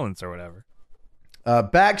silence or whatever.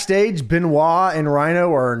 Backstage, Benoit and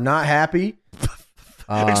Rhino are not happy.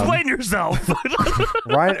 Explain yourself.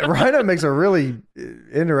 Rhino makes a really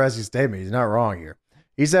interesting statement. He's not wrong here.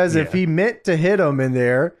 He says if Yeah. he meant to hit him in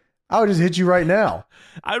there, I would just hit you right now.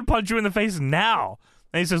 I would punch you in the face now.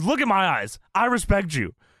 And he says, look in my eyes. I respect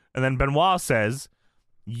you. And then Benoit says,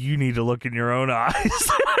 you need to look in your own eyes.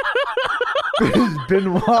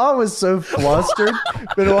 Benoit was so flustered.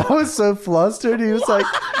 He was like,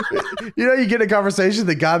 you get in a conversation,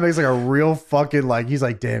 the guy makes like a real fucking he's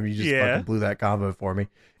like, damn, you just Yeah. fucking blew that combo for me.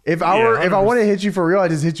 If I Yeah, if I want to hit you for real, I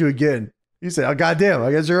just hit you again. You say, oh goddamn,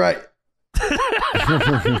 I guess you're right.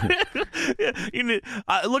 You need,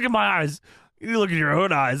 look in my eyes. You need to look in your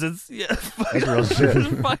own eyes. It's That's real shit.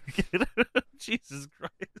 fucking Jesus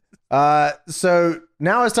Christ. So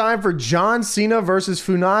now it's time for John Cena versus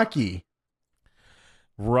Funaki.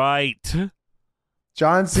 Right.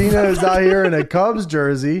 John Cena is out here in a Cubs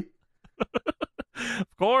jersey. Of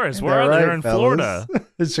course. Where They're are they? They're right, in fellas. Florida.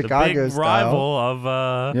 It's The Chicago big style. rival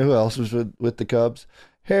of You know who else was with the Cubs?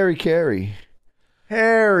 Harry Carey.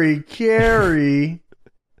 Harry Carey.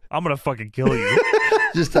 I'm gonna fucking kill you.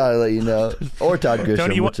 Just thought I'd let you know. Or Todd Grisham,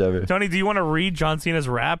 Tony, whichever. Tony, do you want to read John Cena's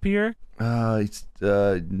rap here?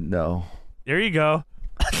 No. There you go.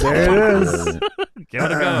 There it is. Give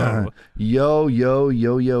it a go. Yo, yo,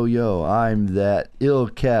 yo, yo, yo. I'm that ill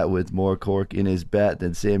cat with more cork in his bat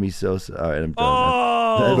than Sammy Sosa. All right, I'm done.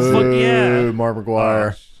 Oh, That's- fuck yeah. Boo, Mark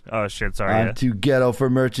McGuire. Oh, shit. Sorry. I'm yeah. too ghetto for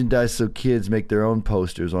merchandise, so kids make their own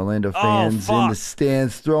posters. Orlando fans in fuck. the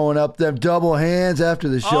stands throwing up them double hands after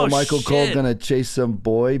the show. Oh, Michael Cole shit. gonna chase some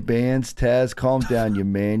boy bands. Taz, calm down, you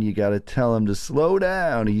man. You gotta tell him to slow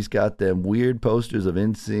down. He's got them weird posters of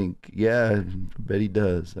NSYNC. Yeah, I bet he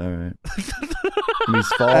does. All right. He's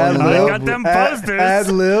falling in I love. got them Ad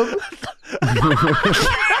posters. lib.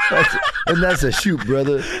 And that's a shoot,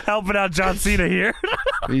 brother. Helping out John Cena here.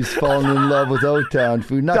 He's falling in love with O-Town.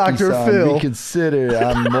 Dr. Funaki-san, Phil. reconsider.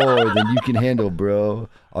 I'm more than you can handle, bro.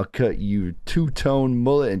 I'll cut you two-tone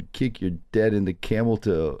mullet and kick your dead in the camel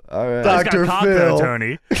toe. All right. Doc- He's got a Dr. cock Phil. though,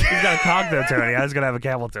 Tony. He's got a cock though, Tony. I was gonna have a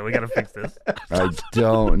camel toe. We gotta fix this. I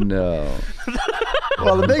don't know.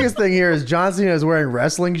 Well, the biggest thing here is John Cena is wearing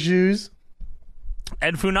wrestling shoes.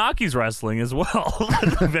 And Funaki's wrestling as well.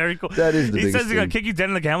 Very cool. That is the He biggest says he's gonna thing. kick you dead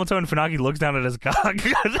in the camel toe, and Funaki looks down at his cock.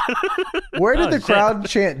 Where did Oh, the shit. crowd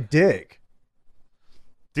chant dick?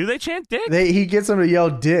 Do they chant dick? He gets them to yell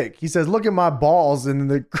dick. He says, look at my balls. And then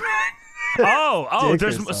the Oh, Dick or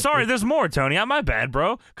there's something. sorry, there's more, Tony. My bad,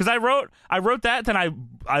 bro. Because I wrote that, then I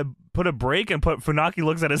put a break and put Funaki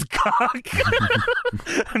looks at his cock.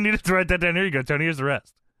 I needed to write that down. Here you go, Tony. Here's the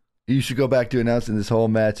rest. You should go back to announcing this whole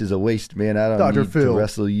match is a waste, man. I don't Dr. need Phil. to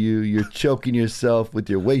wrestle you. You're choking yourself with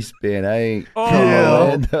your waistband. I ain't Oh.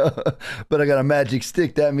 Orlando. But I got a magic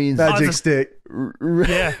stick. That means magic it's a- stick.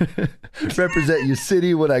 Yeah. represent your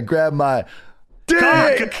city when I grab my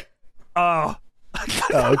Dick. Oh,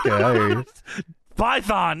 Oh, okay, I hear you.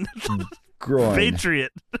 Python. groin.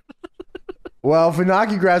 Patriot. Well,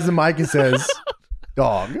 Funaki grabs the mic and says,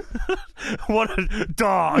 "Dog." What a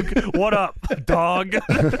dog. What up, dog?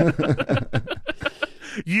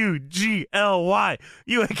 UGLY.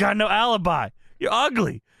 You ain't got no alibi. You're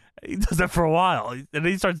ugly. He does that for a while, and then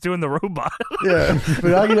he starts doing the robot. Yeah,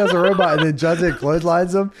 Funaki does a robot, and then Judson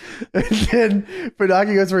clotheslines him, and then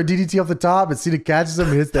Funaki goes for a DDT off the top, and Cena catches him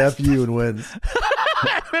and hits the FU and wins.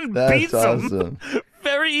 And That's beats him awesome.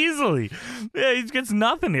 very easily. Yeah, he gets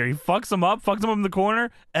nothing here. He fucks him up in the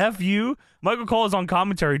corner. FU. Michael Cole is on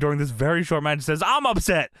commentary during this very short match and says, I'm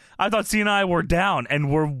upset. I thought Cena and I were down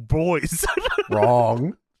and we're boys.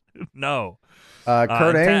 Wrong. No.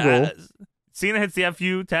 Kurt Angle. Cena hits the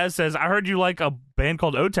FU. Taz says, I heard you like a band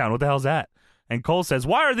called O-Town. What the hell's that? And Cole says,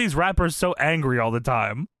 why are these rappers so angry all the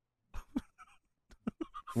time?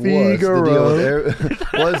 Figaro.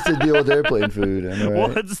 What's the deal with airplane food? Am I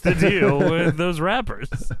right? What's the deal with those rappers?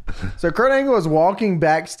 So Kurt Angle is walking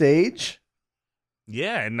backstage.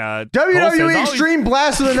 Yeah, and WWE Extreme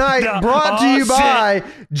Blast of the Night Yeah. brought to Oh, you by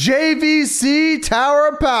JVC Tower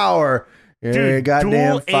of Power. Yeah, dude,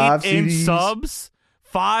 goddamn dual 5 8-inch CDs. subs,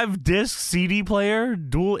 5-disc CD player,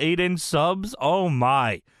 dual 8-inch subs. Oh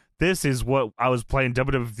my. This is what I was playing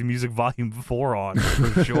WWE Music Volume 4 on,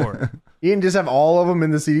 for sure. You can just have all of them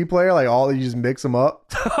in the CD player, like all you just mix them up.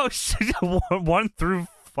 Oh shit, 1 through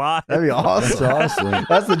 5. That'd be awesome. That's awesome.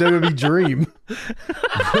 That's the WWE dream.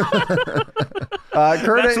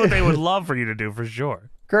 Kurt, That's what they would love for you to do, for sure.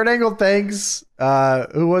 Kurt Angle thanks,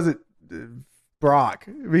 who was it? Brock.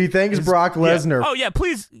 He thanks Brock Lesnar. Yeah. Oh yeah,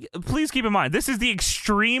 please keep in mind, this is the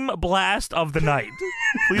extreme blast of the night.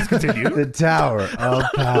 Please continue. The Tower of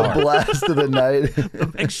Power. Blast of the night.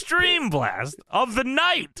 Extreme blast of the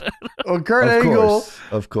night. Well, Kurt Of Angle, course.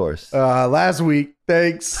 Of course. last week,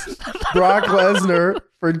 thanks Brock Lesnar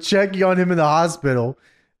for checking on him in the hospital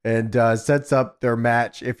and sets up their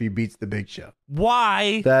match if he beats the Big Show.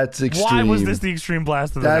 Why? That's extreme. Why was this the extreme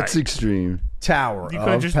blast of the That's night? extreme. Tower You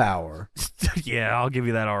could've of just- Power. Yeah, I'll give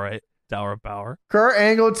you that. All right, Tower of Power. Kurt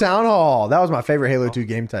Angle Town Hall. That was my favorite Halo 2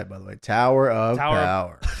 game type, by the way. Tower of Tower-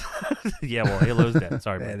 Power. Yeah, well, Halo's dead.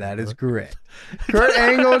 Sorry, Man, man. that is correct. Kurt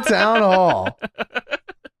Angle Town Hall.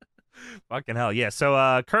 Fucking hell, yeah.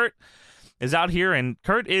 So, Kurt is out here, and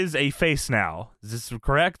Kurt is a face now. Is this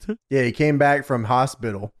correct? Yeah, he came back from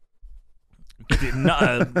hospital. No,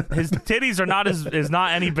 his titties are not is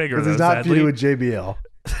not any bigger. Because Though, he's not sadly. feuding with JBL.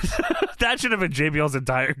 That should have been JBL's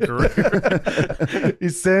entire career. He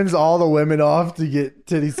sends all the women off to get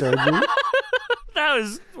titty surgery. That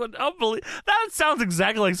was unbelievable. That sounds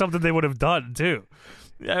exactly like something they would have done too.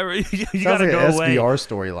 You Sounds gotta like go an away. SBR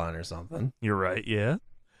storyline or something. You're right. Yeah.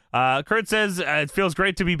 Kurt says it feels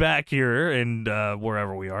great to be back here in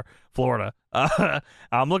wherever we are, Florida.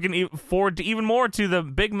 I'm looking forward to even more to the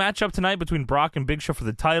big matchup tonight between Brock and Big Show for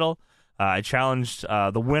the title. I challenged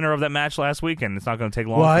the winner of that match last week, and it's not going to take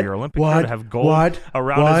long for your Olympic crew to have gold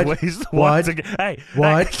around his waist once again. Hey,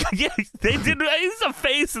 yeah, they did. He's a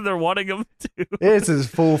face, and they're wanting him to. This is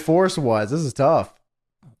full force wise. This is tough.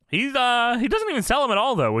 He doesn't even sell him at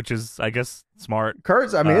all though, which is, I guess, smart.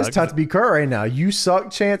 Kurt's, I mean, it's tough to be Kurt right now. You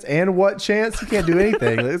suck chance and what chance? He can't do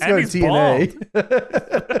anything. Let's go to he's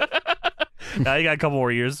TNA. Now you got a couple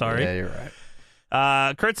more years. Sorry. Yeah, you're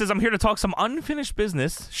right. Kurt says, I'm here to talk some unfinished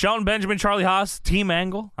business. Shelton Benjamin, Charlie Haas, Team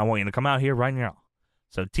Angle. I want you to come out here right now.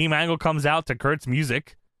 So Team Angle comes out to Kurt's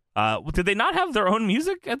music. Did they not have their own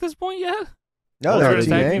music at this point yet? No, They're they're a Team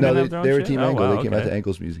tag team. Angle. They No, have their own they were shit? Team Oh, Angle. wow, They came out okay. to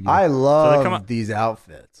Angle's music. I come love out- these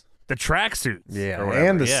outfits. The tracksuits. Yeah, or whatever,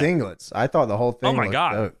 and the yeah. singlets. I thought the whole thing Oh my looked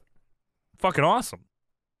God. dope. Fucking awesome.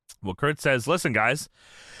 Well, Kurt says, listen, guys,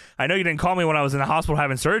 I know you didn't call me when I was in the hospital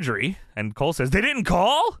having surgery. And Cole says, they didn't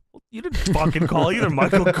call? You didn't fucking call either,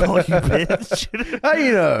 Michael Cole, you bitch. How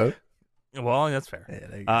you know? Well, that's fair. Yeah,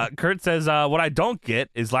 there you go. Kurt says, what I don't get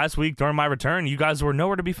is last week during my return, you guys were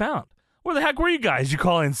nowhere to be found. Where the heck were you guys? You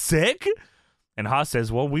call in sick? And Haas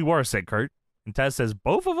says, well, we were sick, Kurt. And Taz says,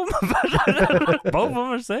 both of them? Both of them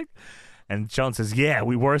are sick? And Sean says, yeah,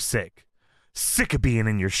 we were sick. Sick of being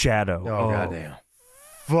in your shadow. Oh, goddamn.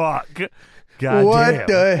 Fuck. Goddamn. What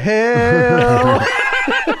the hell?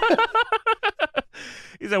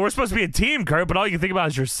 He said, we're supposed to be a team, Kurt, but all you can think about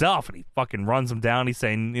is yourself. And he fucking runs him down. He's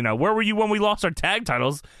saying, where were you when we lost our tag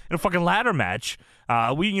titles in a fucking ladder match?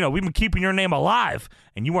 We've been keeping your name alive,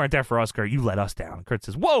 and you weren't there for us, Kurt. You let us down. Kurt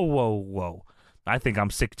says, whoa, whoa, whoa. I think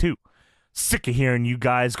I'm sick too. Sick of hearing you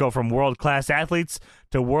guys go from world-class athletes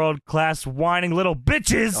to world-class whining little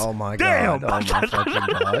bitches. Oh my Damn. god! Oh my fucking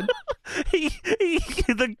god!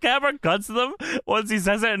 The camera cuts to them once he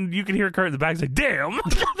says that, and you can hear Kurt in the back say, "Damn."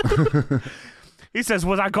 He says,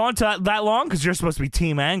 "Was I gone to that long? Because you're supposed to be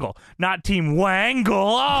Team Angle, not Team Wangle."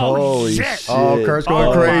 Oh Holy shit! Oh, Kurt's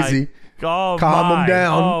going crazy. Oh, Calm him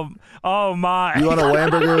down. Oh my! You want a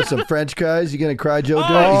Whamburger with some French fries? You gonna cry, Joe Dirt?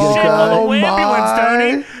 You Oh, gonna shit, cry? call the my. ambulance,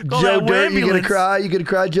 Tony. Call Joe that Dirt, you gonna ambulance. cry? You gonna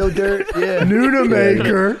cry, Joe Dirt? Yeah. Nuna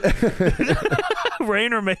Maker.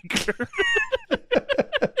 Rainer Maker.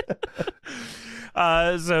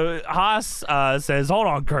 So Haas says, "Hold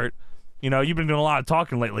on, Kurt. You know, you've been doing a lot of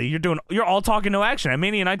talking lately. You're all talking, no action. At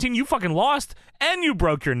Mania 19, you fucking lost and you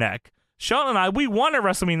broke your neck. Shelton and I, we won at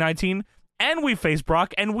WrestleMania 19 and we faced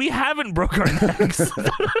Brock and we haven't broke our necks."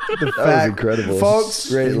 That was incredible. Folks.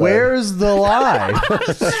 Great line. Where's the lie?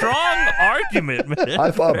 Strong argument, man.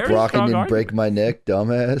 I thought Very Brock strong didn't argument. break my neck,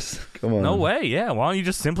 dumbass. Come on. No way, yeah. Why don't you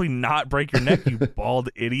just simply not break your neck, you bald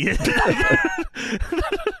idiot?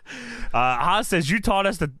 Haas says, "You taught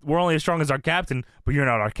us that we're only as strong as our captain, but you're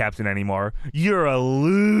not our captain anymore. You're a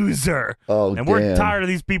loser. Oh, and we're damn. tired of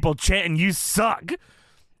these people chanting, 'You suck.'"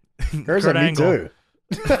 Kurt's Kurt like, me Angle. too.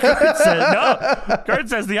 Kurt says, no. Kurt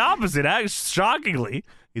says the opposite. Shockingly,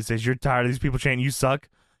 he says, "You're tired of these people chanting, 'You suck.'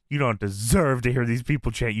 You don't deserve to hear these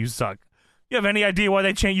people chant, 'You suck.' You have any idea why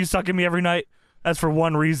they chant 'You suck' at me every night? That's for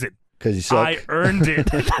one reason. Because you suck. I earned it."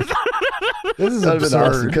 This is That would have been awesome.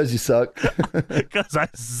 absurd. Because you suck. Because I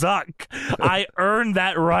suck. I earned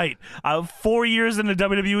that right. 4 years in the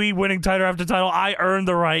WWE, winning title after title, I earned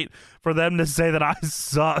the right for them to say that I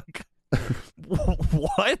suck.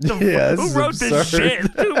 What the Yeah, fuck? this Who is wrote this absurd. shit?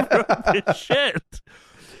 Who wrote this shit?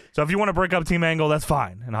 So if you want to break up Team Angle, that's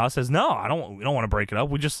fine. And Haas says, "No, we don't want to break it up.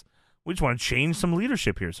 We just want to change some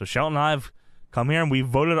leadership here." So Shelton and I have come here and we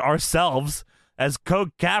voted ourselves as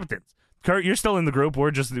co-captains. Kurt, you're still in the group.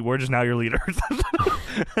 We're just now your leader.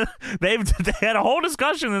 They had a whole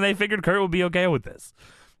discussion and they figured Kurt would be okay with this.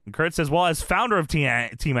 And Kurt says, "Well, as founder of Team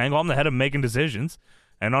Angle, I'm the head of making decisions.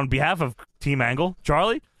 And on behalf of Team Angle,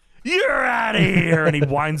 Charlie, you're out of here." And he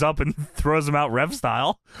winds up and throws him out ref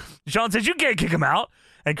style. Sean says, "You can't kick him out."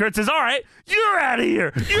 And Kurt says, "All right, you're out of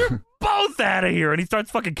here. You're both out of here." And he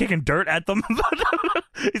starts fucking kicking dirt at them.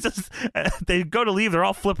 He says, they go to leave. They're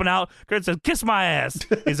all flipping out. Kurt says, "Kiss my ass."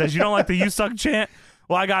 He says, "You don't like the 'You suck' chant?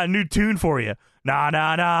 Well, I got a new tune for you. Nah,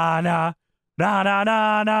 nah, nah, nah. Nah, nah,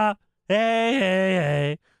 nah, nah. Hey, hey,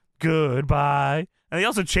 hey. Goodbye." And he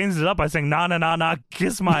also changes it up by saying, "Nah, nah, nah, nah.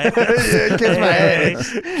 Kiss my ass." Yeah, kiss my Hey,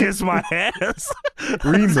 ass. Kiss my ass.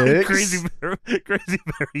 Remix. crazy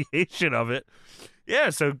variation of it.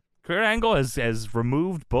 Yeah, so Kurt Angle has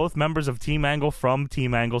removed both members of Team Angle from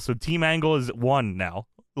Team Angle, so Team Angle is one now,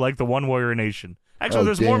 like the One Warrior Nation. Actually, Oh,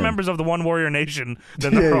 there's more damn. members of the One Warrior Nation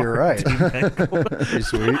than Yeah, there you're are right. Team Angle. Pretty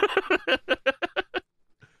sweet.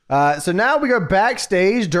 So now we go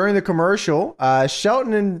backstage during the commercial.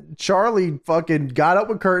 Shelton and Charlie fucking got up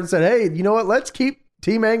with Kurt and said, "Hey, you know what? Let's keep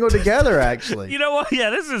Team Angle together, actually." You know what? Yeah,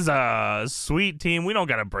 this is a sweet team. We don't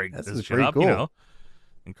got to break This this is shit pretty up, cool. you know.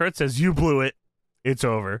 And Kurt says, "You blew it. It's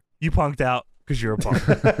over. You punked out because you're a punk."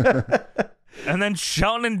 And then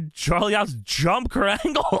Shelton and Charlie House jump Kurt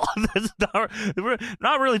Angle. We're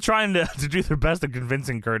not really trying to do their best at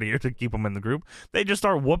convincing Kurt here to keep him in the group. They just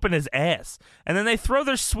start whooping his ass. And then they throw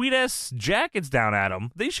their sweet-ass jackets down at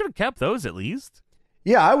him. They should have kept those at least.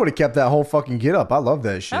 Yeah, I would have kept that whole fucking get up. I love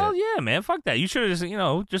that shit. Hell yeah, man. Fuck that. You should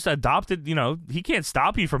have just adopted, he can't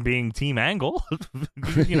stop you from being Team Angle.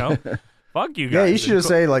 Fuck you guys. Yeah, you should have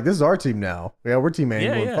said, like, "This is our team now. Yeah, we're Team Angle.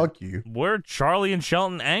 Yeah, and yeah. Fuck you." We're Charlie and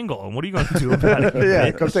Shelton Angle. And what are you going to do about it? Yeah,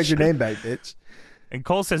 bitch? come take your name back, bitch. And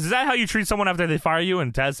Cole says, "Is that how you treat someone after they fire you?"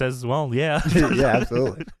 And Taz says, "Well, yeah." Yeah,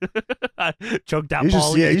 absolutely. I choked out You should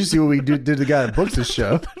Paul. see, you should see what we did to the guy that books this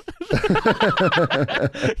show.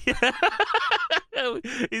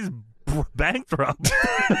 He's bankrupt.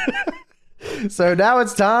 So now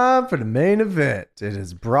it's time for the main event. It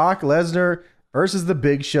is Brock Lesnar versus The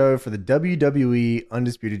Big Show for the WWE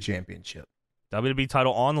Undisputed Championship. WWE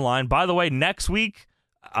title on the line. By the way, next week,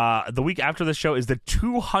 the week after the show, is the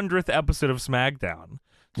 200th episode of SmackDown.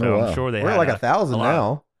 So Oh, wow. I'm sure they We're had at like 1,000 lot.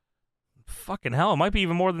 now. Fucking hell, it might be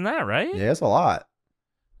even more than that, right? Yeah, it's a lot.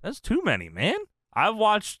 That's too many, man. I've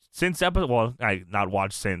watched since episode. Well, I not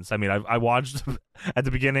watched since. I mean, I watched at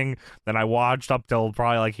the beginning, then I watched up till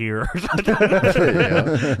probably like here.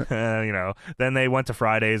 Then they went to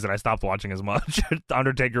Fridays, and I stopped watching as much.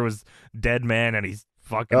 Undertaker was dead man, and he's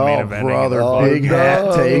fucking main Oh, eventing. brother, Oh, big hat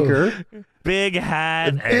no. taker. Big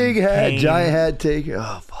hat. Big and hat, Kane. giant hat taker.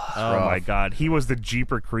 Oh, fuck. Oh my rough. God, he was the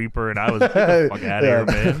Jeeper Creeper, and I was get the fuck out of here,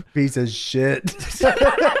 man. Piece of shit.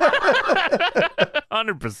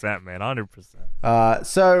 100%, man, 100%.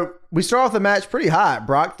 So we start off the match pretty hot.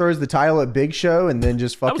 Brock throws the title at Big Show and then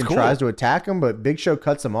just That was fucking cool. tries to attack him, but Big Show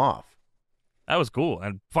cuts him off. That was cool,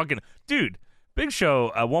 and fucking dude, Big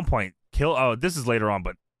Show at one point kill. Oh, this is later on,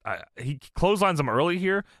 but he clotheslines him early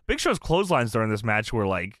here. Big Show's clotheslines during this match were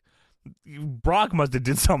like, Brock must have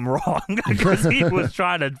did something wrong because he was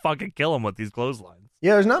trying to fucking kill him with these clotheslines.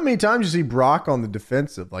 Yeah, there's not many times you see Brock on the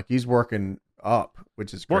defensive. Like he's working up,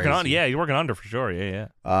 which is crazy. Working on, yeah, he's working under for sure. Yeah.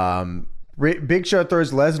 Big Show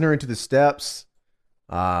throws Lesnar into the steps.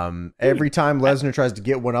 Every time Lesnar tries to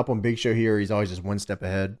get one up on Big Show here, he's always just one step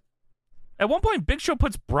ahead. At one point, Big Show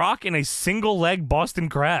puts Brock in a single leg Boston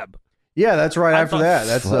Crab. Yeah, that's right. I After thought- that,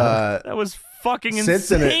 that's That was fucking sits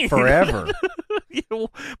insane. in it forever.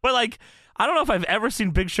 But like, I don't know if I've ever seen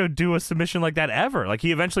Big Show do a submission like that ever. Like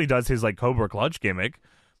he eventually does his like Cobra Clutch gimmick,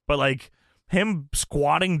 but like him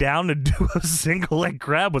squatting down to do a single leg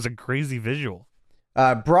grab was a crazy visual.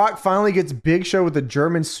 Brock finally gets Big Show with a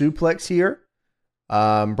German suplex here.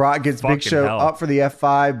 Brock gets Fucking Big Show hell. up for the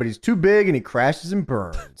F5, but he's too big and he crashes and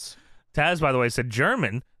burns. Taz, by the way, said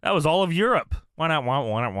German. That was all of Europe. Why not?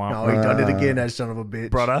 Oh, he done it again, that son of a bitch.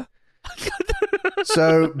 Brother.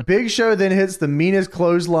 So Big Show then hits the meanest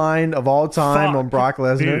clothesline of all time Fuck, on Brock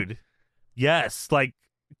Lesnar. Dude. Yes. Like,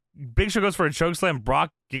 Big Show goes for a chokeslam.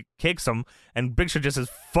 Brock kicks him, and Big Show just says,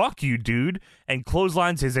 "Fuck you, dude," and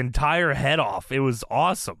clotheslines his entire head off. It was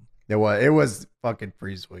awesome. It was fucking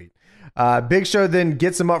pretty sweet. Big Show then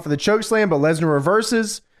gets him up for the chokeslam, but Lesnar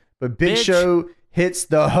reverses. But Big Bitch. Show hits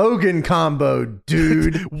the Hogan combo,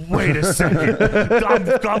 dude. Wait a second.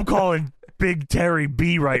 I'm calling Big Terry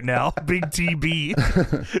B right now. Big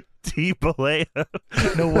TB. T. Balea.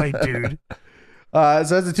 No way, dude. So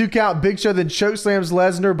that's a 2 count. Big Show then chokeslams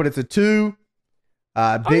Lesnar, but it's a 2.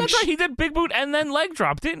 Oh, Big that's right. He did big boot and then leg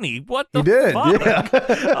drop, didn't he? What the He did, fuck?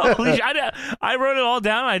 yeah. Holy shit. I wrote it all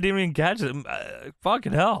down. I didn't even catch it.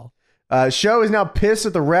 Fucking hell. Show is now pissed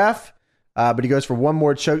at the ref, but he goes for one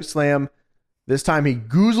more choke slam. This time he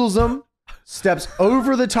goozles him, steps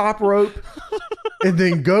over the top rope, and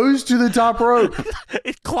then goes to the top rope.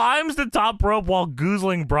 It climbs the top rope while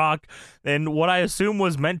goozling Brock and what I assume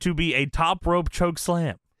was meant to be a top rope choke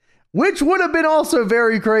slam. Which would have been also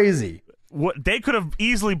very crazy. What they could have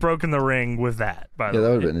easily broken the ring with that, by Yeah, the that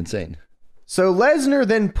way. would have been insane. So Lesnar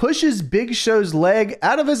then pushes Big Show's leg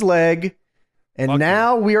out of his leg, and Fuck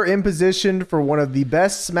now we are in position for one of the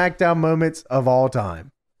best SmackDown moments of all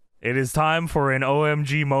time. It is time for an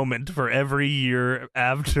OMG moment for every year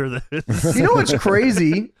after this. You know what's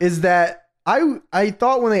crazy is that I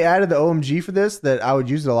thought when they added the OMG for this that I would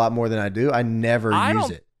use it a lot more than I do. I never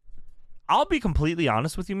use it. I'll be completely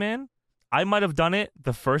honest with you, man. I might have done it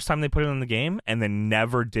the first time they put it in the game and then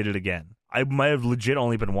never did it again. I might have legit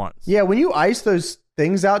only been once. Yeah, when you ice those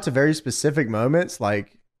things out to very specific moments,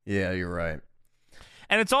 like, yeah, you're right.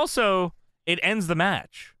 And it's also, it ends the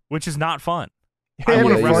match, which is not fun. Yeah, I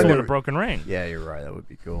would have yeah, wrestled yeah. in a broken ring. Yeah, you're right. That would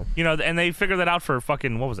be cool. You know, and they figured that out for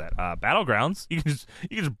fucking, what was that? Battlegrounds. You can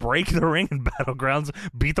just break the ring in Battlegrounds,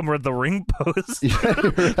 beat them with the ring post, Yeah,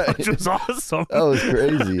 you're right. which was awesome. That was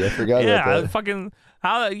crazy. I forgot Yeah, about that. fucking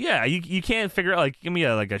how? Yeah, you can't figure out like give me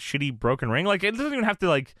a shitty broken ring. Like it doesn't even have to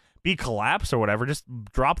like be collapsed or whatever. Just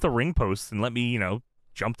drop the ring posts and let me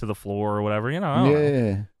jump to the floor or whatever. I don't know.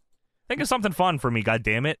 Yeah. Think of something fun for me. God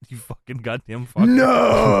damn it, you fucking goddamn fuck.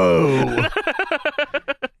 No!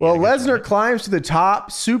 Well, Yeah, Lesnar climbs to the top,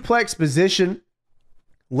 suplex position.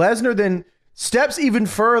 Lesnar then steps even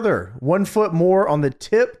further, 1 foot more on the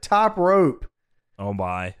tip top rope. Oh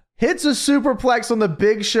my. Hits a superplex on the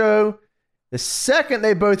Big Show. The second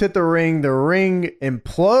they both hit the ring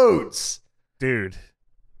implodes. Dude,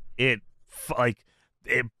 the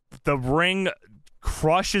ring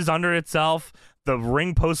crushes under itself. The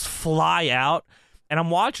ring posts fly out, and I'm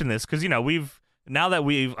watching this because I've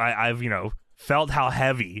felt how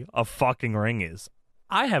heavy a fucking ring is.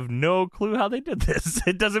 I have no clue how they did this.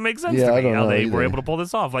 It doesn't make sense Yeah, to I me don't how know they were either. able to pull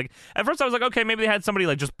this off. Like at first I was like, okay, maybe they had somebody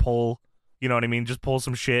like just pull. You know what I mean? Just pull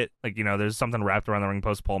some shit. Like, there's something wrapped around the ring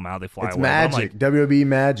post, pull them out, they fly It's away. But I'm magic. like, WWE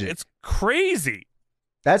magic. it's crazy.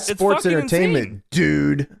 That's it's sports fucking entertainment, insane.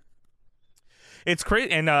 dude. It's crazy.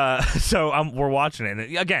 And so we're watching it.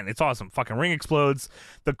 And again, it's awesome. Fucking ring explodes.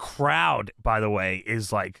 The crowd, by the way,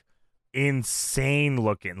 is like insane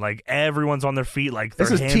looking. Like everyone's on their feet, like their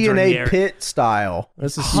This is hands are in the air. TNA pit style.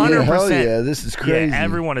 This is 100%. Hell yeah, this is crazy. Yeah,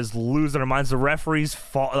 everyone is losing their minds. The referees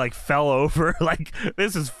fell over. Like,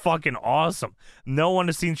 this is fucking awesome. No one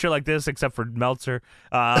has seen shit like this except for Meltzer,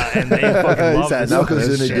 and they fucking love said this. no.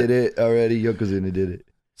 Yokozuna shit. did it already. Yokozuna did it.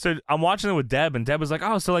 So I'm watching it with Deb, and Deb was like,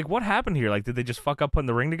 "Oh, so like, what happened here? Like, did they just fuck up putting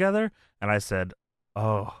the ring together?" And I said,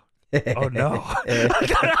 "Oh." Oh no.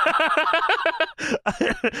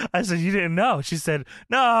 I said, "You didn't know?" She said,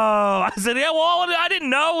 "No." I said, "Yeah, well, I didn't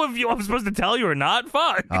know if I was supposed to tell you or not.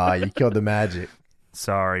 Fuck." You killed the magic.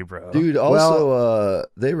 Sorry, bro. Dude, also,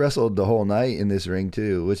 they wrestled the whole night in this ring,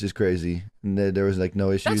 too, which is crazy. And there was, like,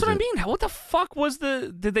 no issues. That's what I mean. What the fuck was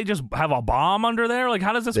did they just have a bomb under there? Like,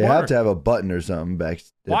 how does this They work? have to have a button or something back.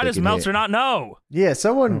 Why does Meltzer not know? Yeah,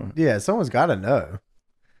 someone's got to know.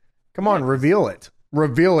 Come on, reveal it.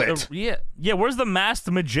 Reveal it. Yeah. Where's the masked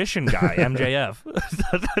magician guy, MJF,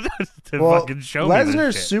 to Well, fucking show me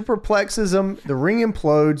Lesnar this shit? superplexes him. The ring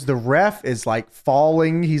implodes. The ref is like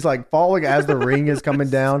falling. He's like falling as the ring is coming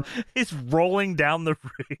down. He's rolling down the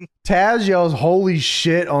ring. Taz yells "Holy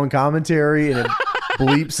shit" on commentary and it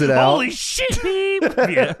bleeps it out. Holy shit, beep.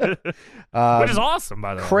 Yeah. Which is awesome,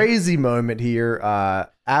 by the way. Crazy moment here.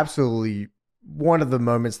 Absolutely one of the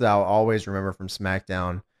moments that I'll always remember from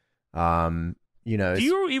SmackDown. You know, Do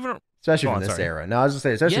you even? especially Go from on, this sorry. era. No, I was just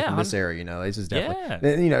saying, especially Yeah, from this era. You know, this is definitely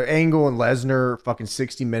Yeah. you know, Angle and Lesnar fucking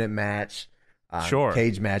 60-minute match. Sure.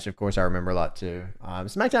 Cage match, of course, I remember a lot too.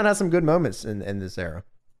 SmackDown has some good moments in this era.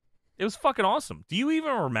 It was fucking awesome. Do you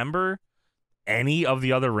even remember any of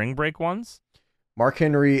the other ring break ones? Mark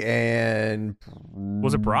Henry and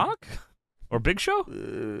Was it Brock or Big Show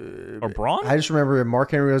or Braun? I just remember Mark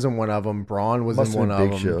Henry was in one of them. Braun was Must in have one been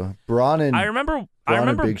of Big them. Show. Braun and I remember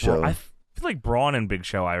Big Show. I feel like Braun and Big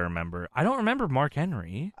Show. I remember. I don't remember Mark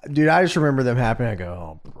Henry. Dude, I just remember them happening. I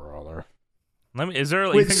go, oh brother. Is there?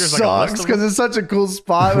 You Which think there's like a list sucks of because them? it's such a cool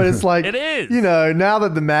spot, but it's like It is. You know, now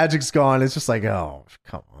that the magic's gone, it's just like, oh,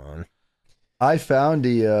 come on. I found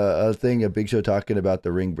a thing of Big Show talking about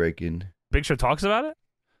the ring breaking. Big Show talks about it.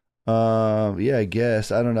 Yeah, I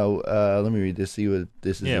guess. I don't know. Let me read this. See what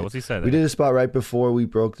this is. Yeah, what's he said? We did a spot right before we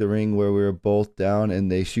broke the ring where we were both down, and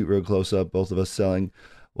they shoot real close up, both of us selling.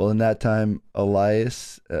 Well, in that time,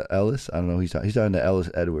 Ellis, I don't know. He's talking to Ellis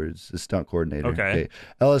Edwards, the stunt coordinator. Okay.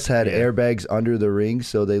 Ellis had Yeah. airbags under the ring,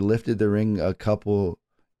 so they lifted the ring a couple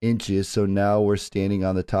inches. So now we're standing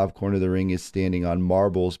on the top corner of the ring, is standing on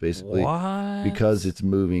marbles basically. What? Because it's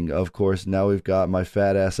moving. Of course, now we've got my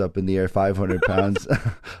fat ass up in the air, 500 pounds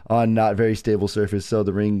on not very stable surface. So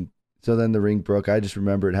then the ring broke. I just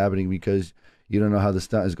remember it happening because you don't know how the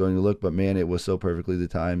stunt is going to look, but man, it was so perfectly the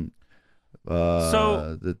time.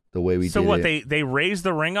 The way we did So what? it. They raised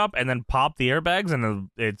the ring up and then popped the airbags and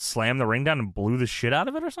it slammed the ring down and blew the shit out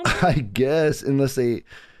of it or something. I guess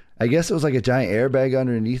I guess it was like a giant airbag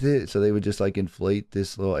underneath it, so they would just like inflate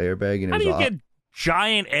this little airbag, and How it do was you get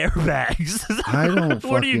giant airbags? I don't fucking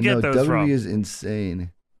Where do you get know. those WWE from? is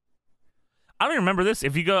insane. I don't even remember this.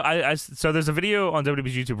 If you go, so there's a video on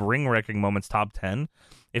WWE's YouTube, Ring Wrecking Moments Top 10.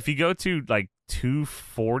 If you go to like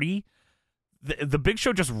 240, the Big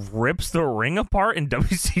Show just rips the ring apart in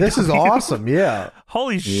WCW. This is awesome. Yeah.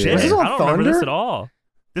 Holy Yeah. shit! Was this on I don't remember Thunder? this at all.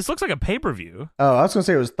 This looks like a pay-per-view. Oh, I was gonna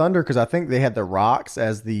say it was Thunder because I think they had the Rocks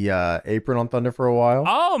as the apron on Thunder for a while.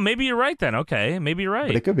 Oh, maybe you're right then. Okay, maybe you're right.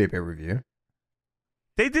 But it could be a pay per view.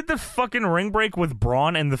 They did the fucking ring break with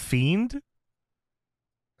Braun and the Fiend.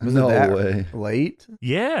 Was No it that way. late?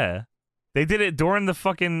 Yeah, they did it during the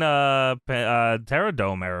fucking Terra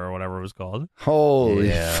Dome era or whatever it was called. Holy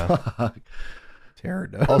Yeah. fuck.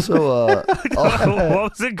 Pterodome. Also,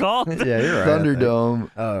 What was it called? Yeah, you're right. I think.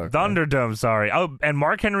 Thunderdome. Oh, okay. Thunderdome. Sorry. Oh, and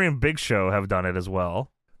Mark Henry and Big Show have done it as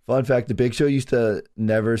well. Fun fact, the Big Show used to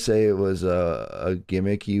never say it was a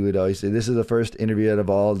gimmick. He would always say, this is the first interview out of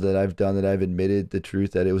all that I've done that I've admitted the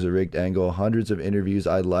truth that it was a rigged angle. Hundreds of interviews,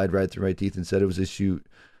 I lied right through my teeth and said it was a shoot.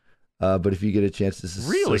 But if you get a chance to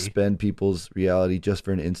Really? suspend people's reality just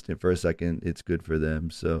for an instant, for a second, it's good for them.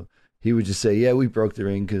 So he would just say, yeah, we broke the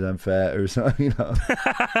ring because I'm fat or something, you know.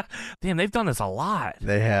 Damn, they've done this a lot.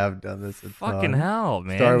 They have done this. Fucking hell,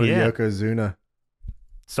 man. Started with yeah. Yokozuna.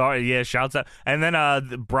 Sorry, yeah, shouts out. And then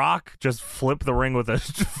Brock just flipped the ring with a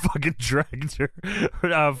fucking tractor.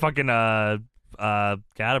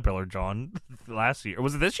 Caterpillar John last year.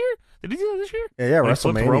 Was it this year? Did he do that this year? Yeah, When he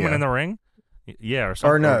flipped WrestleMania. Roman in the ring? Yeah, or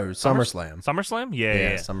something. Or no, SummerSlam. SummerSlam?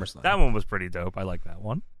 Yeah. SummerSlam. That one was pretty dope. I like that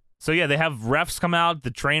one. So yeah, they have refs come out,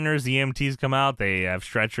 the trainers, the EMTs come out. They have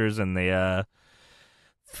stretchers, and they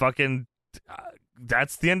fucking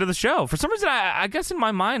that's the end of the show. For some reason, I guess in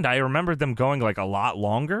my mind, I remembered them going like a lot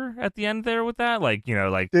longer at the end there with that. Like, you know,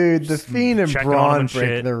 like dude, the Fiend and checking on him Braun and breaking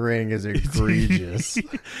shit. the ring is egregious.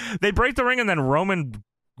 They break the ring and then Roman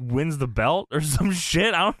wins the belt or some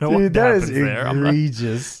shit. I don't know Dude, what that happens is there.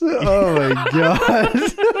 egregious. Oh my god.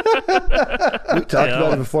 We talked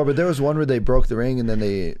about it before, but there was one where they broke the ring and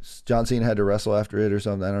then John Cena had to wrestle after it or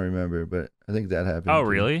something. I don't remember, but I think that happened. Oh, too.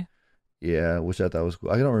 really? Yeah, which I thought was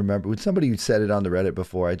cool. I don't remember. When somebody said it on the Reddit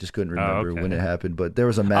before, I just couldn't remember okay. when it happened. But there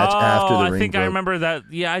was a match after the ring I think broke. I remember that.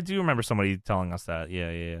 Yeah, I do remember somebody telling us that.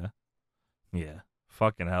 Yeah.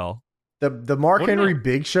 Fucking hell. The Mark Wouldn't Henry it-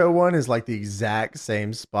 Big Show one is like the exact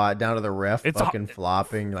same spot down to the ref It's fucking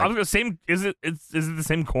flopping. I was Like, gonna same. Is it the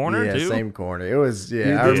same corner yeah, too? same corner. It was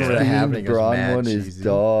Dude, I the remember that Fiend happening. It was Braun mad one is cheesy.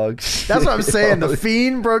 dog. That's what I'm saying. The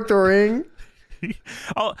Fiend broke the ring.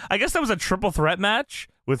 Oh, I guess that was a triple threat match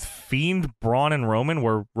with Fiend, Braun, and Roman,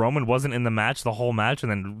 where Roman wasn't in the match the whole match,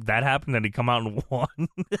 and then that happened, and he come out and won.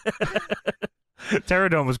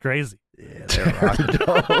 Terradome was crazy. Yeah, they're rocking.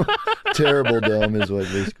 Dome. Terrible dome is what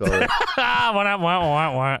they call it.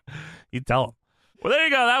 What? You tell him. Well, there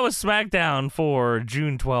you go. That was SmackDown for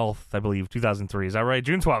June 12th, I believe, 2003. Is that right?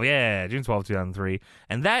 June 12th. Yeah, June 12th, 2003.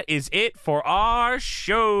 And that is it for our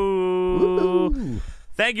show. Woo-hoo.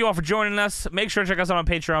 Thank you all for joining us. Make sure to check us out on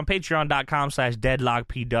Patreon,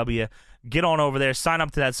 patreon.com/deadlockpw. Get on over there. Sign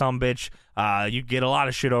up to that sumbitch. You get a lot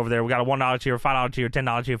of shit over there. We got a $1 tier, $5 tier,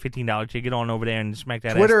 $10 tier, $15 tier. Get on over there and smack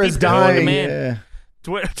that Twitter ass. is Keep it going, dying. man. Yeah.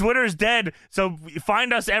 Twitter is dead, so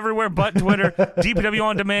find us everywhere but Twitter.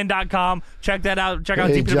 DPWOndemand.com. Check that out. Check out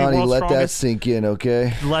Hey, DPW Johnny, World's let that Strongest. sink in,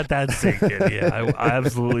 okay? Let that sink in. Yeah, I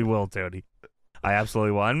absolutely will, Tony. I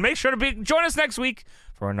absolutely will. And make sure to join us next week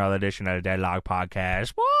for another edition of the Deadlock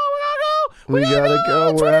Podcast. Whoa, We gotta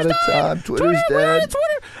go. We're out of Twitter's time. dead. Twitter's We're out dead. of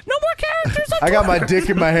Twitter. No more characters on I got my Twitter. dick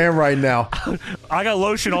in my hand right now. I got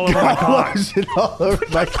lotion all over my cock. Lotion all over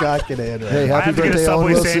my cock and hand. Right Hey, now. I happy have to get a birthday, Owen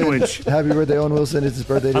Subway Wilson. sandwich. Happy birthday, Owen Wilson. It's his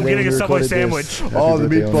birthday today. I'm getting when a we Subway recorded sandwich. this. Happy Oh, the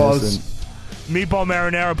birthday, Owen meatballs. Wilson. Meatball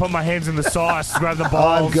marinara. Put my hands in the sauce. Grab the I'm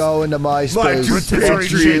balls. going to MySpace. Rotisserie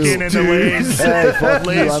Fuck you. chicken and the Lay's. Hey, fuck you.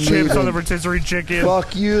 Lay's I'm chips on the leaving. rotisserie chicken.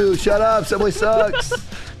 Fuck you. Shut up. Subway sucks.